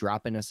able to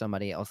drop into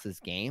somebody else's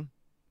game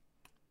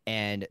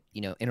and,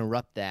 you know,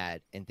 interrupt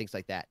that and things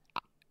like that.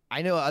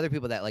 I know other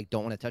people that like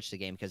don't want to touch the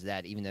game because of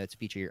that, even though it's a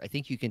feature I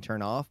think you can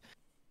turn off.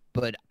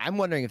 But I'm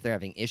wondering if they're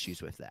having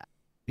issues with that,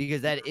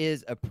 because that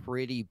is a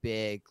pretty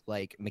big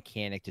like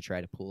mechanic to try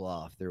to pull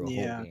off through a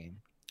whole game.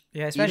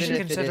 Yeah, especially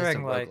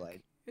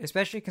considering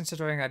especially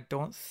considering I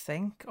don't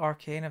think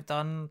Arcane have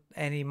done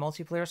any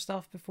multiplayer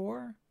stuff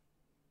before.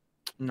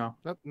 No,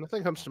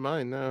 Nothing comes to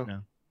mind.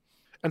 No.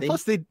 And They-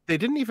 plus, they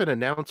didn't even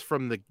announce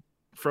from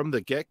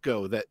the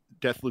get-go that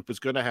Deathloop was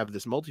going to have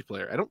this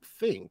multiplayer. I don't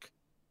think.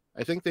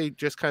 I think they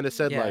just kind of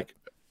said like,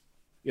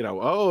 you know,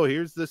 oh,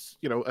 here's this,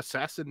 you know,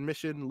 assassin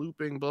mission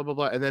looping, blah blah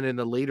blah, and then in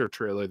a later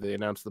trailer they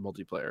announced the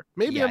multiplayer.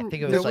 Maybe I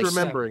think it was like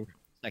remembering.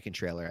 Second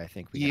trailer, I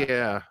think.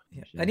 Yeah.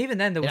 And even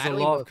then there was And I a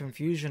don't lot even- of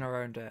confusion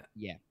around it.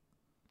 Yeah,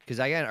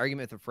 because I got an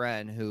argument with a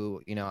friend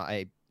who, you know,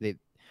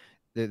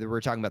 they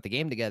were talking about the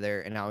game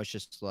together, and I was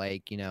just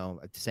like, you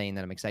know, saying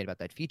that I'm excited about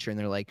that feature, and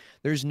they're like,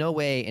 "There's no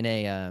way in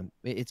a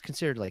it's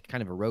considered like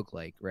kind of a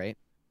roguelike, right?"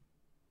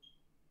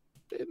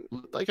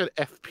 Like an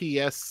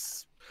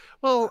FPS.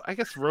 Well, I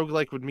guess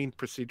roguelike would mean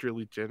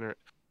procedurally generate.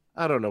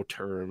 I don't know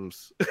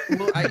terms.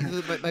 Well,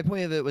 my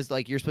point of it was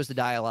like you're supposed to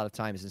die a lot of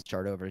times and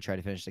start over to try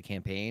to finish the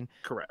campaign.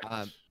 Correct.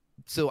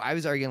 So I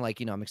was arguing like,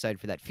 you know, I'm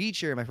excited for that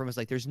feature. And my friend was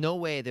like, there's no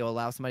way they'll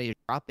allow somebody to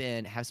drop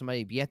in, have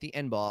somebody be at the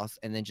end boss,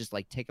 and then just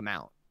like take them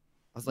out.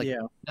 I was like,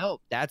 no,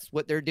 that's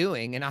what they're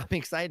doing, and I'm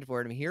excited for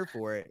it. I'm here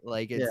for it.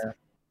 Like, it's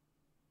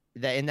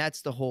that, and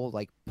that's the whole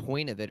like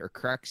point of it or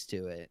crux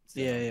to it.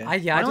 So. I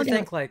do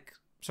think like,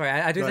 sorry,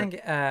 I do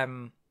think I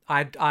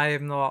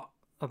am not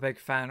a big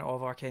fan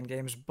of Arcane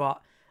games,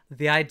 but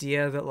the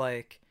idea that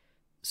like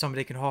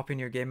somebody can hop in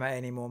your game at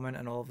any moment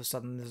and all of a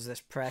sudden there's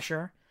this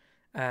pressure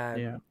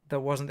that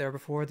wasn't there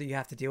before that you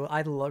have to deal with.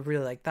 I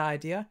really like that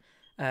idea.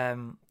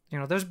 You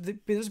know, there's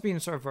been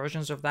sort of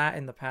versions of that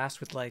in the past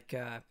with like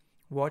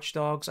Watch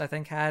Dogs, I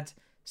think, had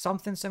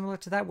something similar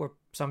to that where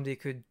somebody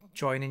could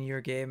join in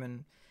your game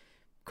and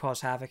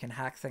cause havoc and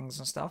hack things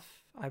and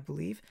stuff, I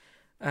believe.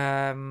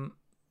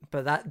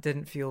 But that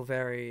didn't feel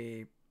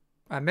very...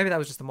 maybe that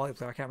was just the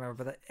multiplayer, I can't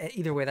remember. But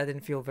either way, that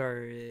didn't feel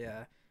very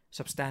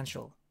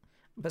substantial.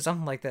 But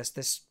something like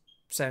this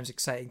sounds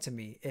exciting to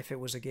me if it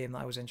was a game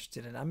that I was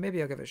interested in. And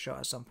maybe I'll give it a shot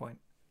at some point.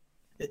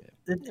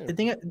 The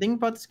thing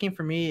about this game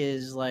for me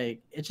is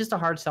like it's just a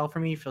hard sell for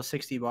me for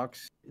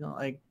 $60. You know,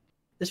 like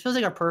this feels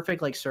like a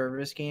perfect like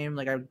service game.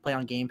 Like I would play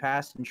on Game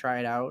Pass and try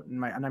it out,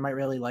 and I might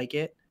really like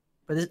it.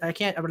 But I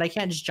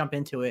can't just jump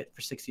into it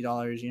for $60.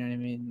 You know what I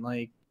mean?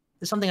 Like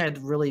it's something I'd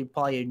really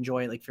probably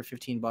enjoy like for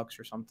 $15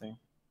 or something.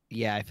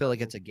 Yeah, I feel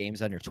like it's a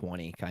games under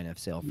 20 kind of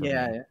sale for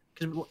me.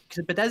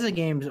 Because Bethesda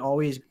games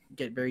always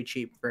get very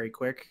cheap very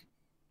quick.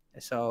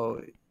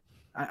 So,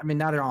 I mean,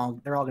 now they're all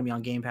gonna be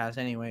on Game Pass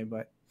anyway.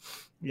 But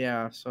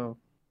yeah, so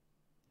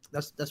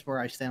that's where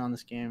I stand on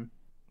this game.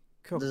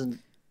 Cool.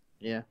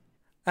 Yeah.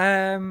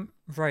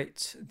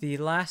 Right. The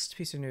last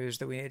piece of news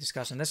that we need to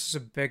discuss, and this is a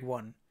big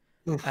one.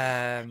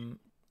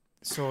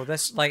 So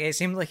this, like, it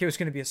seemed like it was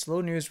going to be a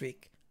slow news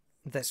week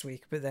this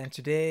week, but then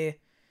today,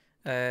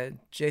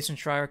 Jason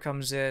Schreier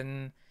comes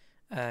in,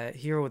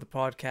 hero of the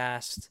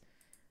podcast,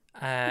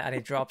 and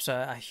he drops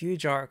a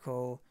huge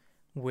article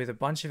with a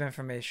bunch of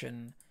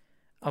information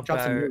about.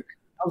 That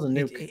was a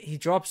nuke. He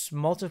drops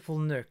multiple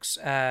nukes.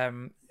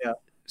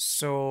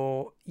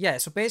 So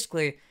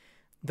basically,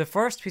 the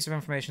first piece of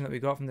information that we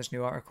got from this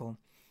new article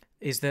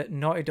is that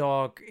Naughty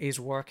Dog is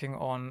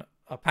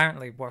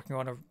apparently working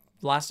on a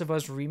Last of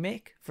Us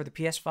remake for the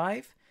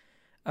PS5.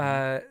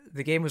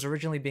 The game was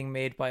originally being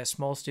made by a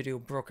small studio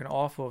broken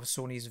off of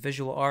Sony's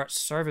Visual Arts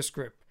Service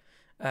Group,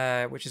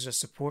 which is a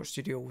support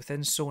studio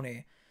within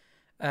Sony.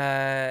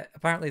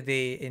 Apparently,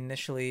 they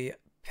initially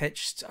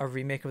pitched a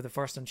remake of the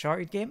first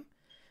Uncharted game,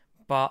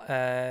 but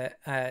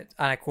and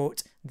I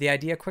quote, "The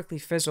idea quickly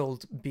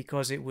fizzled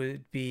because it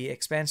would be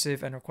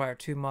expensive and require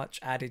too much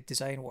added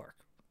design work."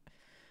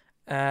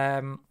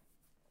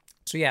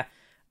 So yeah,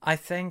 I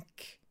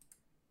think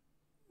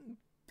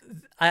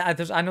I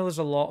know there's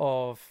a lot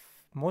of,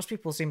 most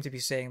people seem to be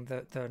saying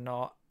that they're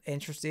not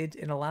interested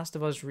in a Last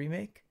of Us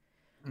remake.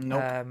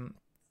 Nope.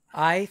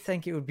 I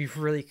think it would be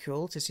really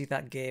cool to see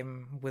that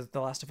game with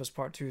The Last of Us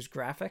Part 2's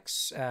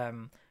graphics.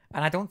 And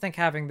I don't think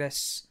having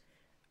this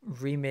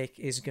remake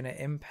is going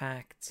to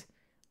impact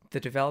the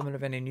development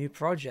of any new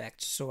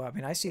project. So, I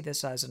mean, I see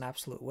this as an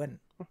absolute win.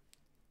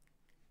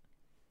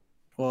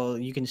 Well,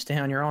 you can stay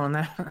on your own on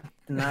that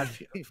in that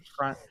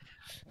front.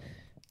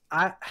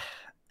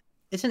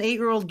 It's an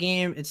 8-year-old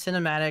game. It's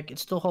cinematic. It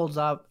still holds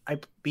up. I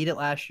beat it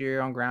last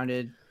year on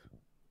Grounded.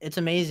 It's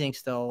amazing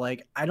still.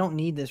 Like, I don't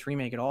need this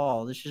remake at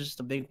all. This is just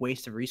a big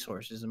waste of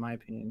resources, in my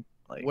opinion.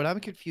 Like, What I'm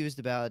confused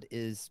about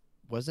is,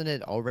 wasn't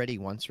it already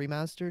once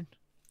remastered?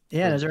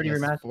 yeah, For it's already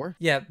remastered. PS4?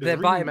 Yeah,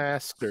 It's by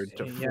remastered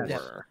to Yeah.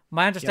 4.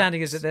 my understanding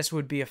is that this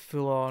would be a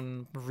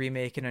full-on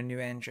remake in a new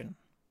engine.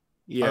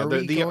 Yeah, Are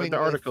we going the with-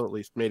 article at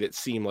least made it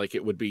seem like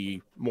it would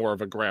be more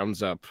of a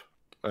grounds up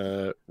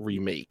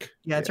remake.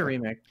 Yeah, it's a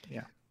remake.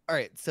 Yeah. All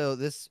right, so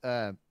this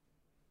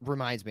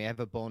reminds me, I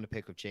have a bone to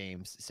pick with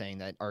James saying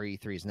that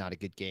RE3 is not a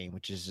good game,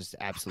 which is just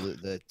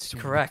the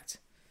Correct.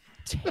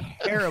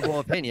 terrible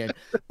opinion.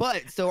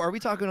 But so are we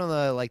talking on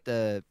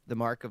the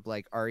mark of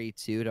like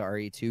RE2 to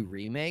RE2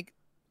 remake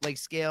like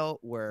scale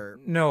where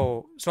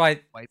No, so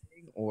I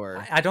wiping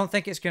or I don't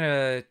think it's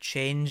gonna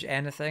change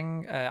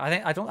anything.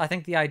 I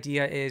think the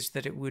idea is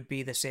that it would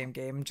be the same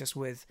game, just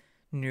with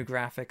new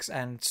graphics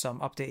and some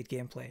updated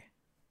gameplay.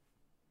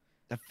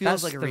 that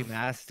feels that's like a the-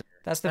 remaster.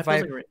 That's the That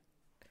feels vibe.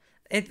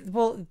 like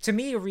Well, to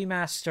me, a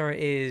remaster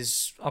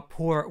is a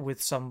port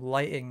with some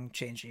lighting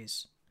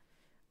changes.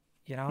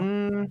 You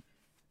know,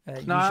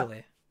 not-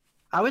 usually.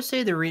 I would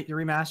say the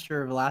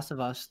remaster of The Last of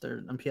Us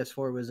on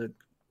PS4 was a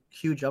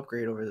huge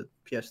upgrade over the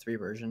PS3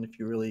 version. If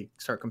you really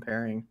start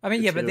comparing, I mean,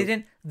 the yeah, but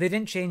two. they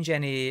didn't change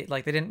any,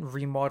 like, they didn't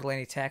remodel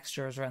any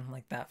textures or anything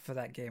like that for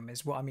that game.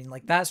 Is what I mean.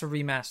 Like, that's a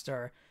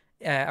remaster.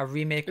 A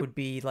remake would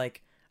be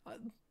like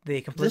they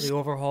completely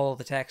overhaul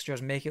the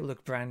textures, make it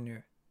look brand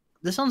new.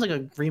 This sounds like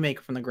a remake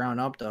from the ground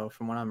up, though.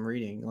 From what I'm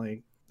reading,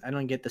 like, I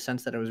don't get the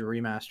sense that it was a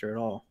remaster at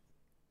all.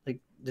 Like,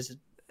 this is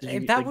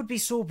That would be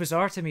so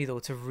bizarre to me, though,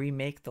 to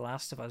remake The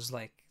Last of Us,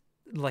 like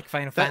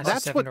Final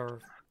Fantasy VII or.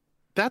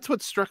 That's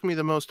what struck me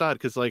the most odd,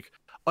 because like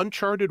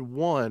Uncharted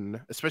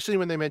 1, especially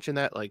when they mentioned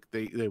that like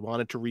they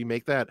wanted to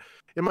remake that,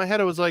 in my head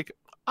I was like,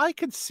 I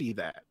could see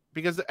that,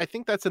 because I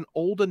think that's an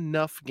old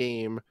enough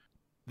game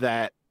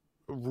that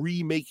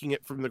remaking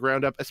it from the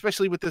ground up,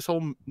 especially with this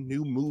whole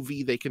new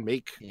movie, they can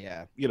make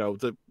Yeah.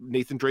 the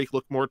Nathan Drake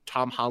look more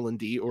Tom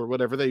Hollandy or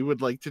whatever they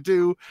would like to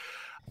do.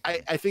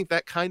 I think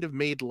that kind of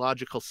made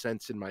logical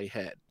sense in my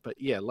head. But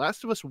yeah,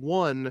 Last of Us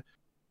 1,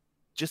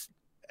 just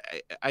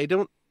I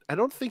don't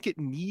think it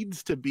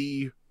needs to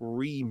be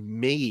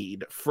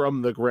remade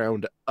from the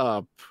ground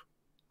up.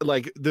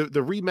 Like the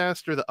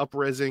remaster, the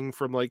up-resing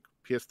from like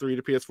PS3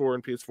 to PS4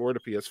 and PS4 to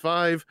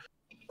PS5.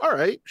 All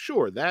right,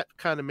 sure, that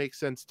kind of makes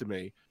sense to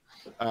me.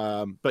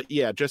 But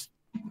yeah, just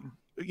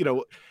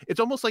it's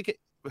almost like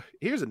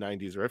here's a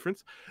 90s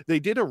reference. They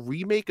did a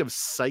remake of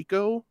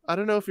Psycho. I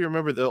don't know if you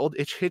remember the old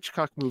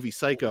Hitchcock movie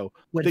Psycho.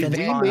 With They Vince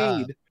Vaughn.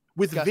 remade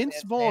with Gus Vince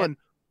Van Vaughn, Sant.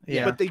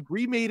 Yeah. but they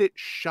remade it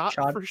shot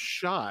Shot. for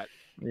shot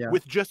Yeah.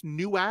 with just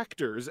new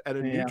actors and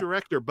a new Yeah.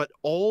 director, but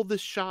all the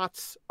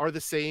shots are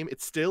the same.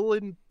 It's still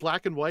in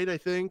black and white, I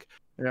think.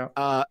 Yeah.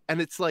 And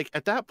it's like,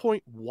 at that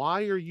point,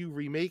 why are you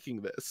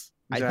remaking this?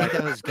 I think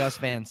that was Gus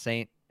Van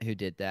Sant who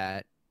did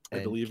that. I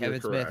And believe you're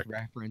Kevin Smith correct.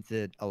 referenced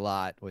it a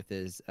lot with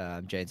his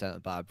Jay and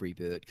Silent Bob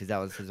reboot, because that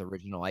was his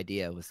original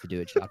idea, was to do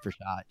it shot for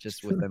shot,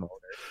 just with them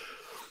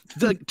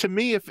older. To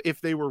me,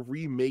 if they were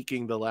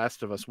remaking The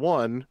Last of Us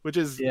 1, which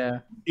is,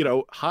 Yeah.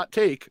 hot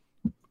take,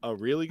 a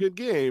really good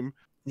game,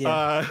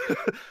 Yeah.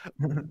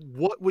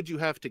 what would you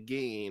have to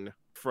gain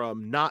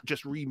from not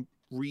just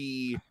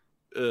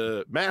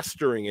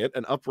mastering it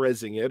and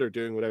up-resing it or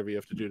doing whatever you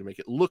have to do to make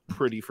it look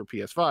pretty for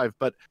PS5,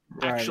 but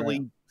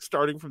actually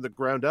starting from the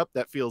ground up?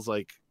 That feels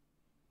like,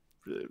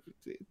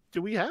 do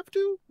we have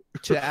to?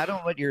 To add on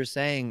what you're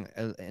saying,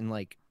 and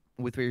like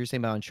with what you were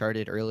saying about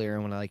Uncharted earlier,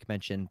 and when I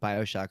mentioned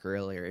BioShock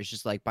earlier, it's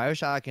just like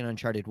BioShock and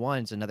Uncharted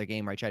 1 is another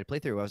game where I tried to play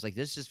through. I was like,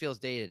 this just feels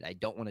dated. I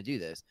don't want to do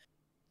this.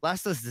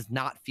 Last of Us does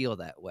not feel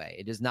that way.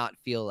 It does not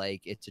feel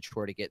like it's a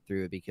chore to get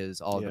through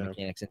because all the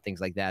mechanics and things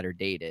like that are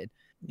dated.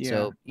 Yeah.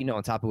 So,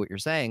 on top of what you're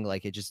saying,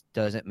 like, it just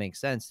doesn't make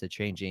sense to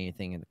change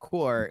anything in the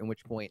core, in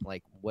which point,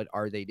 like, what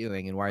are they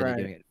doing and why are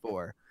they doing it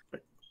for?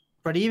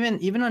 But even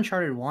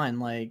Uncharted 1,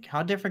 like,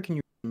 how different can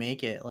you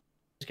make it? Like,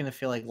 it's gonna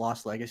feel like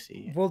Lost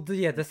Legacy. Well,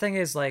 the thing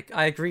is, like,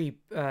 I agree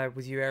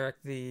with you, Eric.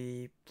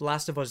 The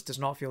Last of Us does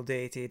not feel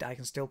dated. I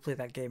can still play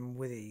that game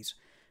with ease.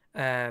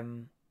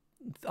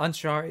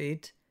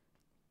 Uncharted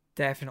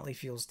definitely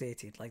feels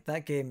dated. Like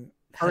that game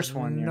has First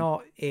one, yeah.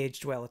 not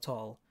aged well at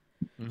all.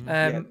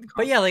 Mhm.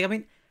 But yeah, like I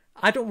mean,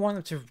 I don't want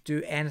them to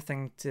do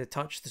anything to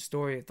touch the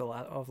story of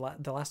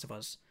The Last of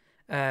Us.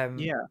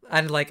 Yeah.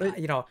 And like But-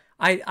 you know,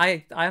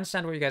 I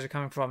understand where you guys are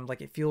coming from.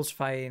 Like it feels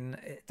fine.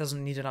 It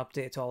doesn't need an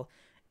update at all.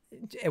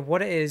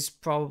 What it is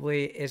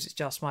probably is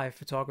just my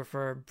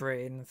photographer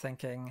brain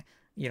thinking,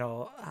 you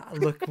know,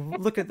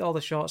 look at all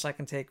the shots I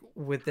can take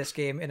with this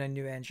game in a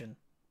new engine.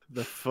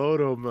 The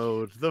photo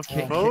mode. The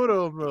Can-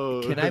 photo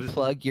mode. Can I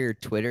plug your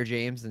Twitter,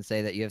 James, and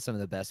say that you have some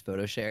of the best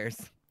photo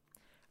shares?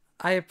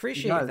 I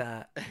appreciate does.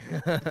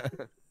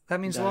 that. That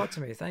means a does. lot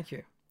to me. Thank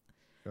you.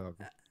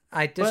 Okay.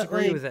 I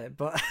disagree like- with it,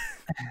 but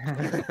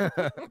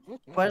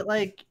But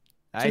like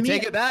I me-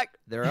 take it back.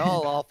 They're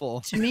all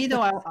awful. to me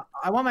though,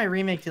 I want my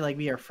remake to like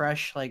be a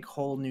fresh, like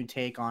whole new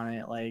take on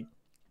it. Like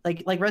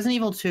Resident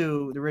Evil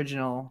 2, the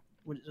original,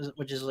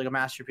 which is like a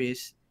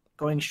masterpiece,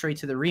 going straight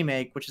to the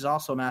remake, which is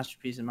also a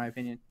masterpiece in my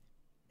opinion.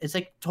 It's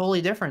like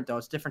totally different though.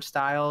 It's different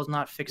styles,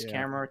 not fixed Yeah.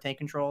 camera or tank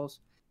controls.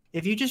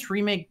 If you just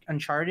remake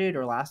Uncharted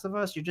or Last of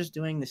Us, you're just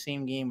doing the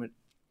same game with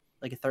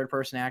like a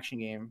third-person action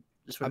game.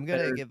 Just with I'm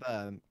gonna better- give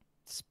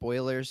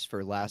spoilers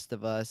for Last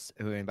of Us.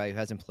 Anybody who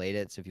hasn't played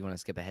it, so if you want to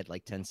skip ahead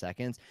like 10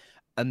 seconds,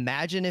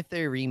 imagine if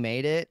they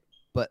remade it,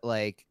 but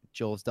like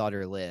Joel's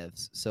daughter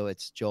lives, so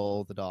it's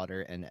Joel, the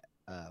daughter, and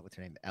what's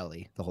her name,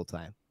 Ellie, the whole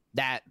time.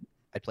 That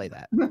I'd play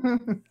that.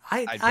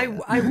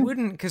 I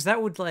wouldn't, because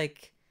that would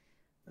like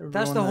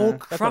that's the ruin whole the-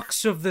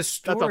 crux of the That's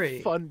story.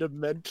 a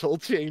fundamental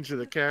change of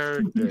the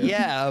character.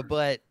 Yeah,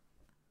 but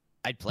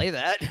I'd play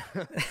that.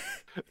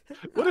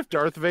 What if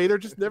Darth Vader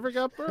just never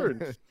got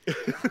burned?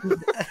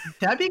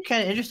 That'd be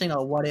kind of interesting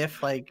though. What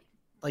if like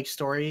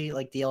story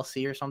like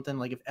DLC or something?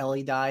 Like if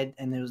Ellie died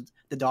and it was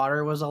the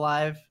daughter was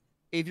alive.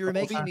 If you're The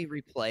whole making time. me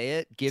replay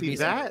it, give See, me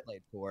something to that- play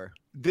it for.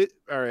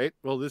 All right.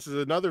 Well, this is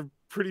another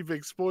pretty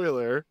big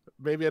spoiler.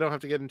 Maybe I don't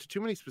have to get into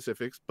too many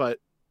specifics, but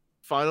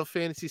Final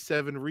Fantasy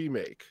VII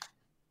Remake.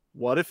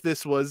 What if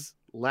this was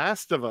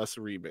Last of Us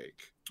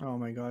Remake? Oh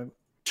my god.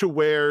 To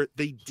where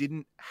they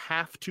didn't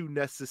have to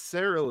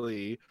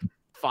necessarily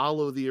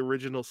follow the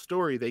original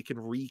story. They can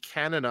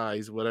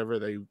recanonize whatever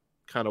they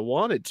kind of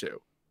wanted to.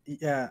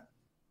 Yeah.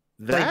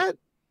 That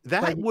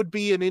like- would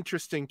be an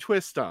interesting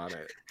twist on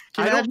it.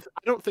 Can I you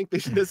don't think they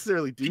should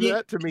necessarily do Can you-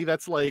 that. To me,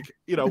 that's like,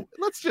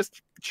 let's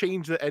just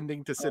change the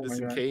ending to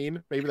Citizen God.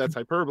 Kane. Maybe that's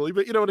hyperbole,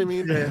 but you know what I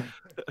mean? Yeah.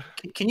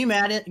 Can you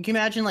imagine? Can you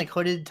imagine like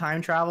hooded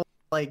time travel,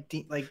 like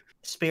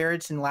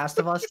spirits in Last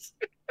of Us?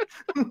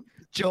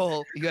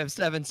 Joel, you have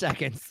 7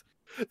 seconds.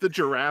 The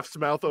giraffe's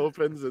mouth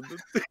opens and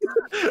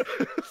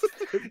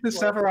The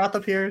Sephiroth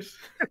appears.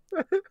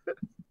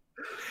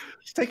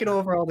 He's taking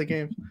over all the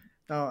games.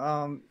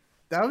 No,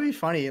 that would be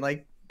funny.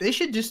 Like they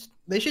should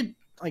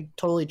like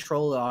totally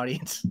troll the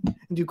audience and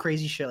do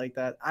crazy shit like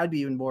that. I'd be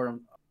even bored.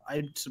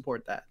 I'd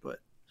support that, but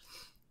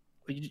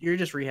you're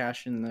just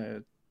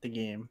rehashing the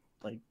game.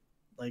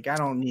 Like I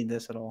don't need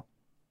this at all.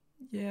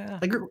 Yeah.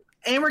 Like,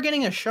 and we're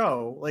getting a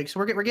show. Like, so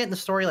we're getting the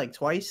story like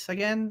twice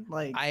again.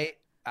 Like, I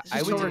This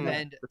is would so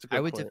defend That's a good I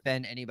would point.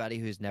 defend anybody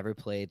who's never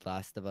played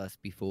Last of Us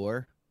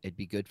before. It'd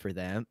be good for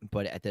them,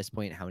 but at this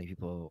point, how many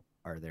people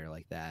are there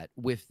like that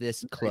with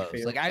this close?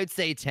 fair. Like I would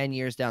say 10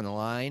 years down the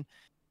line,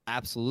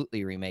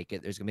 absolutely remake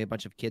it. There's gonna be a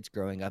bunch of kids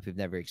growing up who've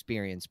never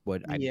experienced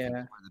what I think is Yeah. one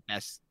of the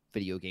best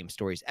video game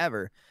stories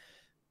ever.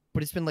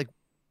 But it's been like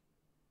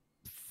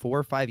 4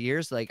 or 5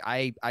 years. Like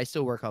I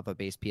still work off a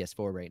base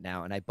PS4 right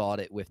now, and I bought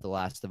it with The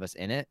Last of Us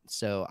in it.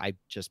 So I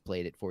just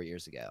played it 4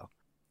 years ago.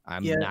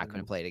 I'm Yeah. not going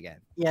to play it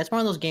again. yeah, it's one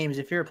of those games.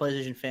 If you're a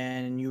PlayStation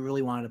fan and you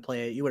really wanted to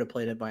play it, you would have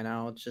played it by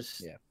now. It's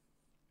just, Yeah.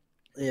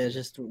 it's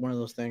just one of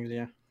those things.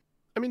 Yeah.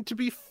 I mean, to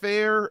be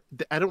fair,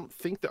 I don't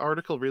think the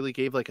article really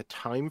gave like a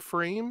time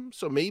frame.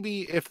 So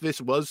maybe if this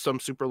was some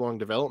super long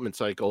development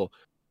cycle,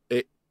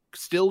 it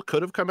still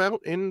could have come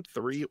out in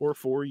 3 or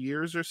 4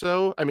 years or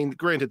so. I mean,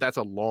 granted, that's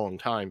a long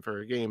time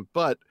for a game,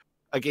 but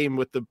a game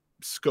with the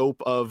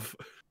scope of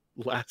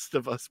Last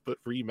of Us but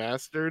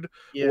remastered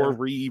Yeah. or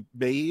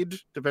remade,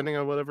 depending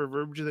on whatever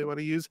verbiage they want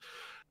to use.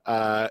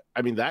 I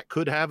mean, that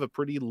could have a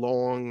pretty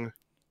long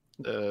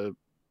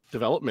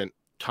development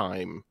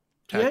time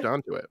tacked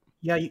onto it.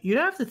 Yeah, you'd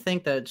have to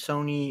think that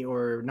Sony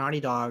or Naughty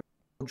Dog,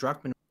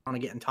 Druckmann want to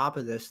get on top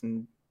of this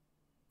and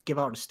give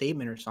out a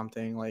statement or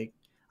something. Like,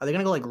 are they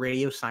gonna go like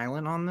radio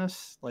silent on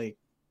this? Like,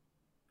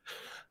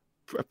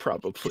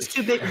 Probably. it's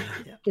too big.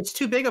 Yeah. It's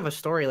too big of a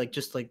story. Like,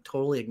 just like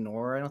totally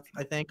ignore.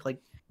 I think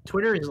like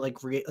Twitter is like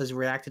has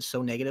reacted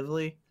so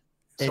negatively.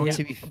 And Sony-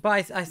 to be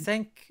But I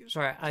think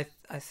sorry,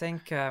 I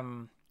think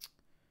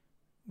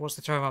what's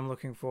the term I'm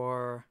looking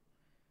for?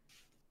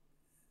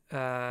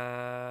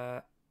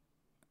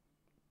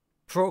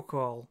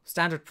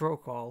 Standard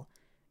protocol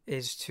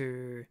is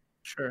to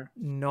Sure,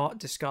 not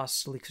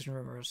discuss leaks and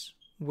rumors,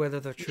 whether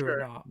they're true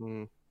Sure. or not.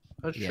 Mm.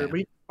 that's Yeah.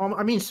 true. But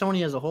I mean,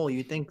 Sony as a whole.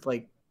 You think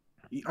like,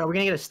 are we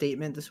gonna get a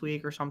statement this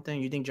week or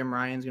something? You think Jim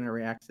Ryan's gonna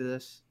react to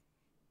this?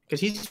 Because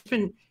he's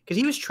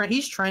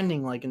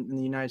trending like in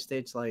the United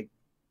States, like,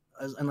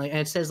 and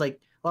it says like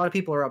a lot of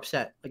people are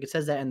upset. Like it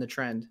says that in the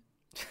trend.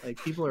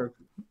 Like people are.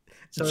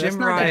 So Jim that's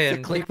not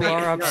Ryan, that people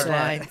are PR. upset.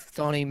 Headline,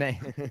 Sony may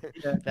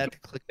Yeah.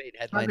 that clickbait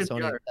headline. good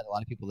Sony PR. upset a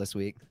lot of people this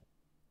week.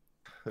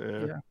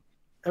 Yeah.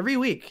 Every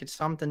week it's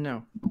something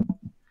new.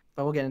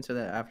 But we'll get into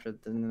that after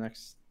the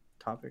next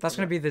topic. That's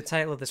going to be the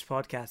title of this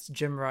podcast.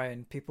 Jim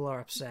Ryan, people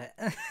are upset.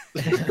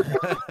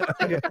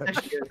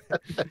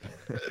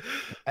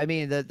 I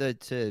mean, the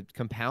to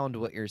compound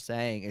what you're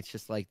saying, it's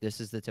just like this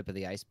is the tip of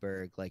the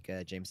iceberg, like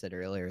James said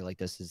earlier. Like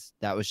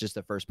that was just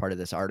the first part of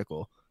this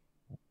article.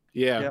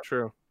 Yeah, Yep.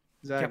 true.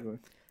 Exactly.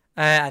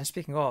 And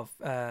speaking of,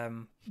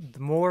 the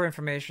more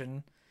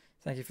information,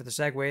 thank you for the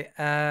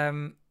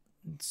segue.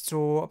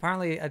 So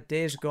apparently a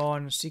Days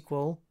Gone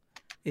sequel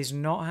is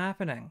not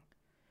happening.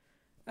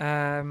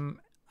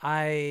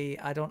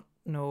 I don't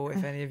know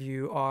if any of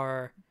you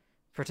are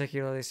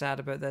particularly sad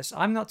about this.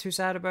 I'm not too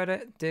sad about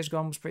it. Days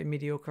Gone was pretty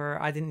mediocre.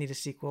 I didn't need a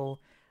sequel.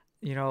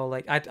 You know,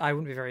 like I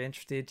wouldn't be very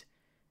interested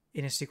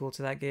in a sequel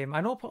to that game. I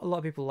know a lot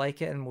of people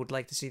like it and would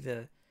like to see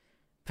the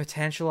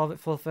potential of it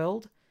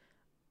fulfilled,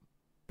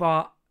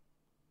 but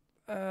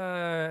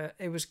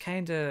it was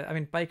kind of, I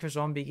mean, biker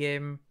zombie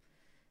game,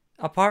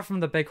 apart from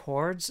the big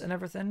hordes and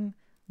everything,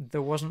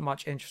 there wasn't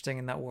much interesting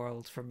in that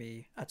world for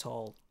me at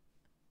all.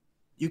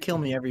 You kill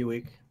me every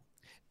week.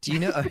 Do you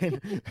know,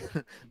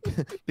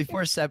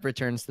 before Seb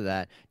returns to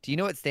that, do you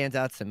know what stands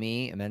out to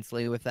me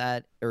immensely with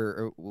that,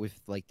 or with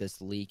like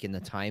this leak and the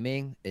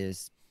timing,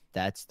 is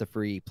that's the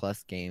free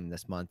plus game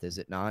this month, is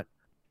it not?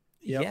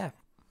 Yep. Yeah.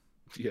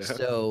 Yeah.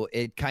 So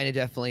it kind of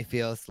definitely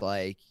feels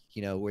like,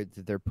 you know,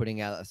 they're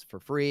putting out us for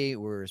free.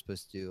 We're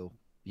supposed to,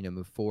 you know,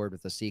 move forward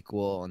with a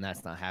sequel, and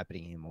that's not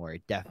happening anymore.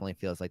 It definitely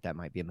feels like that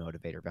might be a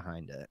motivator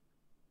behind it.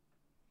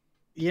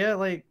 Yeah,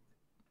 like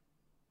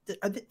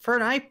for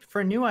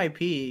a new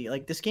IP,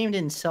 like this game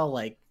didn't sell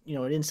like, you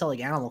know, it didn't sell like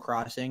Animal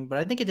Crossing, but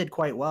I think it did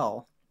quite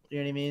well. You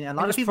know what I mean? And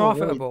a lot It of was people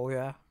profitable,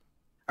 yeah.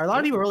 a lot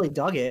of people really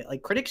dug it.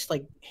 Like critics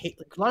like hate,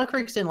 like, a lot of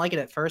critics didn't like it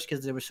at first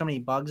because there were so many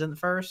bugs in the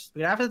first.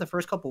 But after the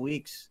first couple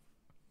weeks,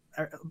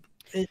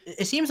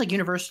 it seems like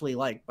universally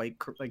liked by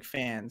like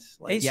fans.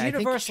 Like, It's Yeah, I think-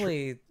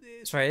 universally,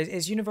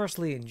 it's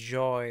universally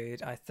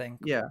enjoyed, I think.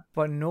 yeah,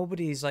 But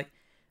nobody's like,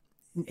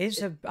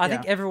 I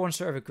think everyone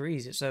sort of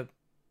agrees it's a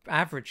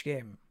average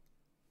game.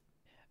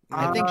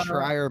 I think Uh,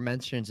 Schreier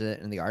mentions it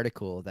in the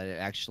article that it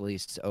actually,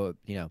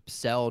 you know,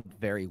 sold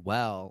very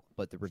well,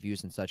 but the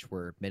reviews and such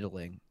were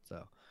middling. So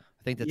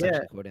I think that's Yeah.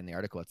 actually quoted in the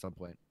article at some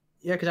point.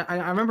 yeah, because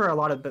I remember a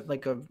lot of it,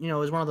 like you know, it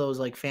was one of those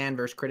like fan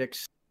versus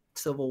critics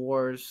civil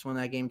wars when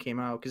that game came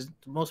out because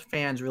most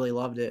fans really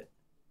loved it.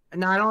 And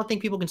now I don't think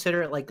people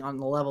consider it like on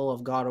the level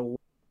of God of War,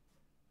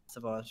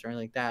 of Us or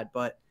anything like that,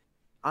 but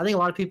I think a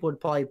lot of people would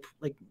probably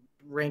like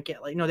rank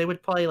it like, you know, they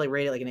would probably like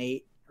rate it like an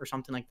 8 or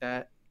something like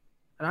that.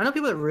 And I know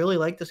people that really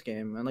like this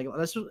game, and like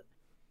that's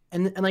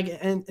and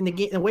the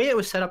game, the way it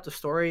was set up, the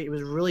story, it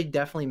was really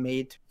definitely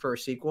made for a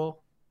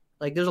sequel.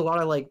 Like there's a lot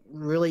of like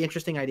really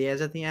interesting ideas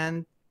at the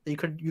end that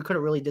you could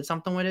have really did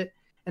something with it.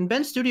 And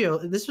Ben Studio,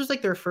 this was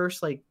like their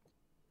first like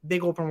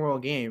big open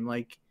world game.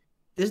 Like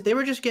this, they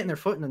were just getting their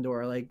foot in the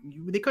door. Like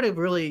they could have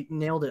really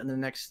nailed it in the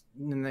next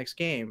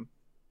game.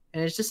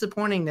 And it's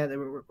disappointing that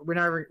we're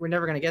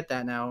never gonna get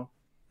that now.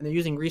 And they're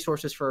using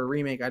resources for a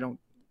remake. Or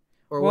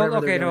Well,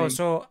 whatever they're okay, no, doing.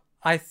 so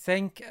I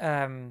think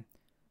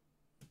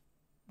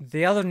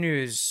the other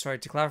news, sorry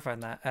to clarify on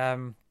that,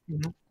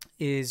 Mhm.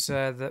 is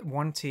that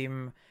one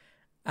team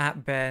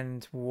at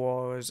Bend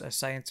was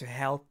assigned to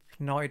help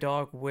Naughty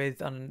Dog with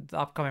the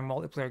upcoming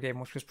multiplayer game,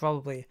 which was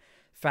probably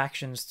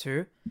Factions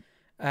 2.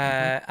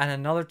 And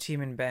another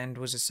team in Bend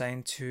was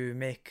assigned to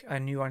make a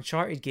new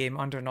Uncharted game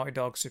under Naughty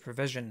Dog's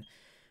supervision.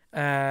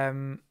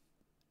 Now,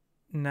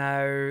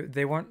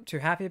 they weren't too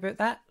happy about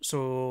that,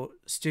 so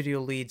studio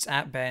leads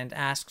at Bend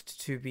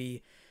asked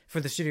for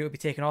the studio to be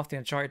taken off the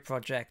Uncharted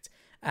project,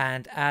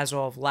 and as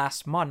of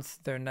last month,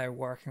 they're now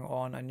working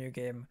on a new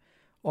game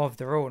of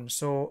their own.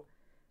 So,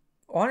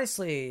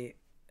 honestly,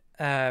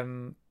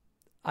 I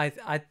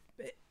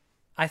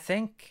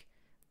think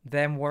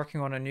them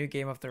working on a new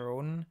game of their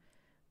own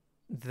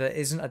that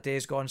isn't a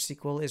Days Gone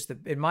sequel is,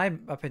 in my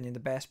opinion, the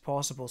best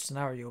possible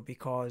scenario,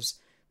 because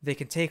they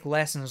can take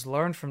lessons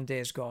learned from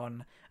Days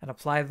Gone and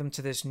apply them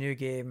to this new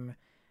game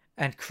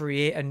and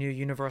create a new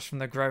universe from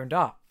the ground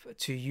up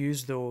to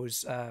use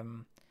those.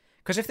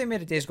 Because if they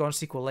made a Days Gone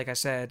sequel, like I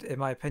said, in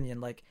my opinion,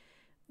 like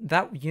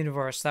that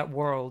universe, that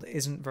world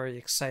isn't very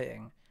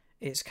exciting.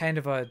 It's kind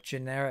of a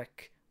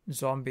generic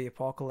zombie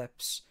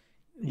apocalypse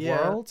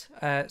world.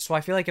 So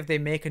I feel like if they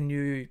make a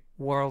new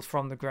world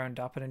from the ground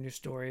up and a new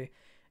story,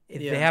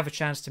 they have a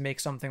chance to make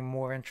something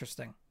more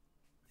interesting.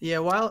 Yeah,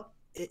 while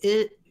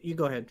you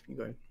go ahead.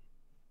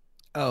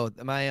 Oh,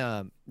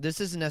 my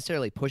this isn't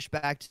necessarily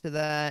pushback to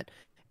that,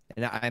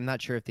 and I'm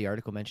not sure if the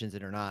article mentions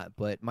it or not,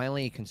 but my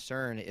only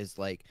concern is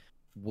like,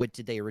 what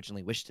did they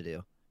originally wish to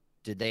do?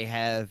 Did they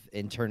have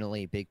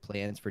internally big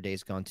plans for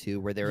Days Gone 2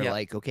 where they were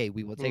like, okay,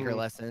 we will take our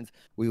lessons,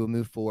 we will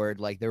move forward?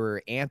 Like, they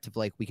were amped of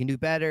like, we can do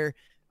better.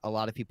 A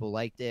lot of people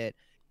liked it.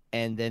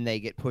 and then they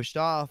get pushed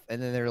off,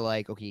 and then they're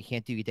like, okay, you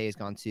can't do Days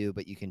Gone 2,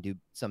 but you can do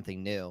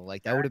something new.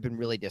 Like that would have been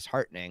really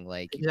disheartening.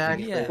 Like you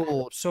Exactly. get Yeah.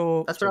 pulled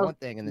So That's to what I one was,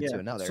 thing and then yeah. to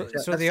another. So- Yeah,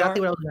 so that's the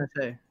exactly art- what I was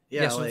gonna say.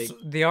 Yeah, so, like so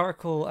the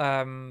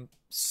article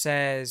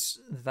says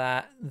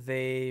that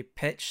they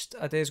pitched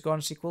a Days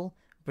Gone sequel,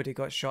 but it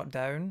got shot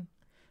down.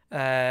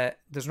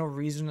 There's no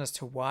reason as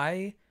to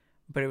why,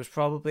 but it was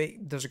probably,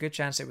 there's a good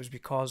chance it was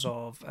because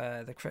of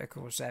the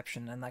critical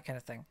reception and that kind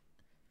of thing.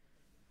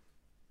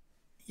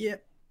 yeah,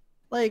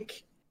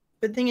 like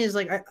the thing is,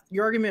 like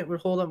your argument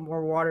would hold up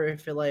more water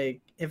if it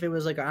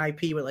was like an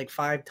IP with like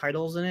 5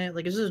 titles in it.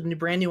 Like this is a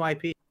brand new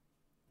IP.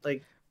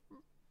 Like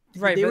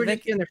Right, they but were they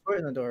just getting their foot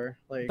in the door.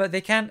 Like but they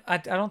can't. I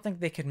don't think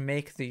they can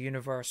make the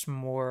universe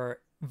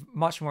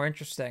much more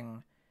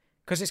interesting,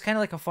 because it's kind of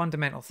like a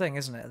fundamental thing,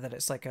 isn't it? That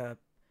it's like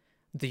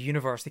the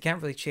universe. They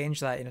can't really change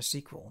that in a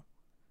sequel.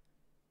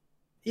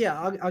 yeah,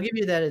 I'll give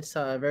you that. It's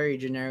a very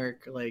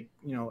generic, like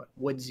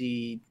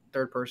woodsy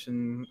third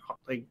person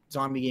like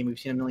zombie game we've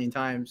seen a million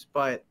times.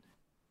 But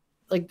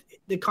like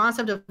the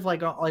concept of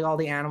like all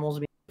the animals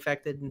being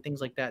affected and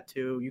things like that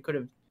too. You could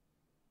have,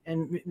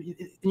 and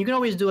you can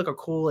always do like a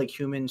cool like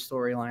human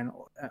storyline,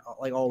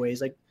 like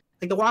always. Like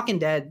The Walking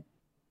Dead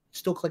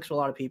still clicks with a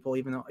lot of people,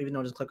 even though it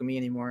doesn't click with me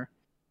anymore.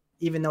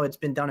 Even though it's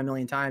been done a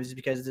million times, is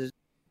because there's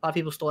a lot of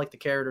people still like the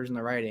characters and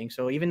the writing.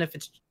 So even if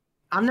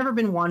I've never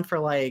been one for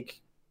like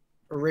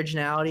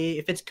originality.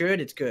 If it's good,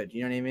 it's good.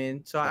 You know what I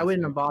mean? So I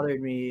wouldn't have bothered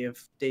me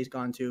if Days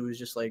Gone 2 was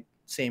just like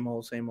same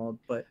old, same old.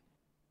 But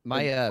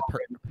My go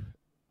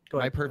my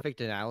ahead.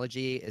 perfect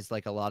analogy is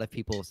like a lot of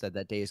people said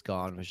that Days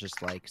Gone was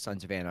just like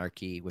Sons of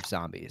Anarchy with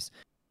zombies.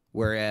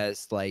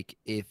 Whereas like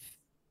if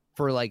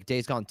for like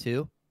Days Gone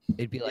 2,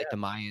 it'd be like the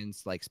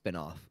Mayans like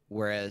spinoff.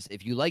 Whereas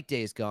if you like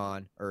Days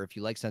Gone or if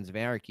you like Sons of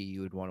Anarchy,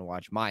 you would want to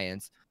watch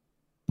Mayans.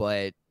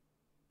 But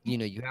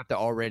you have to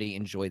already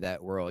enjoy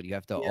that world. You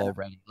have to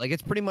already like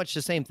it's pretty much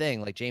the same thing.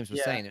 Like James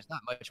was saying, there's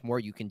not much more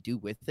you can do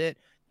with it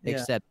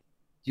except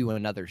do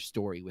another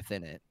story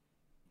within it.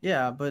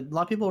 Yeah, but a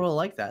lot of people really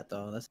like that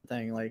though. That's the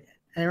thing. Like,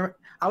 and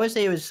I would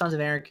say it was Sons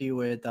of Anarchy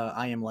with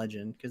I Am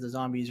Legend because the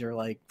zombies are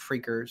like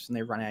freakers and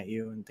they run at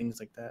you and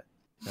things like that.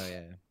 Oh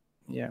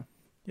yeah.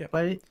 Yeah.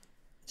 But it's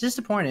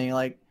disappointing.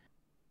 Like,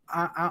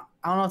 I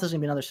don't know if there's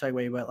gonna be another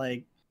segue, but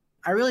like,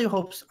 I really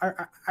hope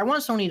I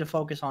want Sony to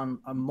focus on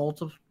a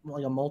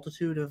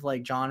multitude of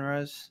like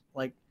genres.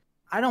 Like,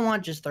 I don't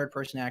want just third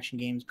person action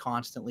games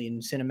constantly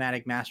and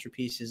cinematic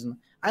masterpieces. And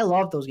I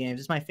love those games.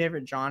 It's my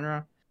favorite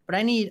genre. But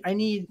I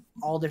need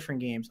all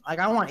different games. Like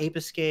I want Ape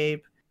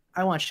Escape,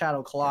 I want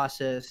Shadow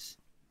Colossus,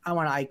 I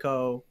want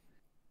Ico.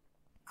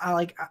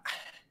 It's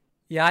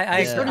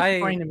so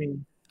disappointing to me.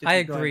 I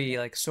agree.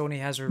 Like Sony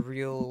has a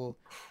real,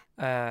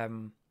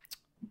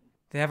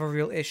 they have a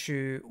real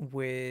issue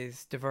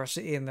with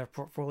diversity in their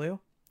portfolio.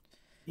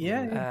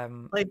 Yeah.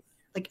 Like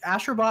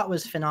Astrobot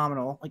was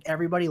phenomenal. Like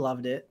everybody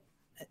loved it.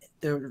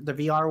 The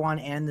VR one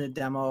and the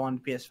demo on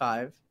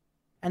PS5.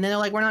 And then they're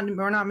like,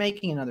 we're not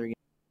making another game.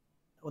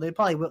 Well, they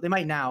probably will. They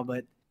might now,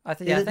 but I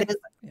think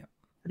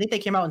they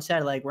came out and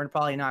said like we're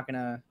probably not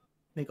gonna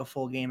make a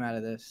full game out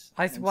of this.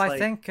 I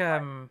think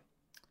there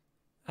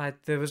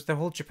was the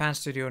whole Japan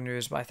studio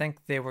news, but I think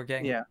they were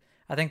getting. Yeah.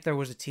 I think there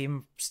was a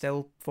team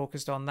still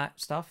focused on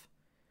that stuff,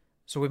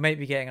 so we might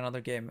be getting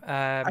another game.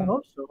 I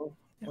hope so.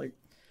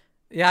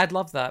 Yeah, I'd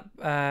love that.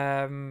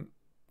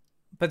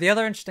 But the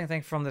other interesting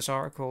thing from this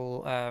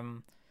article,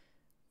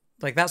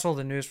 like that's all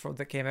the news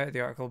that came out of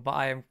the article.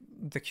 But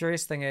the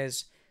curious thing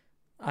is,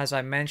 as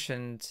I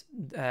mentioned,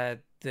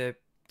 the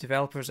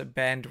developers at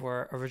Bend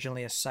were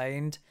originally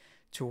assigned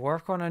to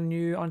work on a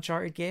new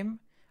Uncharted game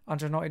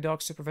under Naughty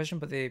Dog's supervision,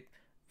 but they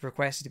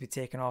requested to be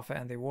taken off it,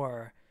 and they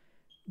were.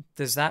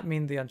 Does that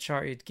mean the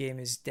Uncharted game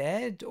is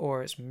dead,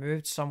 or it's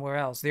moved somewhere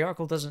else? The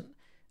article doesn't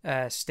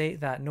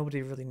state that.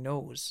 Nobody really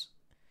knows.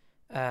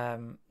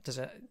 Does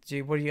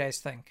it? What do you guys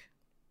think?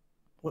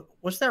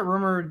 What's that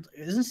rumored?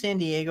 Isn't San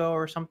Diego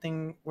or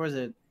something? Where is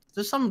it?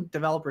 There's some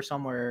developer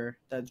somewhere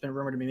that's been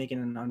rumored to be making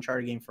an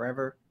Uncharted game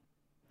forever.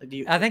 Like,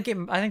 I think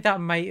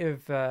that might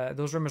have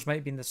those rumors might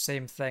have been the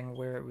same thing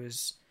where it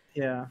was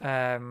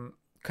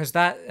because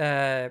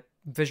that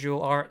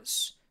Visual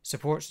Arts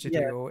support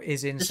studio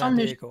is in San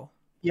Diego.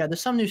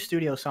 There's some new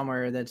studio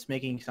somewhere that's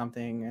making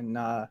something,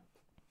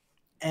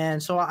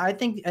 and so I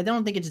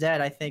don't think it's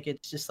dead. I think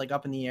it's just like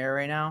up in the air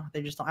right now.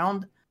 They just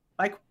I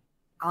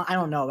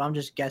don't know. I'm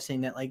just guessing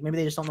that like maybe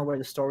they just don't know where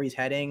the story's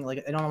heading.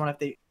 Like I don't know if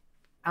they.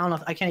 I don't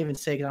know. I can't even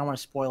say because I don't want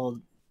to spoil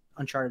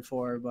Uncharted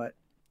 4, but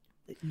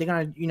you're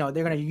gonna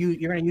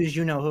use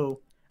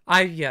who.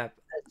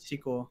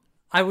 Sequel.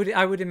 I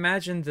would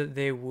imagine that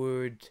they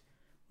would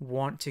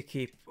want to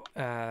keep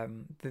that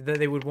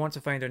they would want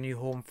to find a new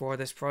home for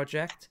this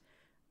project,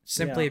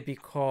 simply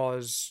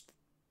because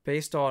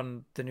based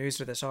on the news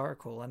of this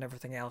article and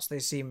everything else, they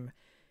seem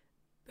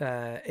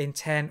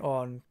intent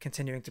on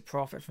continuing to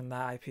profit from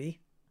that IP.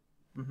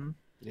 Mm-hmm.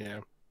 Yeah,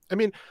 I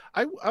mean,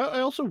 I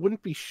also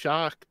wouldn't be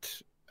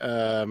shocked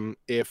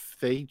if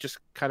they just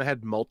kind of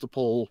had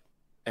multiple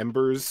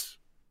embers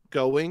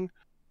going,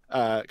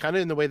 kind of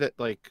in the way that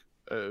like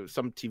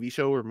some TV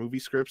show or movie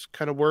scripts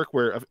kind of work,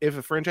 where if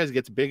a franchise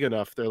gets big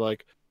enough, they're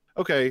like,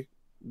 okay,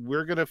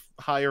 we're gonna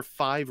hire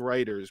 5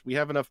 writers. We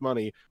have enough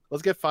money.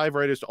 Let's get 5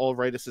 writers to all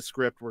write us a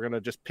script. We're gonna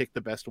just pick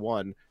the best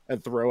one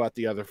and throw out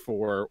the other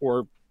 4,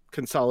 or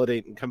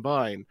consolidate and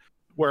combine.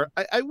 Where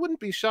I wouldn't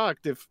be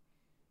shocked if,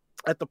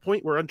 at the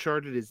point where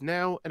Uncharted is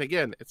now, and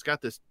again, it's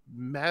got this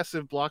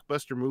massive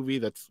blockbuster movie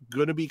that's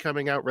going to be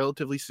coming out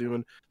relatively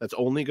soon, that's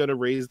only going to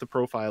raise the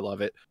profile of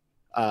it.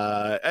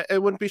 I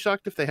wouldn't be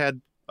shocked if they had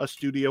a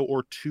studio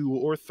or 2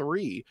 or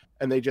 3,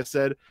 and they just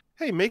said,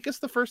 hey, make us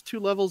the first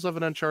 2 levels of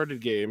an Uncharted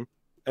game,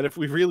 and if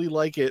we really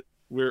like it,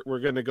 we're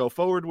going to go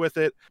forward with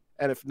it,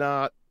 and if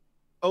not,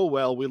 oh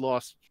well, we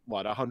lost,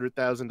 what,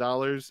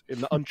 $100,000 in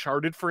the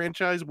Uncharted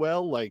franchise?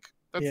 Well, like,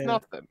 that's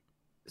nothing.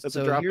 That's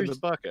a drop in the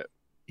bucket.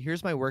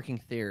 Here's my working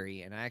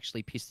theory, and I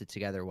actually pieced it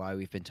together while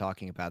we've been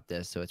talking about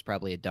this, so it's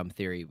probably a dumb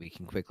theory we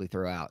can quickly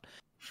throw out.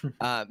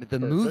 The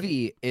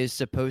movie is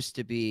supposed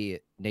to be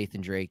Nathan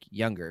Drake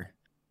younger.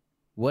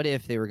 What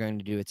if they were going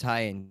to do a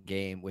tie-in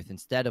game with,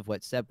 instead of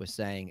what Seb was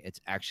saying,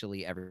 it's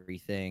actually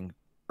everything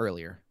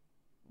earlier,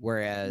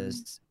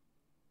 whereas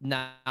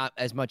not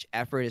as much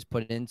effort is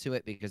put into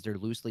it because they're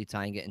loosely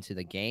tying it into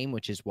the game,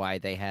 which is why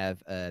they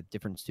have a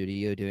different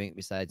studio doing it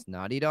besides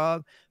Naughty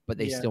Dog, but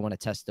they still want to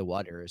test the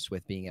waters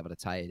with being able to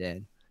tie it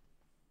in.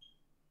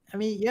 I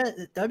mean, yeah,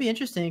 that'd be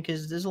interesting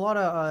because there's a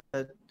lot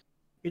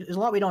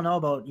we don't know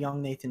about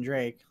young Nathan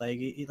Drake. Like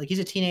he's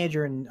a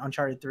teenager in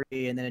Uncharted 3,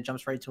 and then it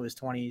jumps right to his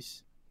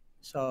 20s.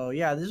 So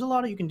yeah, there's a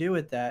lot you can do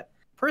with that.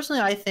 Personally,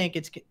 I think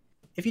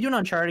if you do an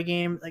Uncharted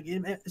game, like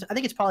I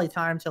think it's probably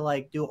time to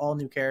like do all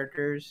new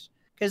characters.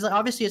 Because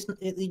obviously,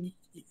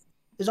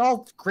 there's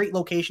all great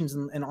locations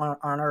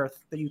on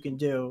Earth that you can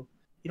do.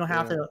 You don't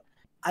have to.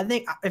 I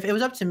think if it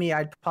was up to me,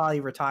 I'd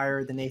probably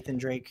retire the Nathan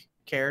Drake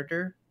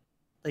character.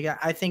 Like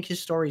I think his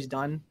story's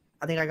done.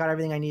 I think I got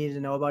everything I needed to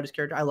know about his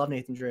character. I love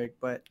Nathan Drake,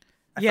 but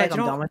I feel like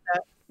I'm done with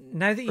that.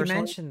 Now that you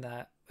mentioned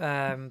that,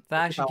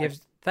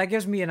 that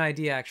gives me an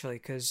idea actually.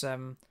 Because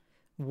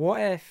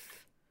what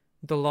if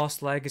the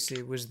Lost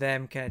Legacy was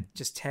them kind of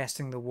just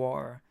testing the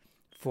water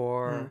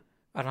for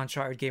an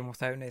Uncharted game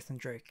without Nathan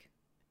Drake?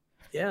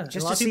 Yeah,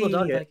 just a lot to of people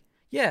dug it.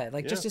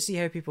 Just to see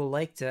how people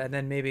liked it, and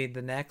then maybe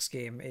the next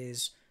game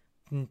is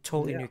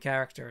totally new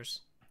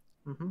characters.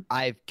 Mm-hmm.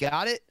 I've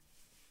got it.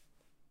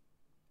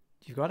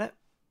 You got it?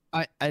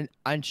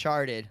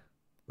 Uncharted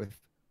with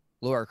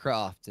Lara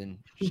Croft and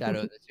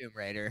Shadow of the Tomb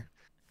Raider.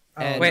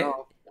 And wait,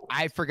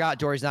 I forgot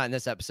Dory's not in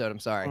this episode. I'm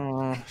sorry.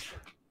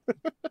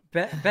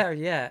 Better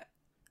yet,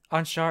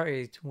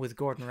 Uncharted with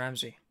Gordon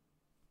Ramsay.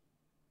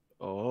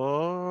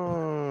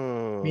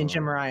 Oh, Me and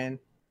Jim Ryan.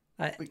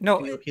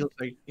 No, he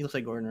looks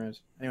like Gordon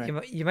Ramsay.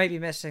 Anyway, you might be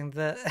missing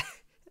the.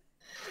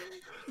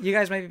 You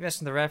guys might be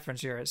missing the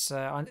reference here. It's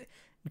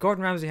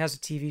Gordon Ramsay has a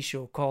TV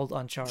show called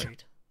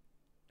Uncharted.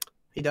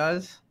 He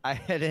does. I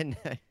didn't.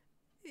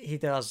 He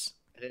does.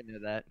 I didn't know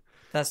that.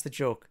 That's the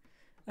joke.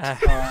 Sorry.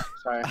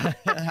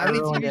 How many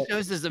TV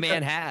shows does the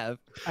man have?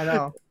 I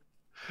know.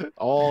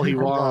 All he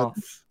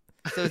wants.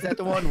 So is that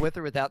the one with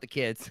or without the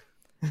kids?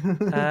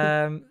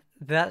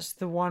 That's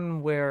the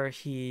one where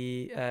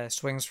he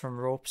swings from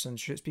ropes and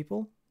shoots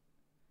people.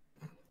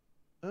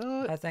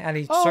 I think, and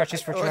he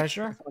searches for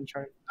treasure.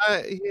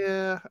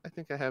 Yeah, I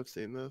think I have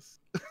seen this.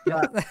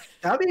 Yeah,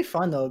 that'd be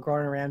fun though.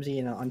 Gordon Ramsay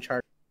in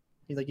Uncharted.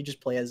 You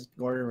just play as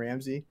Gordon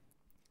Ramsay.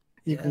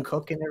 You can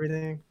cook and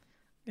everything.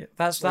 Yeah,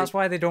 that's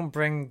why they don't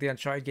bring the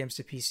Uncharted games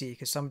to PC,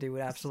 because somebody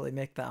would absolutely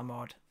make that a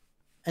mod.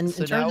 And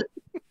so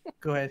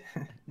go ahead.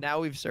 Now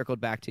we've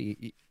circled back to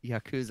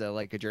Yakuza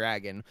Like a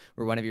Dragon,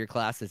 where one of your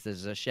classes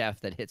is a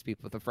chef that hits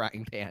people with a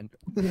frying pan.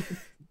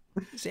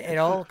 See, it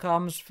all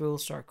comes full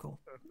circle.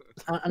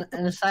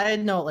 And a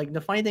side note, like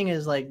the funny thing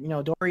is, like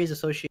Dory is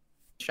associated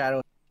with Shadow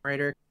of the Tomb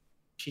Raider.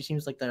 She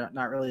seems like they're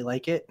not really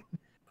like it,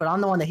 but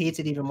I'm the one that hates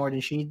it even more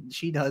than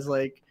she does.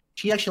 Like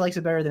she actually likes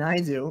it better than I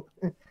do,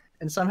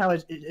 and somehow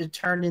it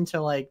turned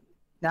into like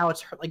now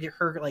it's her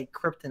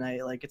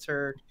kryptonite. Like it's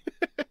her.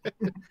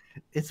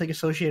 It's like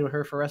associated with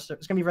her for it's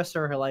gonna be the rest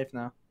of her life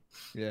now.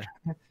 Yeah.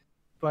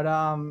 But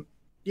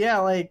yeah,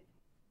 like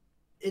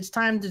I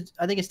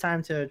think it's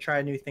time to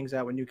try new things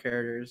out with new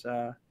characters.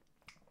 I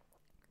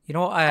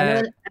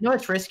know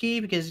it's risky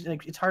because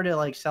like it's hard to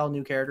like sell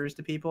new characters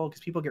to people because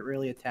people get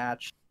really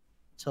attached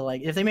to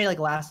like if they made like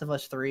Last of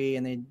Us 3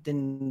 and they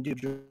didn't do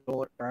Joel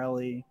or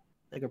Charlie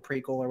like a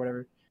prequel or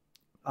whatever.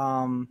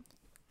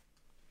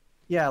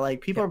 Yeah,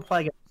 like people are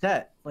probably get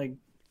upset. Like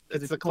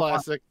it's a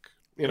classic.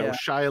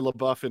 Shia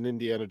LaBeouf and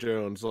Indiana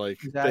Jones,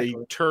 like exactly.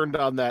 They turned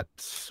on that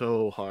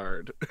so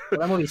hard. Well,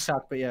 that movie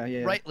sucked, but yeah.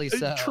 Rightly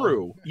so.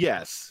 True,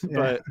 yes,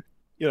 yeah.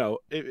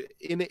 But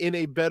in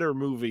a better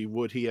movie,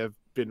 would he have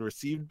been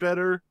received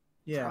better?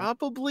 Yeah,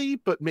 probably,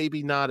 but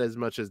maybe not as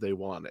much as they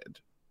wanted.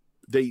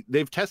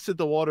 They've tested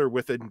the water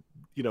with a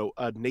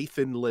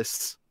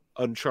Nathan-less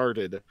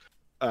Uncharted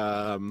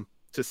to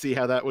see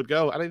how that would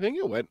go, and I think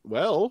it went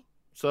well.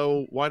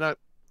 So why not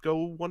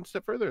go one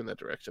step further in that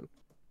direction?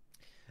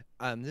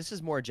 This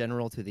is more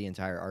general to the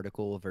entire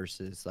article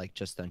versus like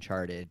just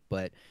Uncharted,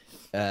 but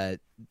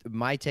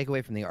my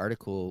takeaway from the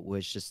article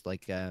was just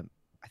like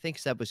I think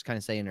Seb was kind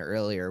of saying it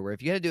earlier, where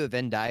if you had to do a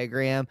Venn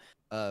diagram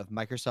of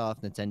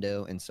Microsoft,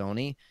 Nintendo, and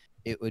Sony,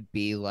 it would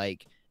be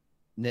like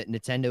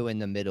Nintendo in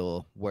the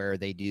middle, where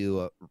they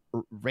do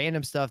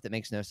random stuff that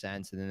makes no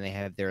sense, and then they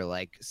have their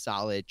like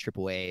solid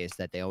AAAs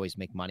that they always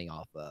make money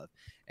off of.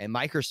 And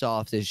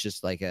Microsoft is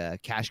just like a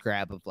cash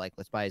grab of like,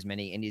 let's buy as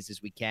many indies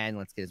as we can,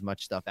 let's get as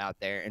much stuff out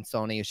there. And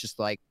Sony is just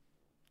like,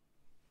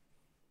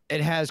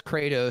 it has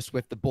Kratos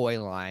with the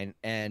boy line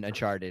and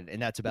Uncharted,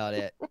 and that's about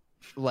it.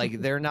 Like,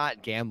 they're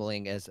not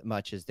gambling as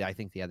much as I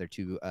think the other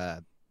two,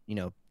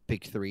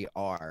 big three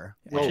are.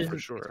 For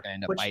sure.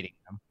 End up biting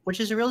them.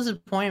 Which is a real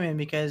disappointment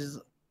because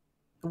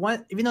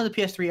even though the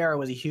PS3 era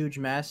was a huge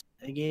mess,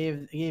 it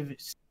gave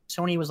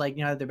Sony was like,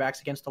 their backs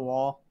against the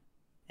wall,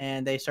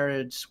 and they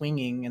started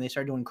swinging and they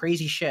started doing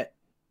crazy shit,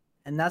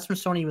 and that's when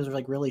Sony was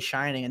like really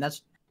shining, and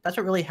that's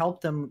what really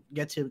helped them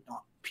get to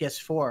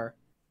PS4,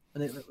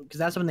 because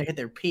that's when they hit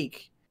their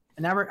peak.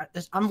 And now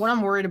what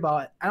I'm worried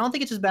about. I don't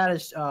think it's as bad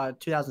as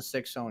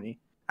 2006 Sony.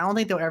 I don't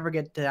think they'll ever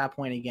get to that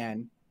point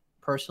again,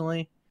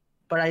 personally.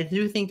 But I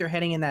do think they're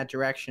heading in that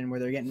direction where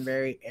they're getting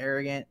very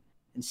arrogant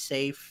and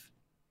safe.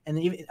 And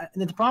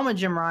the problem with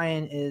Jim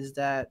Ryan is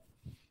that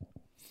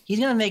he's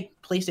going to make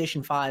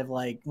PlayStation 5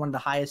 like one of the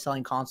highest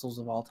selling consoles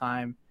of all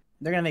time.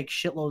 They're going to make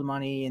shitload of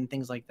money and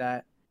things like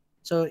that.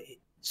 So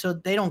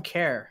they don't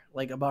care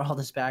like about all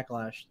this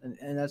backlash.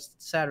 And that's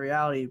the sad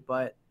reality.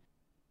 But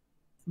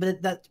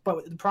the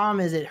problem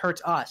is it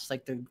hurts us,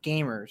 like the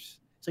gamers.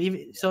 So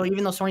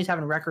even though Sony's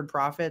having record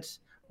profits,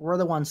 we're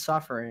the ones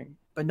suffering.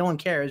 But no one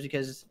cares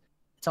because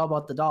it's all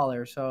about the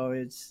dollar.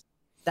 So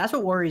that's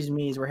what worries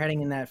me, is we're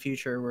heading in that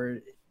future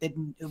where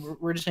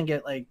we're just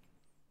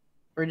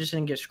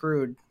gonna get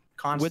screwed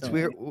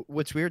constantly.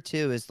 What's weird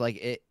too is like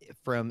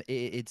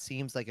it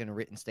seems like in a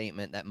written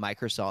statement that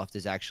Microsoft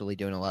is actually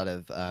doing a lot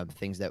of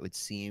things that would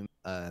seem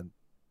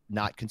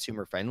not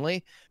consumer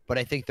friendly, but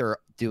I think they're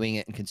doing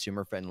it in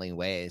consumer friendly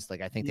ways. Like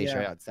I think they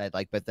straight out said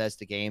like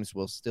Bethesda games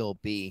will still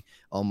be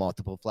on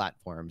multiple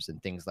platforms and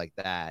things like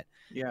that.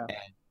 Yeah. And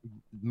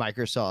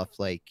Microsoft,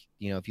 like,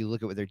 if you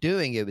look at what they're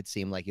doing, it would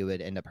seem like it would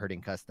end up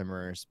hurting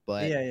customers.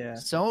 But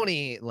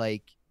Sony,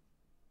 like,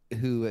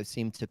 who have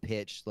seemed to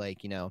pitch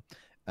like,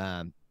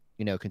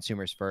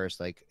 consumers first,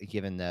 like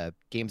given the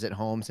games at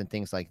homes and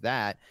things like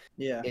that.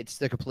 Yeah. It's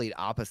the complete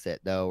opposite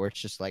though, where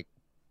it's just like,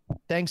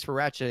 thanks for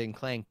Ratchet and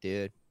Clank,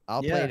 dude.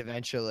 I'll play it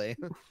eventually.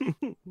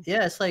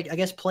 Yeah, it's like, I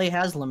guess play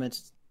has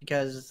limits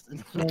because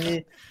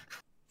maybe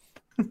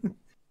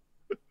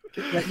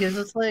because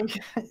it's like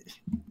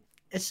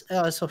it's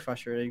so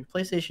frustrating.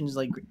 PlayStation is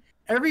like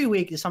every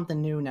week is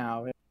something new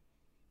now.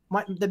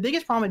 The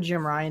biggest problem with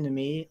Jim Ryan to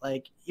me,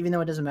 like even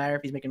though it doesn't matter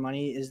if he's making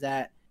money, is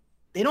that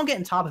they don't get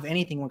on top of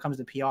anything when it comes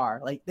to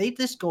PR. Like they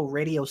just go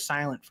radio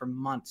silent for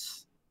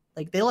months.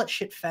 Like they let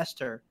shit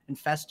fester and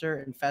fester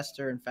and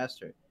fester and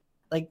fester.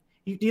 Like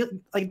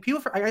like people.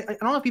 I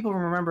don't know if people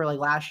remember like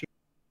last year,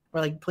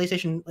 where like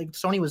PlayStation, like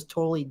Sony was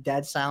totally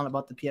dead silent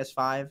about the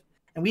PS5,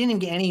 and we didn't even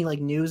get any like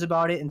news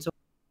about it until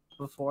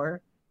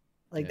before.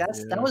 Like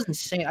that was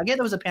insane. I get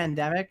it was a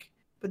pandemic,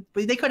 but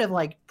they could have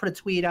like put a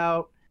tweet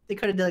out. They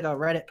could have did like a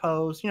Reddit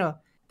post.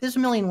 There's a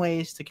million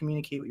ways to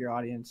communicate with your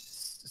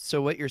audience.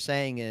 So what you're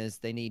saying is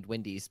they need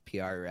Wendy's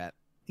PR rep.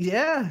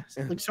 Yeah,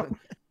 like so.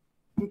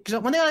 Because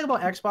one thing I like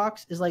about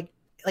Xbox is like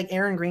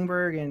Aaron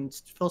Greenberg and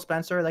Phil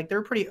Spencer, like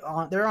they're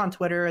on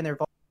Twitter and they're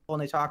vocal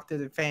and they talk to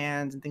their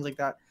fans and things like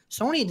that.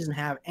 Sony doesn't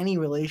have any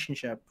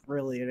relationship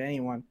really with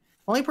anyone.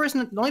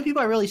 The only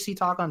people I really see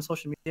talk on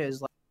social media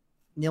is like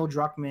Neil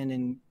Druckmann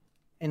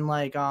and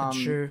like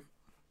Corey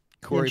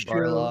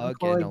Barlog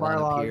and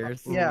Alana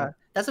Pierce. Yeah,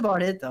 that's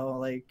about it though.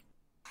 Like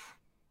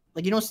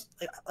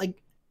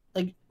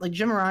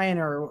Jim Ryan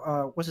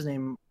or what's his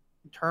name,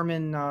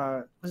 Herman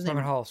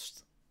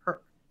Hulst.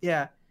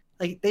 Yeah,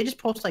 like they just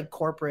post like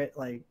corporate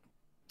like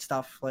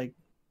stuff like.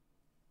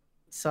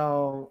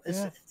 So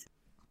it's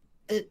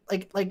I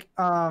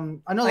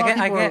know a lot of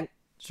people.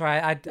 Sorry,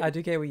 I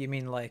do get what you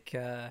mean. Like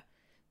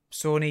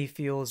Sony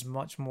feels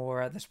much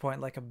more at this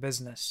point like a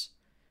business.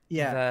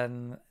 Yeah.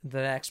 Than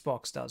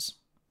Xbox does.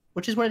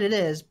 Which is what it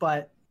is,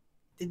 but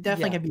it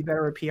definitely can be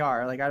better with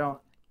PR. Like I don't.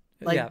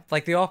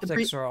 Like the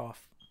optics are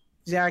off.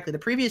 Exactly. The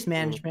previous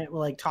management will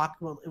like talk.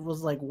 Well, it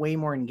was like way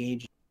more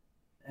engaging,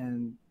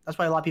 and that's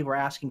why a lot of people are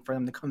asking for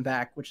them to come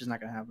back, which is not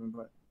going to happen.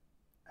 But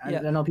I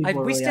know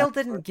people. We still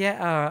didn't get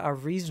a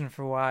reason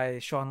for why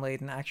Sean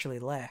Layden actually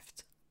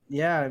left.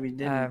 Yeah, we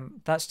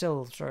didn't. That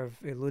still sort of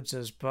eludes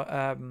us,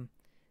 but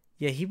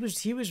he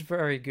was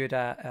very good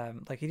at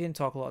like he didn't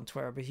talk a lot on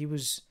Twitter, but he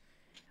was.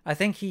 I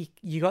think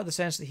you got the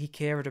sense that he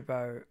cared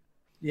about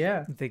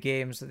the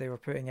games that they were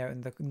putting out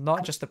and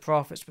not just the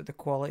profits but the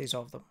qualities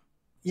of them.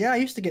 Yeah, I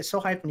used to get so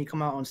hyped when he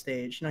come out on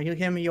stage.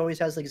 He always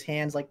has like his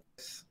hands like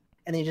this,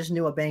 and he just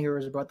knew a banger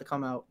was about to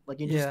come out. Like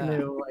you just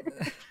knew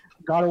like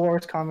God of War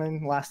is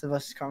coming, Last of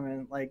Us is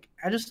coming. Like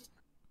it just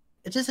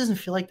doesn't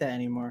feel like that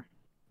anymore.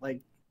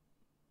 Like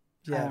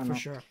for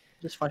sure.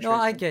 Just No, frustrating.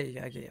 I get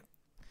you. I get you.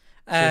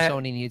 So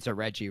Sony needs a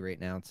Reggie right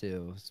now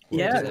too.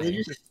 Yeah, Well, they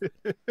just.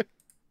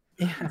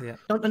 Yeah. Yeah.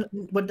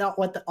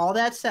 All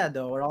that said,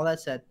 though, with all that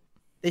said,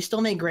 they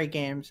still make great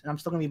games, and I'm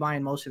still gonna be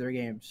buying most of their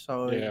games.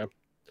 So Yeah.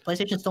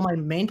 PlayStation's still my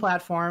main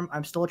platform.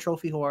 I'm still a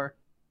trophy whore.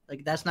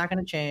 Like that's not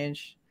gonna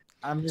change.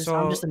 I'm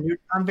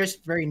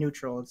just very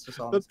neutral. It's just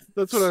all.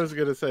 That's what I was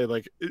gonna say.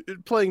 Like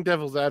playing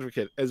devil's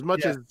advocate, as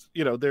much Yeah.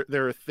 as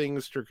there are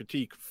things to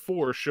critique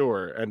for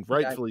sure, and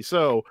rightfully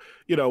so.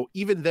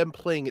 Even them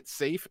playing it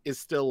safe is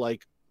still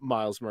like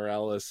Miles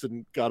Morales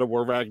and God of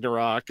War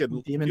Ragnarok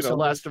and Demon Souls.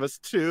 Last of Us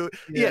 2.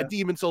 Yeah. Yeah,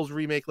 Demon Souls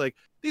remake. Like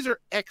these are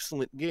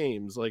excellent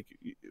games. Like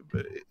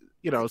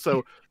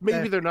so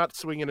maybe they're not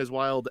swinging as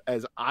wild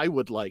as I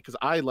would like, because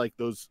I like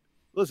those.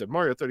 Listen,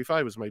 Mario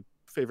 35 was my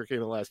favorite game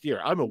of the last year.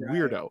 I'm a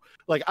weirdo.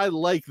 Like I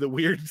like the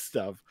weird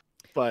stuff,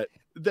 but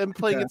them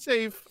playing it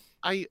safe,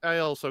 I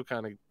also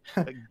kind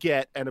of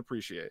get and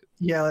appreciate.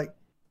 Yeah, like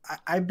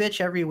I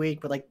bitch every week,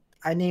 but like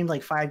I named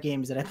like 5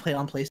 games that I played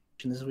on PlayStation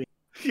this week.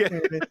 Yeah.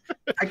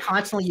 I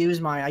constantly use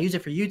it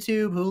for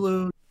YouTube,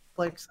 Hulu,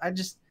 Netflix.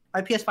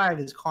 My PS5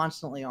 is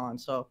constantly on,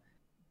 so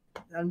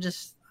I'm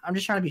just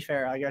trying to be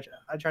fair.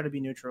 I try to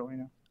be neutral,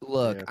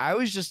 Look, Yeah. I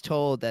was just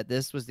told that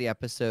this was the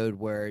episode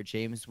where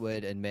James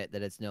would admit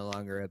that it's no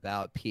longer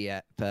about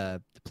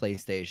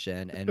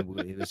PlayStation, and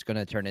it was going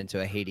to turn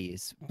into a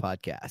Hades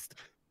podcast.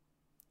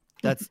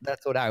 That's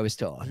what I was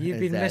told. You've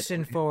is been that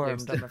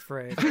misinformed, I'm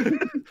afraid.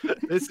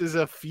 This is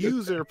a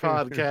Fuser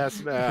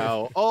podcast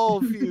now.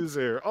 All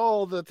Fuser,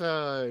 all the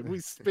time. We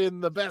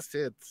spin the best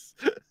hits.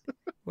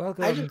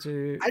 Welcome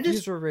to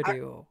User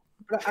Radio.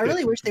 But I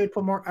really wish they would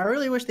put more. I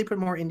really wish they put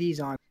more indies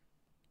on.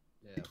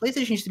 Yeah.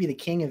 PlayStation used to be the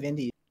king of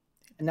indies,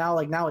 and now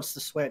it's the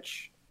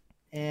Switch,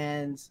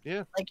 and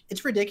like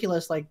it's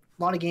ridiculous. Like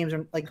a lot of games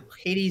are like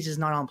Hades is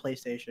not on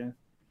PlayStation,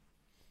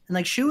 and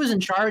like Shu is in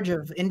charge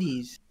of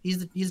indies.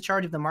 He's in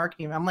charge of the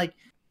marketing. I'm like,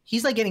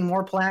 he's like getting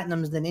more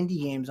platinums than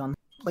indie games on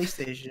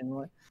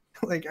PlayStation.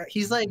 like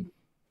he's like,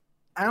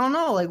 I don't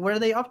know. Like what are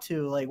they up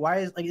to? Like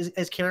why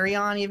is Carry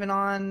On even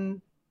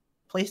on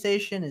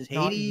PlayStation? Is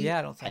Hades? Yeah,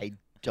 I don't think. I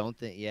don't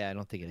think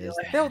it is.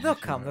 They'll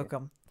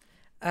come.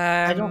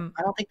 I don't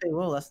think they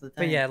will. That's the thing.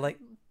 But yeah, like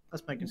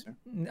that's my concern.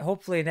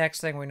 Hopefully, next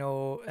thing we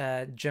know,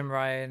 Jim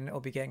Ryan will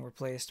be getting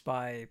replaced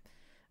by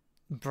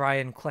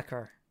Brian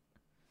Clicker.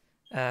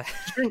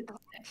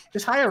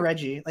 Just hire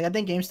Reggie. Like I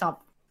think GameStop.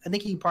 I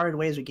think he parted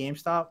ways with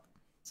GameStop,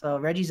 so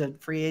Reggie's a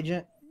free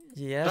agent.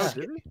 Yes.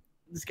 Oh, did he?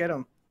 Let's get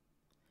him.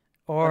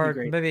 Or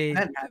That'd be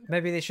great.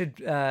 maybe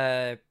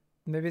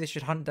they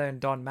should hunt down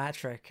Don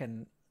Matrick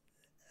and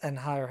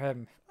hire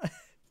him.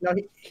 No,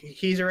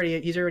 he's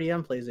already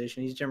on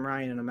PlayStation. He's Jim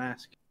Ryan in a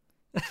mask.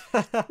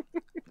 I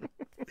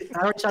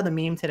already saw the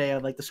meme today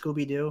of like the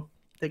Scooby Doo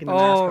taking the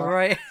mask off.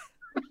 Right.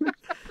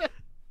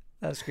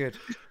 That's good.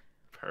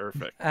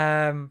 Perfect.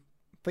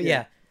 But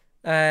yeah.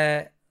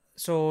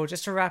 So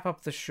just to wrap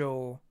up the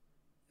show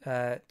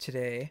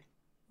today,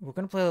 we're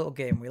gonna play a little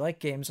game. We like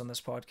games on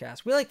this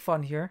podcast. We like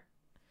fun here.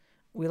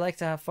 We like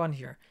to have fun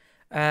here.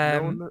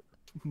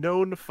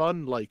 Known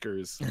fun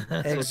likers.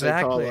 That's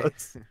Exactly. what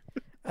they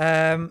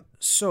call us.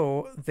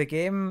 So the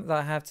game that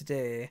I have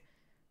today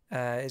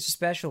is a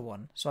special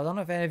one. So I don't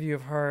know if any of you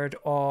have heard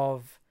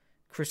of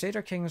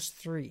Crusader Kings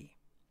 3.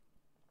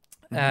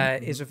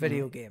 Is a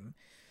video game.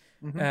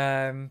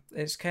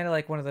 It's kind of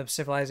like one of the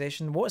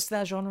Civilization. What's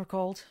that genre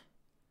called?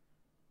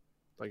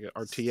 Like an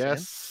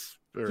RTS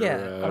or Yeah,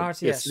 an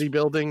RTS. city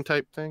building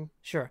type thing.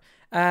 Sure.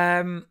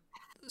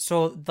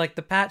 So like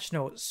the patch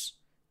notes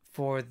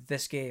for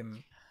this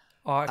game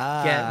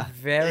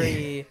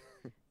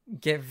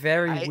get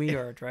very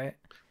weird, right?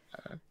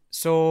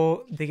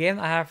 So the game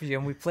that I have for you,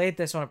 and we played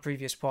this on a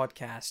previous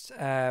podcast.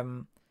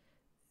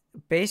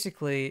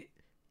 Basically,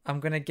 I'm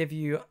gonna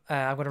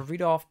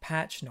read off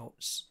patch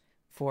notes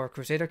for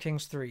Crusader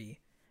Kings 3,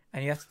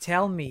 and you have to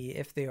tell me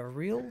if they are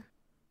real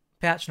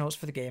patch notes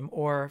for the game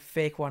or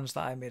fake ones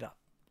that I made up.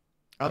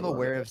 I'm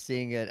aware of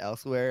seeing it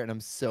elsewhere, and I'm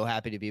so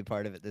happy to be a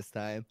part of it this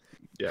time.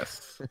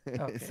 Yes.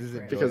 Okay, This is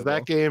great. Because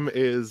that enjoyable. game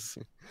is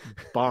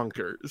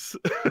bonkers.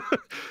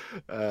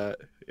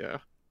 Yeah.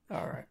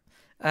 All right.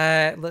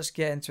 Let's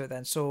get into it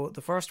then. So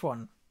the first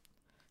one,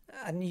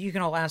 and you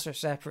can all answer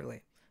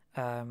separately.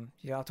 You don't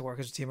have to work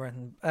as a team or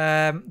anything.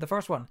 The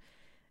first one.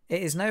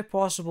 It is now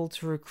possible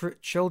to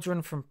recruit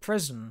children from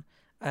prison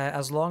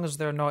as long as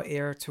they're not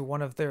heir to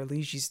one of their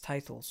liege's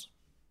titles.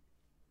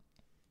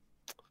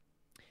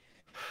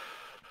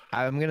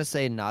 I'm gonna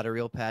say not a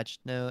real patch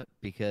note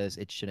because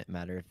it shouldn't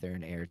matter if they're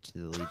an heir to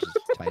the Legion's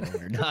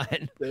title or not.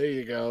 There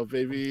you go,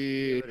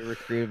 baby.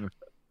 Recruit 'em.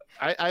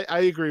 I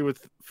agree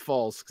with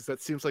false, because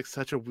that seems like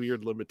such a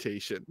weird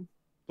limitation.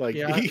 Like,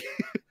 Yeah.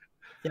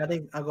 Yeah, I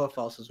think I'll go with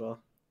false as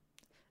well.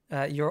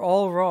 You're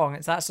all wrong.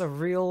 That's a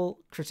real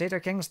Crusader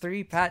Kings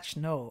 3 patch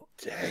note.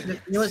 dang You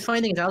it. know what's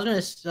funny thing is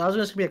I was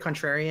gonna be a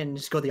contrarian and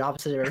just go the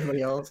opposite of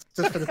everybody else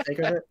just for the sake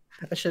of it.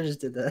 I should have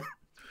just did that.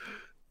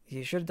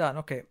 You should have done.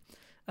 Okay.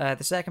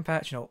 The second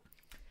patch note.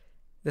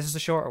 This is a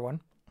shorter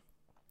one.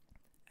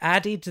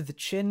 Added to the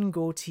chin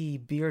goatee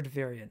beard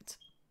variant.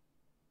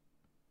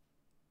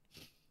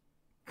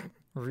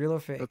 Real or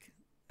fake?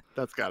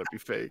 That's got to be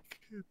fake.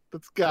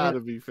 That's got to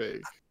be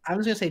fake. I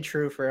was gonna say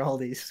true for all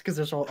these because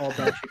they're all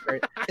batshit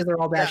crazy. Because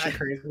they're all batshit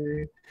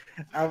crazy.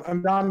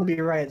 I'm bound to be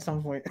right at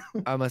some point.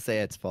 I'm gonna say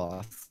it's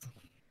false.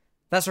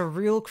 That's a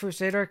real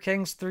Crusader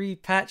Kings 3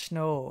 patch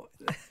note.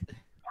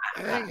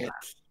 Dang it.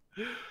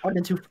 I would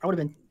have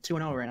been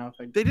 2-0 right now. If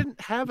I... They didn't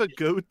have a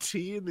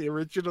goatee in the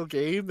original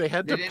game. They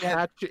had They to didn't have-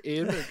 patch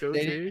in a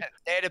goatee.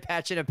 They had a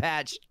patch in a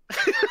patch.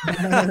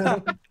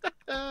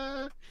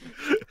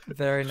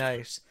 Very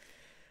nice.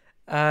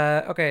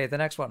 Okay, the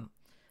next one.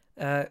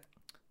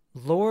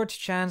 Lowered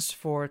chance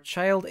for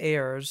child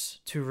heirs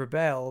to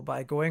rebel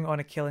by going on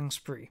a killing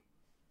spree.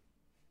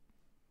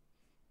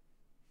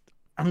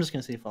 I'm just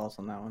gonna say false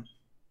on that one.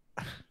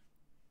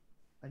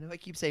 I know I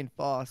keep saying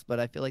false, but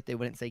I feel like they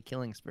wouldn't say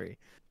killing spree.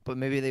 But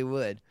maybe they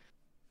would.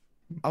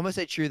 I'm gonna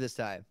say true this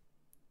time.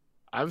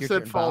 I've Your said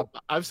turn, false.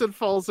 Bob. I've said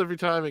false every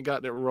time and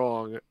gotten it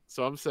wrong.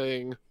 So I'm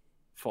saying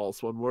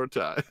false one more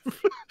time.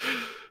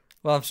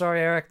 Well, I'm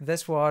sorry, Eric.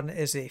 This one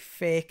is a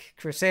fake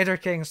Crusader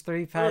Kings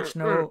 3 patch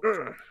note.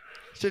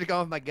 Should have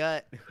gone with my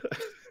gut.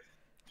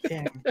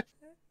 Damn.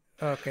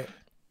 Okay.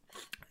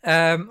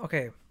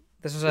 Okay.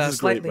 This is a This is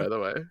slightly. great, by the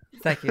way.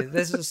 Thank you.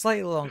 This is a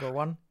slightly longer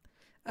one.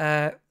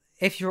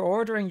 If you're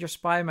ordering your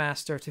spy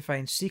master to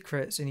find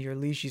secrets in your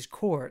liege's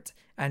court,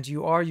 and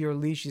you are your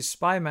liege's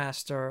spy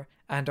master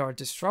and are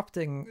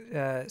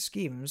disrupting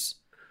schemes,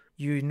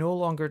 you no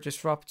longer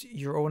disrupt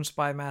your own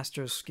spy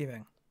master's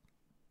scheming.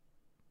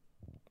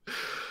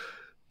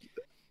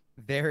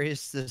 There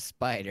is the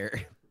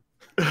spider.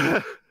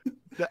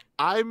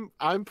 I'm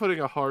putting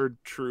a hard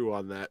true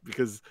on that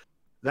because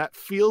that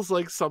feels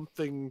like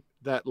something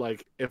that,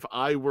 like, if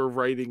I were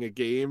writing a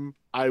game,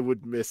 I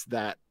would miss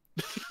that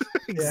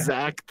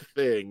exact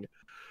thing.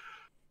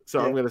 So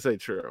I'm gonna say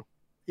true.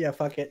 Yeah,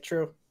 fuck it.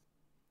 True.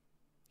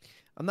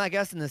 I'm not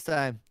guessing this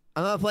time.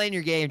 I'm not playing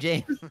your game,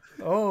 James.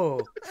 Oh,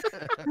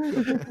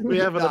 We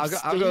have an No, I'll go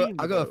abstained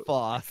vote.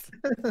 false.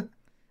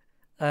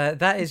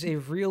 that is a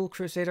real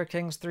Crusader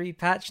Kings 3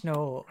 patch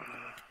note.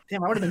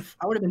 Damn, I would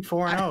have been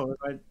 4-0 if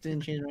I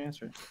didn't change my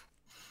answer.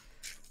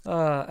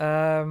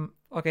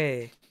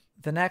 Okay,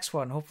 the next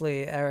one.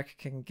 Hopefully, Eric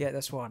can get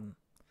this one.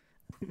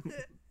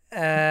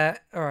 All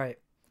right.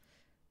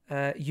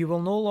 You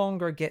will no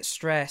longer get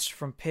stress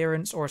from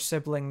parents or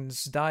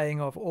siblings dying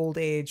of old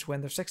age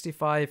when they're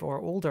 65 or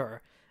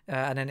older.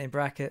 And then in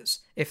brackets,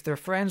 if they're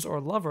friends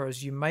or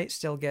lovers, you might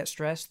still get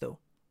stressed though.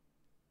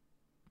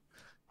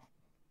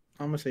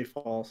 I'm gonna say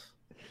false.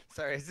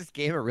 Sorry, is this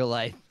game or real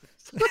life?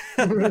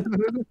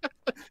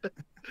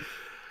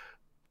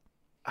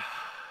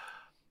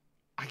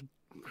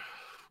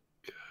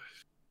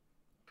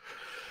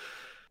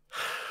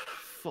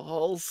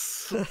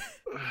 False.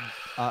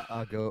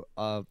 I'll go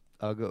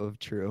with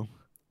true.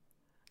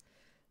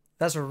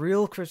 That's a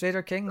real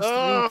Crusader Kings 3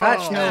 Oh,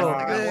 patch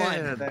note.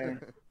 man. Dang.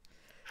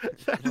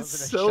 That is Wasn't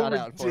a so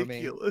shutout for me.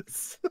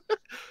 ridiculous.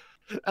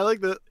 I like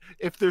that.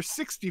 If they're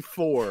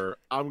 64,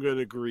 I'm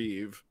gonna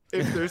grieve.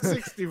 If they're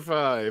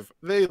 65,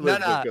 they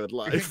lived a good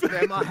life.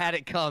 Grandma had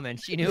it coming.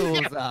 She knew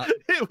it was up.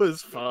 It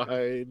was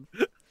fine.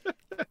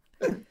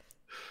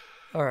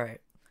 All right.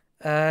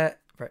 Right.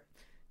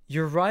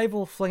 Your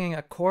rival flinging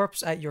a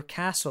corpse at your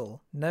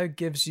castle now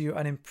gives you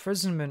an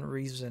imprisonment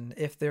reason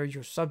if they're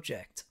your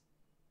subject.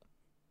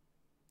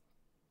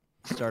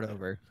 Start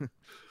over.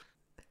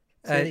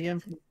 Say it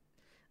again.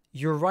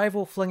 Your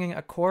rival flinging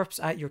a corpse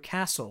at your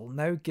castle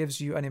now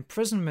gives you an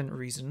imprisonment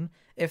reason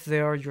if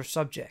they are your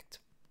subject.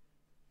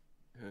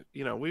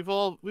 You know, we've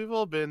all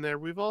been there.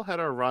 We've all had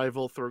our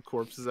rival throw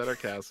corpses at our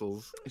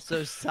castles.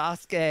 So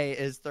Sasuke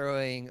is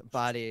throwing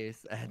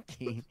bodies at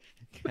the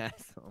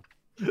castle.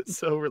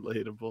 So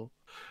relatable.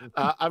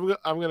 I'm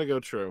gonna go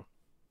true.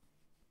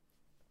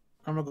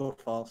 I'm gonna go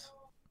false.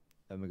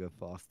 I'm gonna go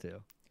false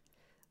too.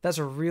 That's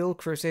a real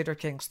Crusader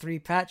Kings 3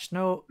 patch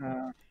note.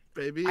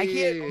 Baby. I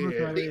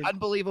can't. The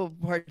unbelievable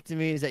part to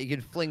me is that you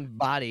can fling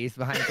bodies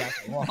behind a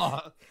castle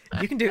wall.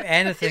 You can do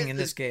anything in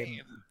this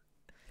game.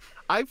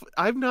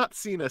 I've not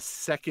seen a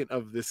second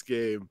of this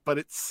game, but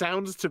it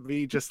sounds to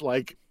me just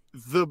like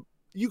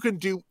you can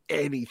do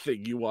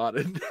anything you want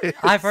in this.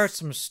 I've heard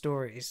some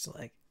stories.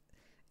 Like,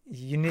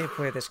 you need to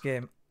play this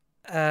game.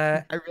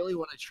 I really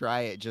want to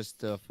try it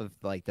just off of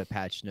like the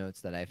patch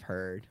notes that I've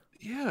heard.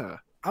 Yeah.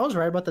 I was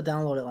right about to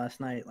download it last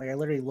night. Like I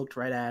literally looked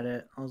right at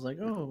it. I was like,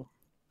 oh.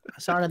 I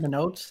saw it in the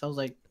notes. I was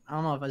like, I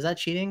don't know, is that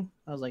cheating?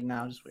 I was like,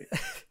 no, just wait.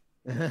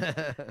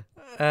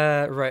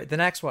 Right, the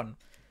next one.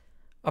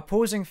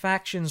 Opposing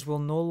factions will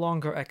no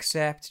longer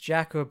accept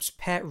Jacob's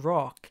pet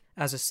rock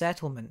as a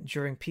settlement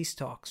during peace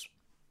talks.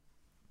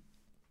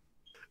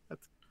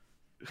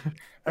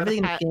 Everything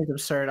in this game is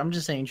absurd. I'm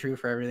just saying true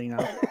for everything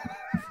now.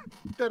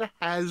 That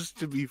has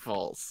to be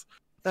false.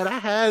 That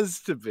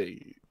has to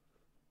be.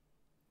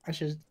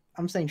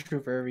 I'm saying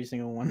true for every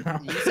single one now.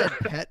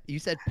 You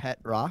said pet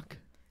rock?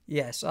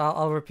 Yes,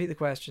 I'll repeat the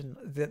question.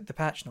 The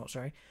patch note,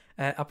 sorry.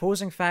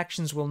 Opposing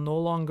factions will no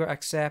longer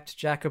accept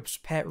Jacob's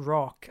pet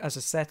rock as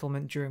a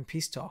settlement during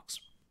peace talks.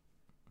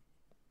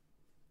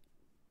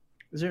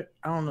 Is there?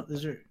 I don't know.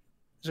 Is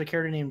Is there a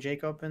character named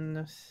Jacob in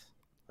this?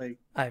 Like,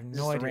 I have is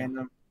no this a idea.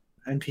 random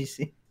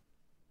NPC?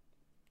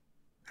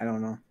 I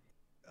don't know.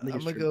 I think I'm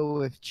it's gonna true. go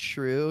with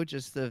true,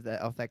 just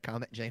off that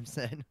comment James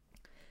said.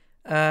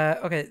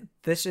 Okay,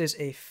 this is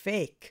a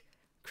fake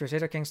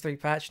Crusader Kings 3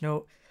 patch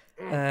note.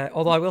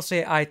 Although I will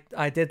say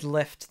I did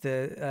lift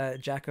the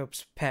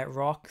Jacob's pet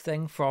rock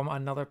thing from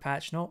another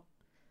patch note.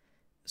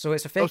 So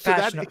it's a fake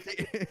patch note.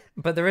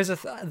 But there is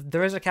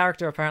a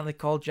character apparently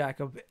called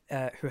Jacob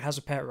who has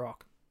a pet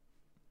rock.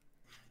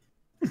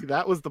 See,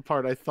 that was the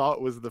part I thought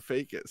was the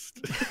fakest.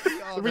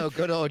 Oh no,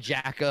 good old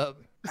Jacob.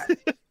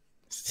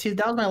 See,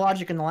 that was my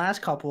logic in the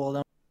last couple of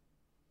them.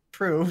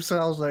 True. So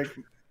I was like,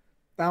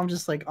 I'm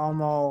just like,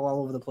 I'm all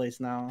over the place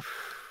now.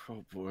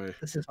 Oh boy.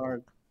 This is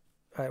hard.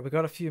 All right, we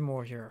got a few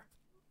more here.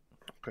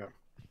 Okay.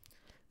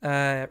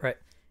 Right.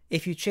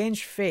 If you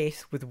change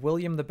faith with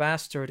William the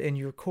Bastard in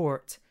your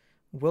court,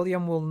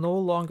 William will no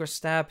longer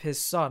stab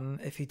his son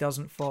if he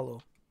doesn't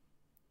follow.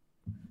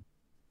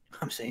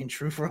 I'm saying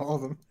true for all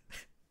of them.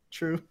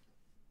 True.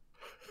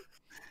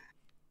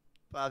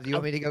 Bob, do you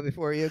want me to go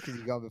before you? Because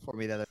you go before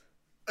me the other.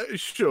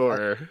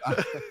 Sure.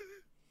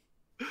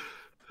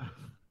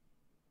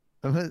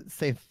 I'm gonna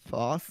say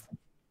false.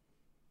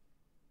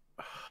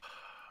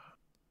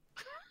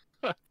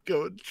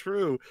 Going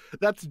true.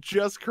 That's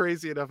just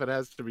crazy enough. It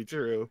has to be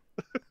true.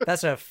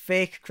 That's a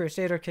fake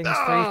Crusader Kings 3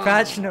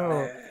 patch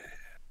note.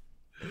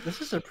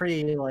 This is a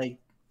pretty, like,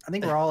 I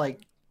think we're all,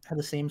 like, had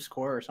the same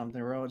score or something,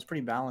 bro. It's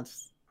pretty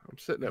balanced. I'm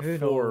sitting at Who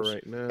 4 knows?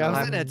 right now. Yeah,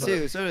 I'm sitting at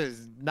 2, so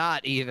it's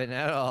not even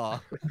at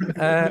all.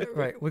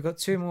 Right, we got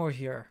two more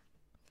here.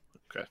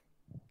 Okay.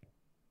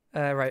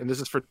 Right. And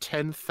this is for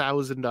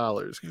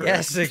 $10,000.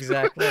 Yes,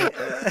 exactly.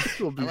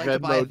 Will be I like to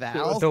buy a Venmoed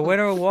Valve. The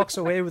winner walks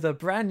away with a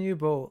brand new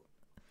boat.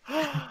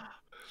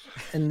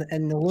 And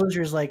the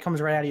loser's, like,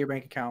 comes right out of your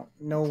bank account.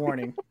 No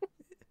warning.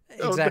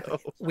 Exactly.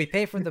 no. We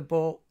pay for the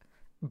boat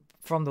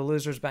from the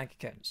loser's bank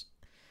accounts.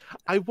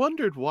 I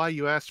wondered why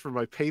you asked for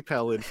my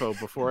PayPal info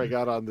before I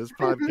got on this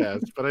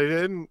podcast, but I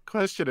didn't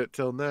question it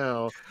till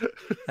now.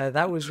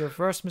 That was your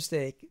first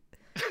mistake.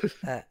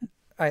 All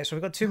right, so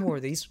we've got two more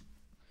of these.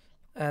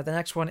 The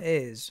next one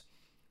is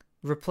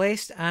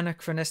replaced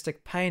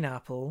anachronistic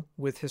pineapple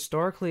with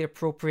historically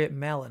appropriate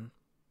melon.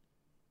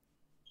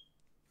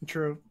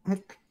 True.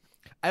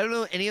 I don't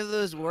know any of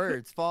those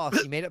words.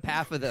 False. You made up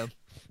half of them.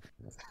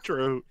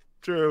 True.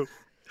 True.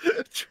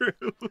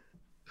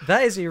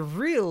 That is a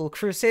real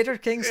Crusader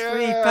Kings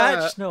 3 Yeah.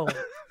 patch note.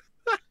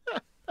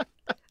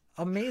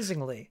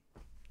 Amazingly.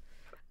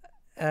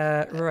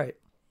 Right.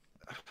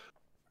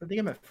 I think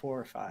I'm at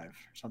 4 or 5 or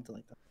something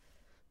like that.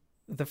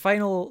 The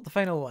final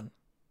one.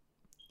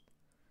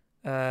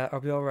 Are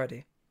we all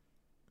ready?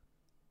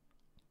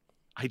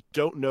 I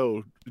don't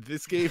know.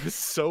 This game is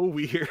so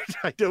weird.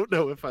 I don't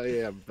know if I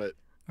am, but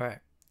All right.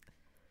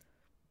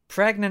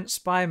 Pregnant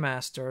spy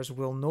masters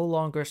will no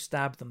longer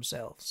stab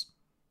themselves.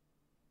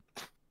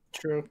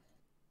 True.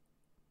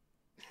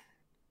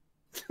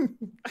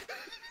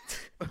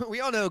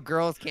 We all know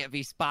girls can't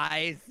be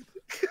spies.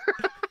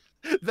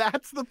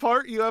 that's the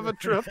part you have a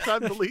tough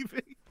time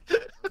believing.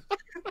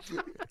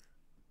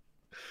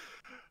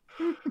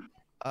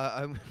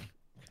 I'm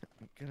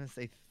gonna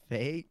say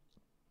fake.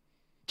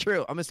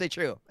 True. I'm gonna say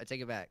true. I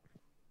take it back.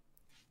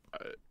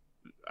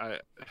 I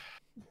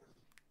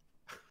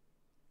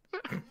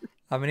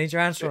I'm gonna need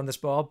your answer on this,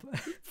 Bob.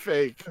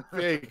 fake,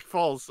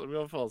 false. I'm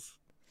going false.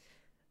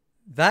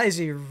 That is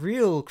a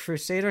real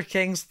Crusader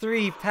Kings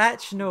 3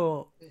 patch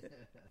note.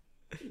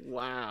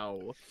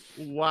 Wow.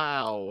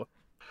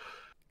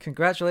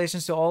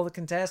 Congratulations to all the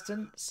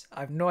contestants. I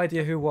have no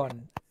idea who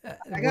won. I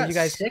Will got you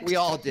guys? 6. We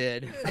all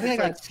did. I think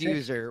I got Like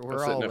Fuser. I'm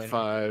We're all sitting at winning.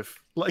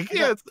 5. Like,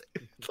 yeah,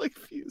 it's like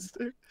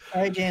Fuser.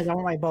 All right, James, I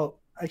want my boat.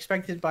 I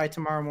expect it by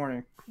tomorrow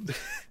morning.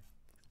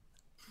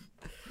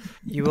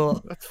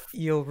 You'll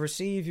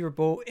receive your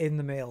boat in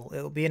the mail.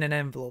 It'll be in an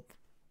envelope.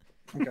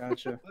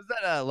 Gotcha. Was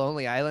that a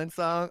Lonely Island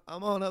song?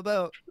 I'm on a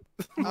boat.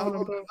 I'm on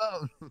a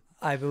boat.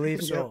 I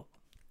believe so.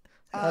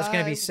 That's going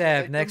to be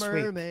Seb next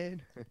week.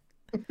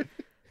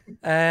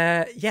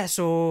 Yeah,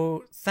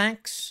 so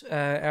thanks,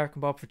 Eric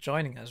and Bob, for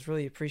joining us.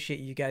 Really appreciate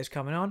you guys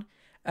coming on.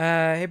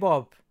 Hey,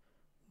 Bob,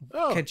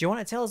 Oh, do you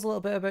want to tell us a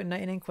little bit about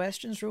 99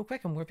 Questions real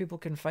quick and where people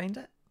can find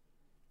it?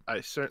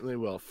 I certainly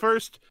will.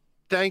 First,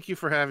 thank you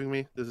for having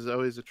me. This is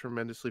always a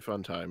tremendously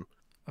fun time.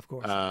 Of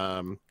course.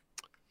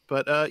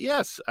 But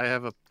yes, I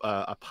have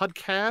a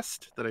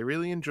podcast that I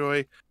really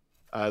enjoy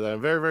that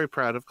I'm very, very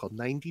proud of called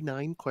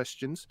 99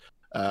 Questions.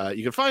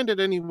 You can find it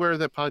anywhere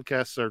that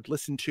podcasts are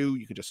listened to.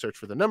 You can just search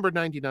for the number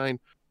 99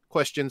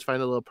 Questions,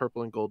 find a little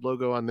purple and gold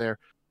logo on there,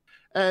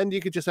 and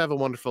you could just have a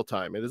wonderful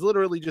time. It is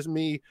literally just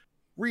me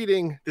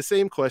reading the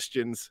same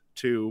questions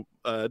to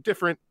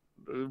different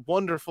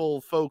wonderful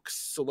folks,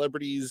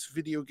 celebrities,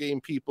 video game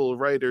people,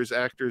 writers,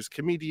 actors,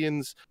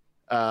 comedians,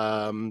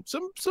 some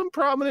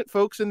prominent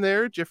folks in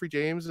there. Jeffrey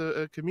James,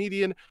 a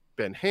comedian,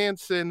 Ben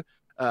Hansen.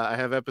 I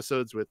have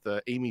episodes with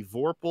Amy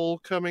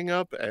Vorpal coming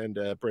up and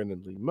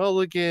Brendan Lee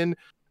Mulligan.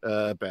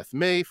 Beth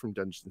May from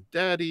Dungeons and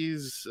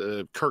Daddies,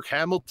 Kirk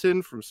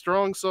Hamilton from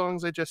Strong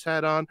Songs I just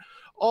had on,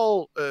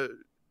 all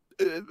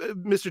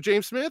Mr.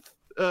 James Smith.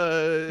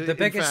 The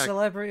biggest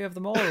celebrity of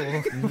them all,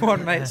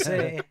 one might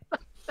say.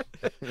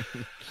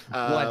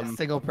 One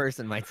single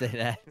person might say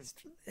that.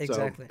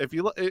 Exactly.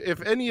 So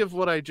if any of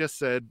what I just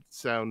said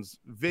sounds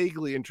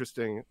vaguely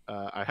interesting,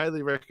 I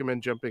highly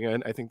recommend jumping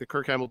in. I think the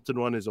Kirk Hamilton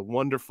one is a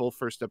wonderful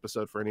first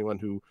episode for anyone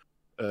who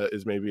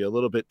is maybe a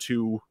little bit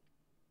too,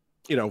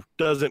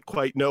 doesn't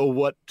quite know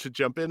what to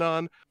jump in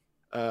on.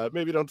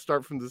 Maybe don't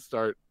start from the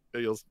start.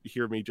 You'll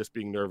hear me just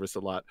being nervous a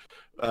lot.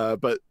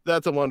 But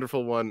that's a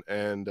wonderful one.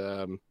 And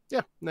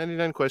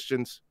 99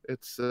 questions.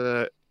 It's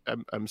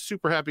I'm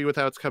super happy with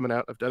how it's coming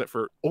out. I've done it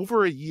for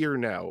over a year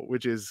now,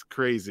 which is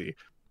crazy.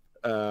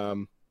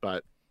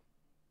 But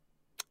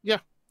yeah,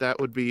 that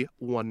would be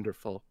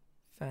wonderful.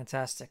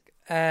 Fantastic.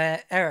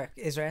 Eric,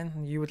 is there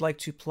anything you would like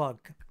to plug?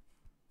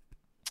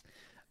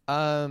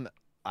 I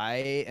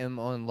am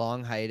on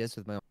long hiatus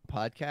with my own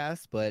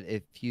podcast, but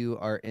if you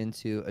are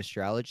into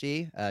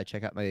astrology,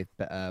 check out my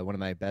one of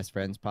my best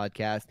friends'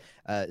 podcast,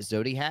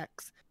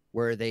 Zodiacs,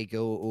 where they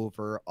go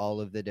over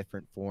all of the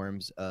different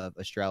forms of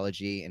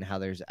astrology and how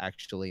there's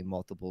actually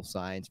multiple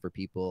signs for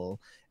people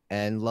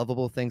and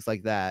lovable things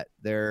like that.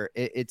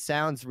 It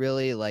sounds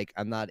really like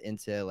I'm not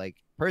into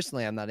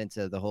personally, I'm not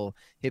into the whole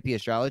hippie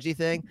astrology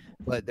thing,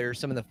 but they're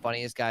some of the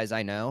funniest guys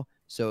I know.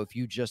 So if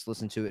you just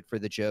listen to it for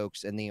the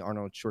jokes and the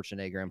Arnold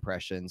Schwarzenegger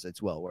impressions,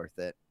 it's well worth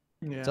it.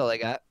 Yeah. That's all I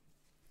got.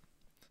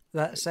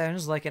 That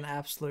sounds like an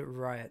absolute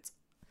riot.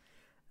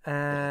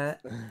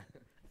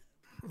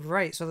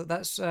 Right, so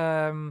that's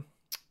that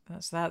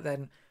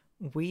then.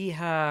 We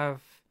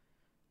have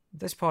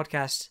this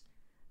podcast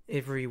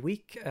every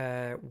week.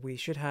 We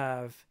should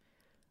have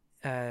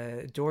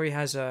Dory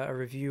has a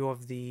review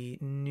of the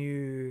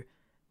new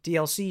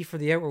DLC for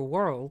the Outer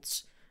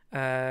Worlds,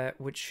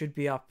 which should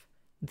be up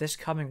this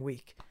coming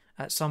week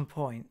at some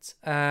point.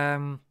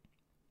 Yeah,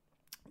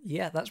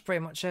 that's pretty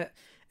much it.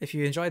 If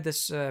you enjoyed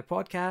this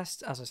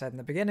podcast, as I said in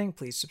the beginning,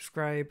 please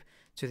subscribe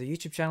to the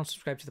YouTube channel,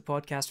 subscribe to the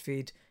podcast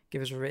feed,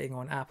 give us a rating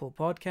on Apple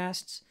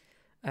Podcasts,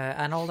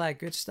 and all that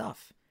good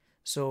stuff.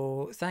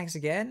 So thanks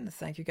again.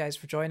 Thank you guys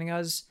for joining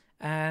us,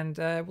 and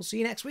we'll see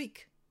you next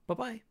week.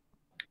 Bye-bye.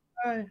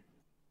 Bye.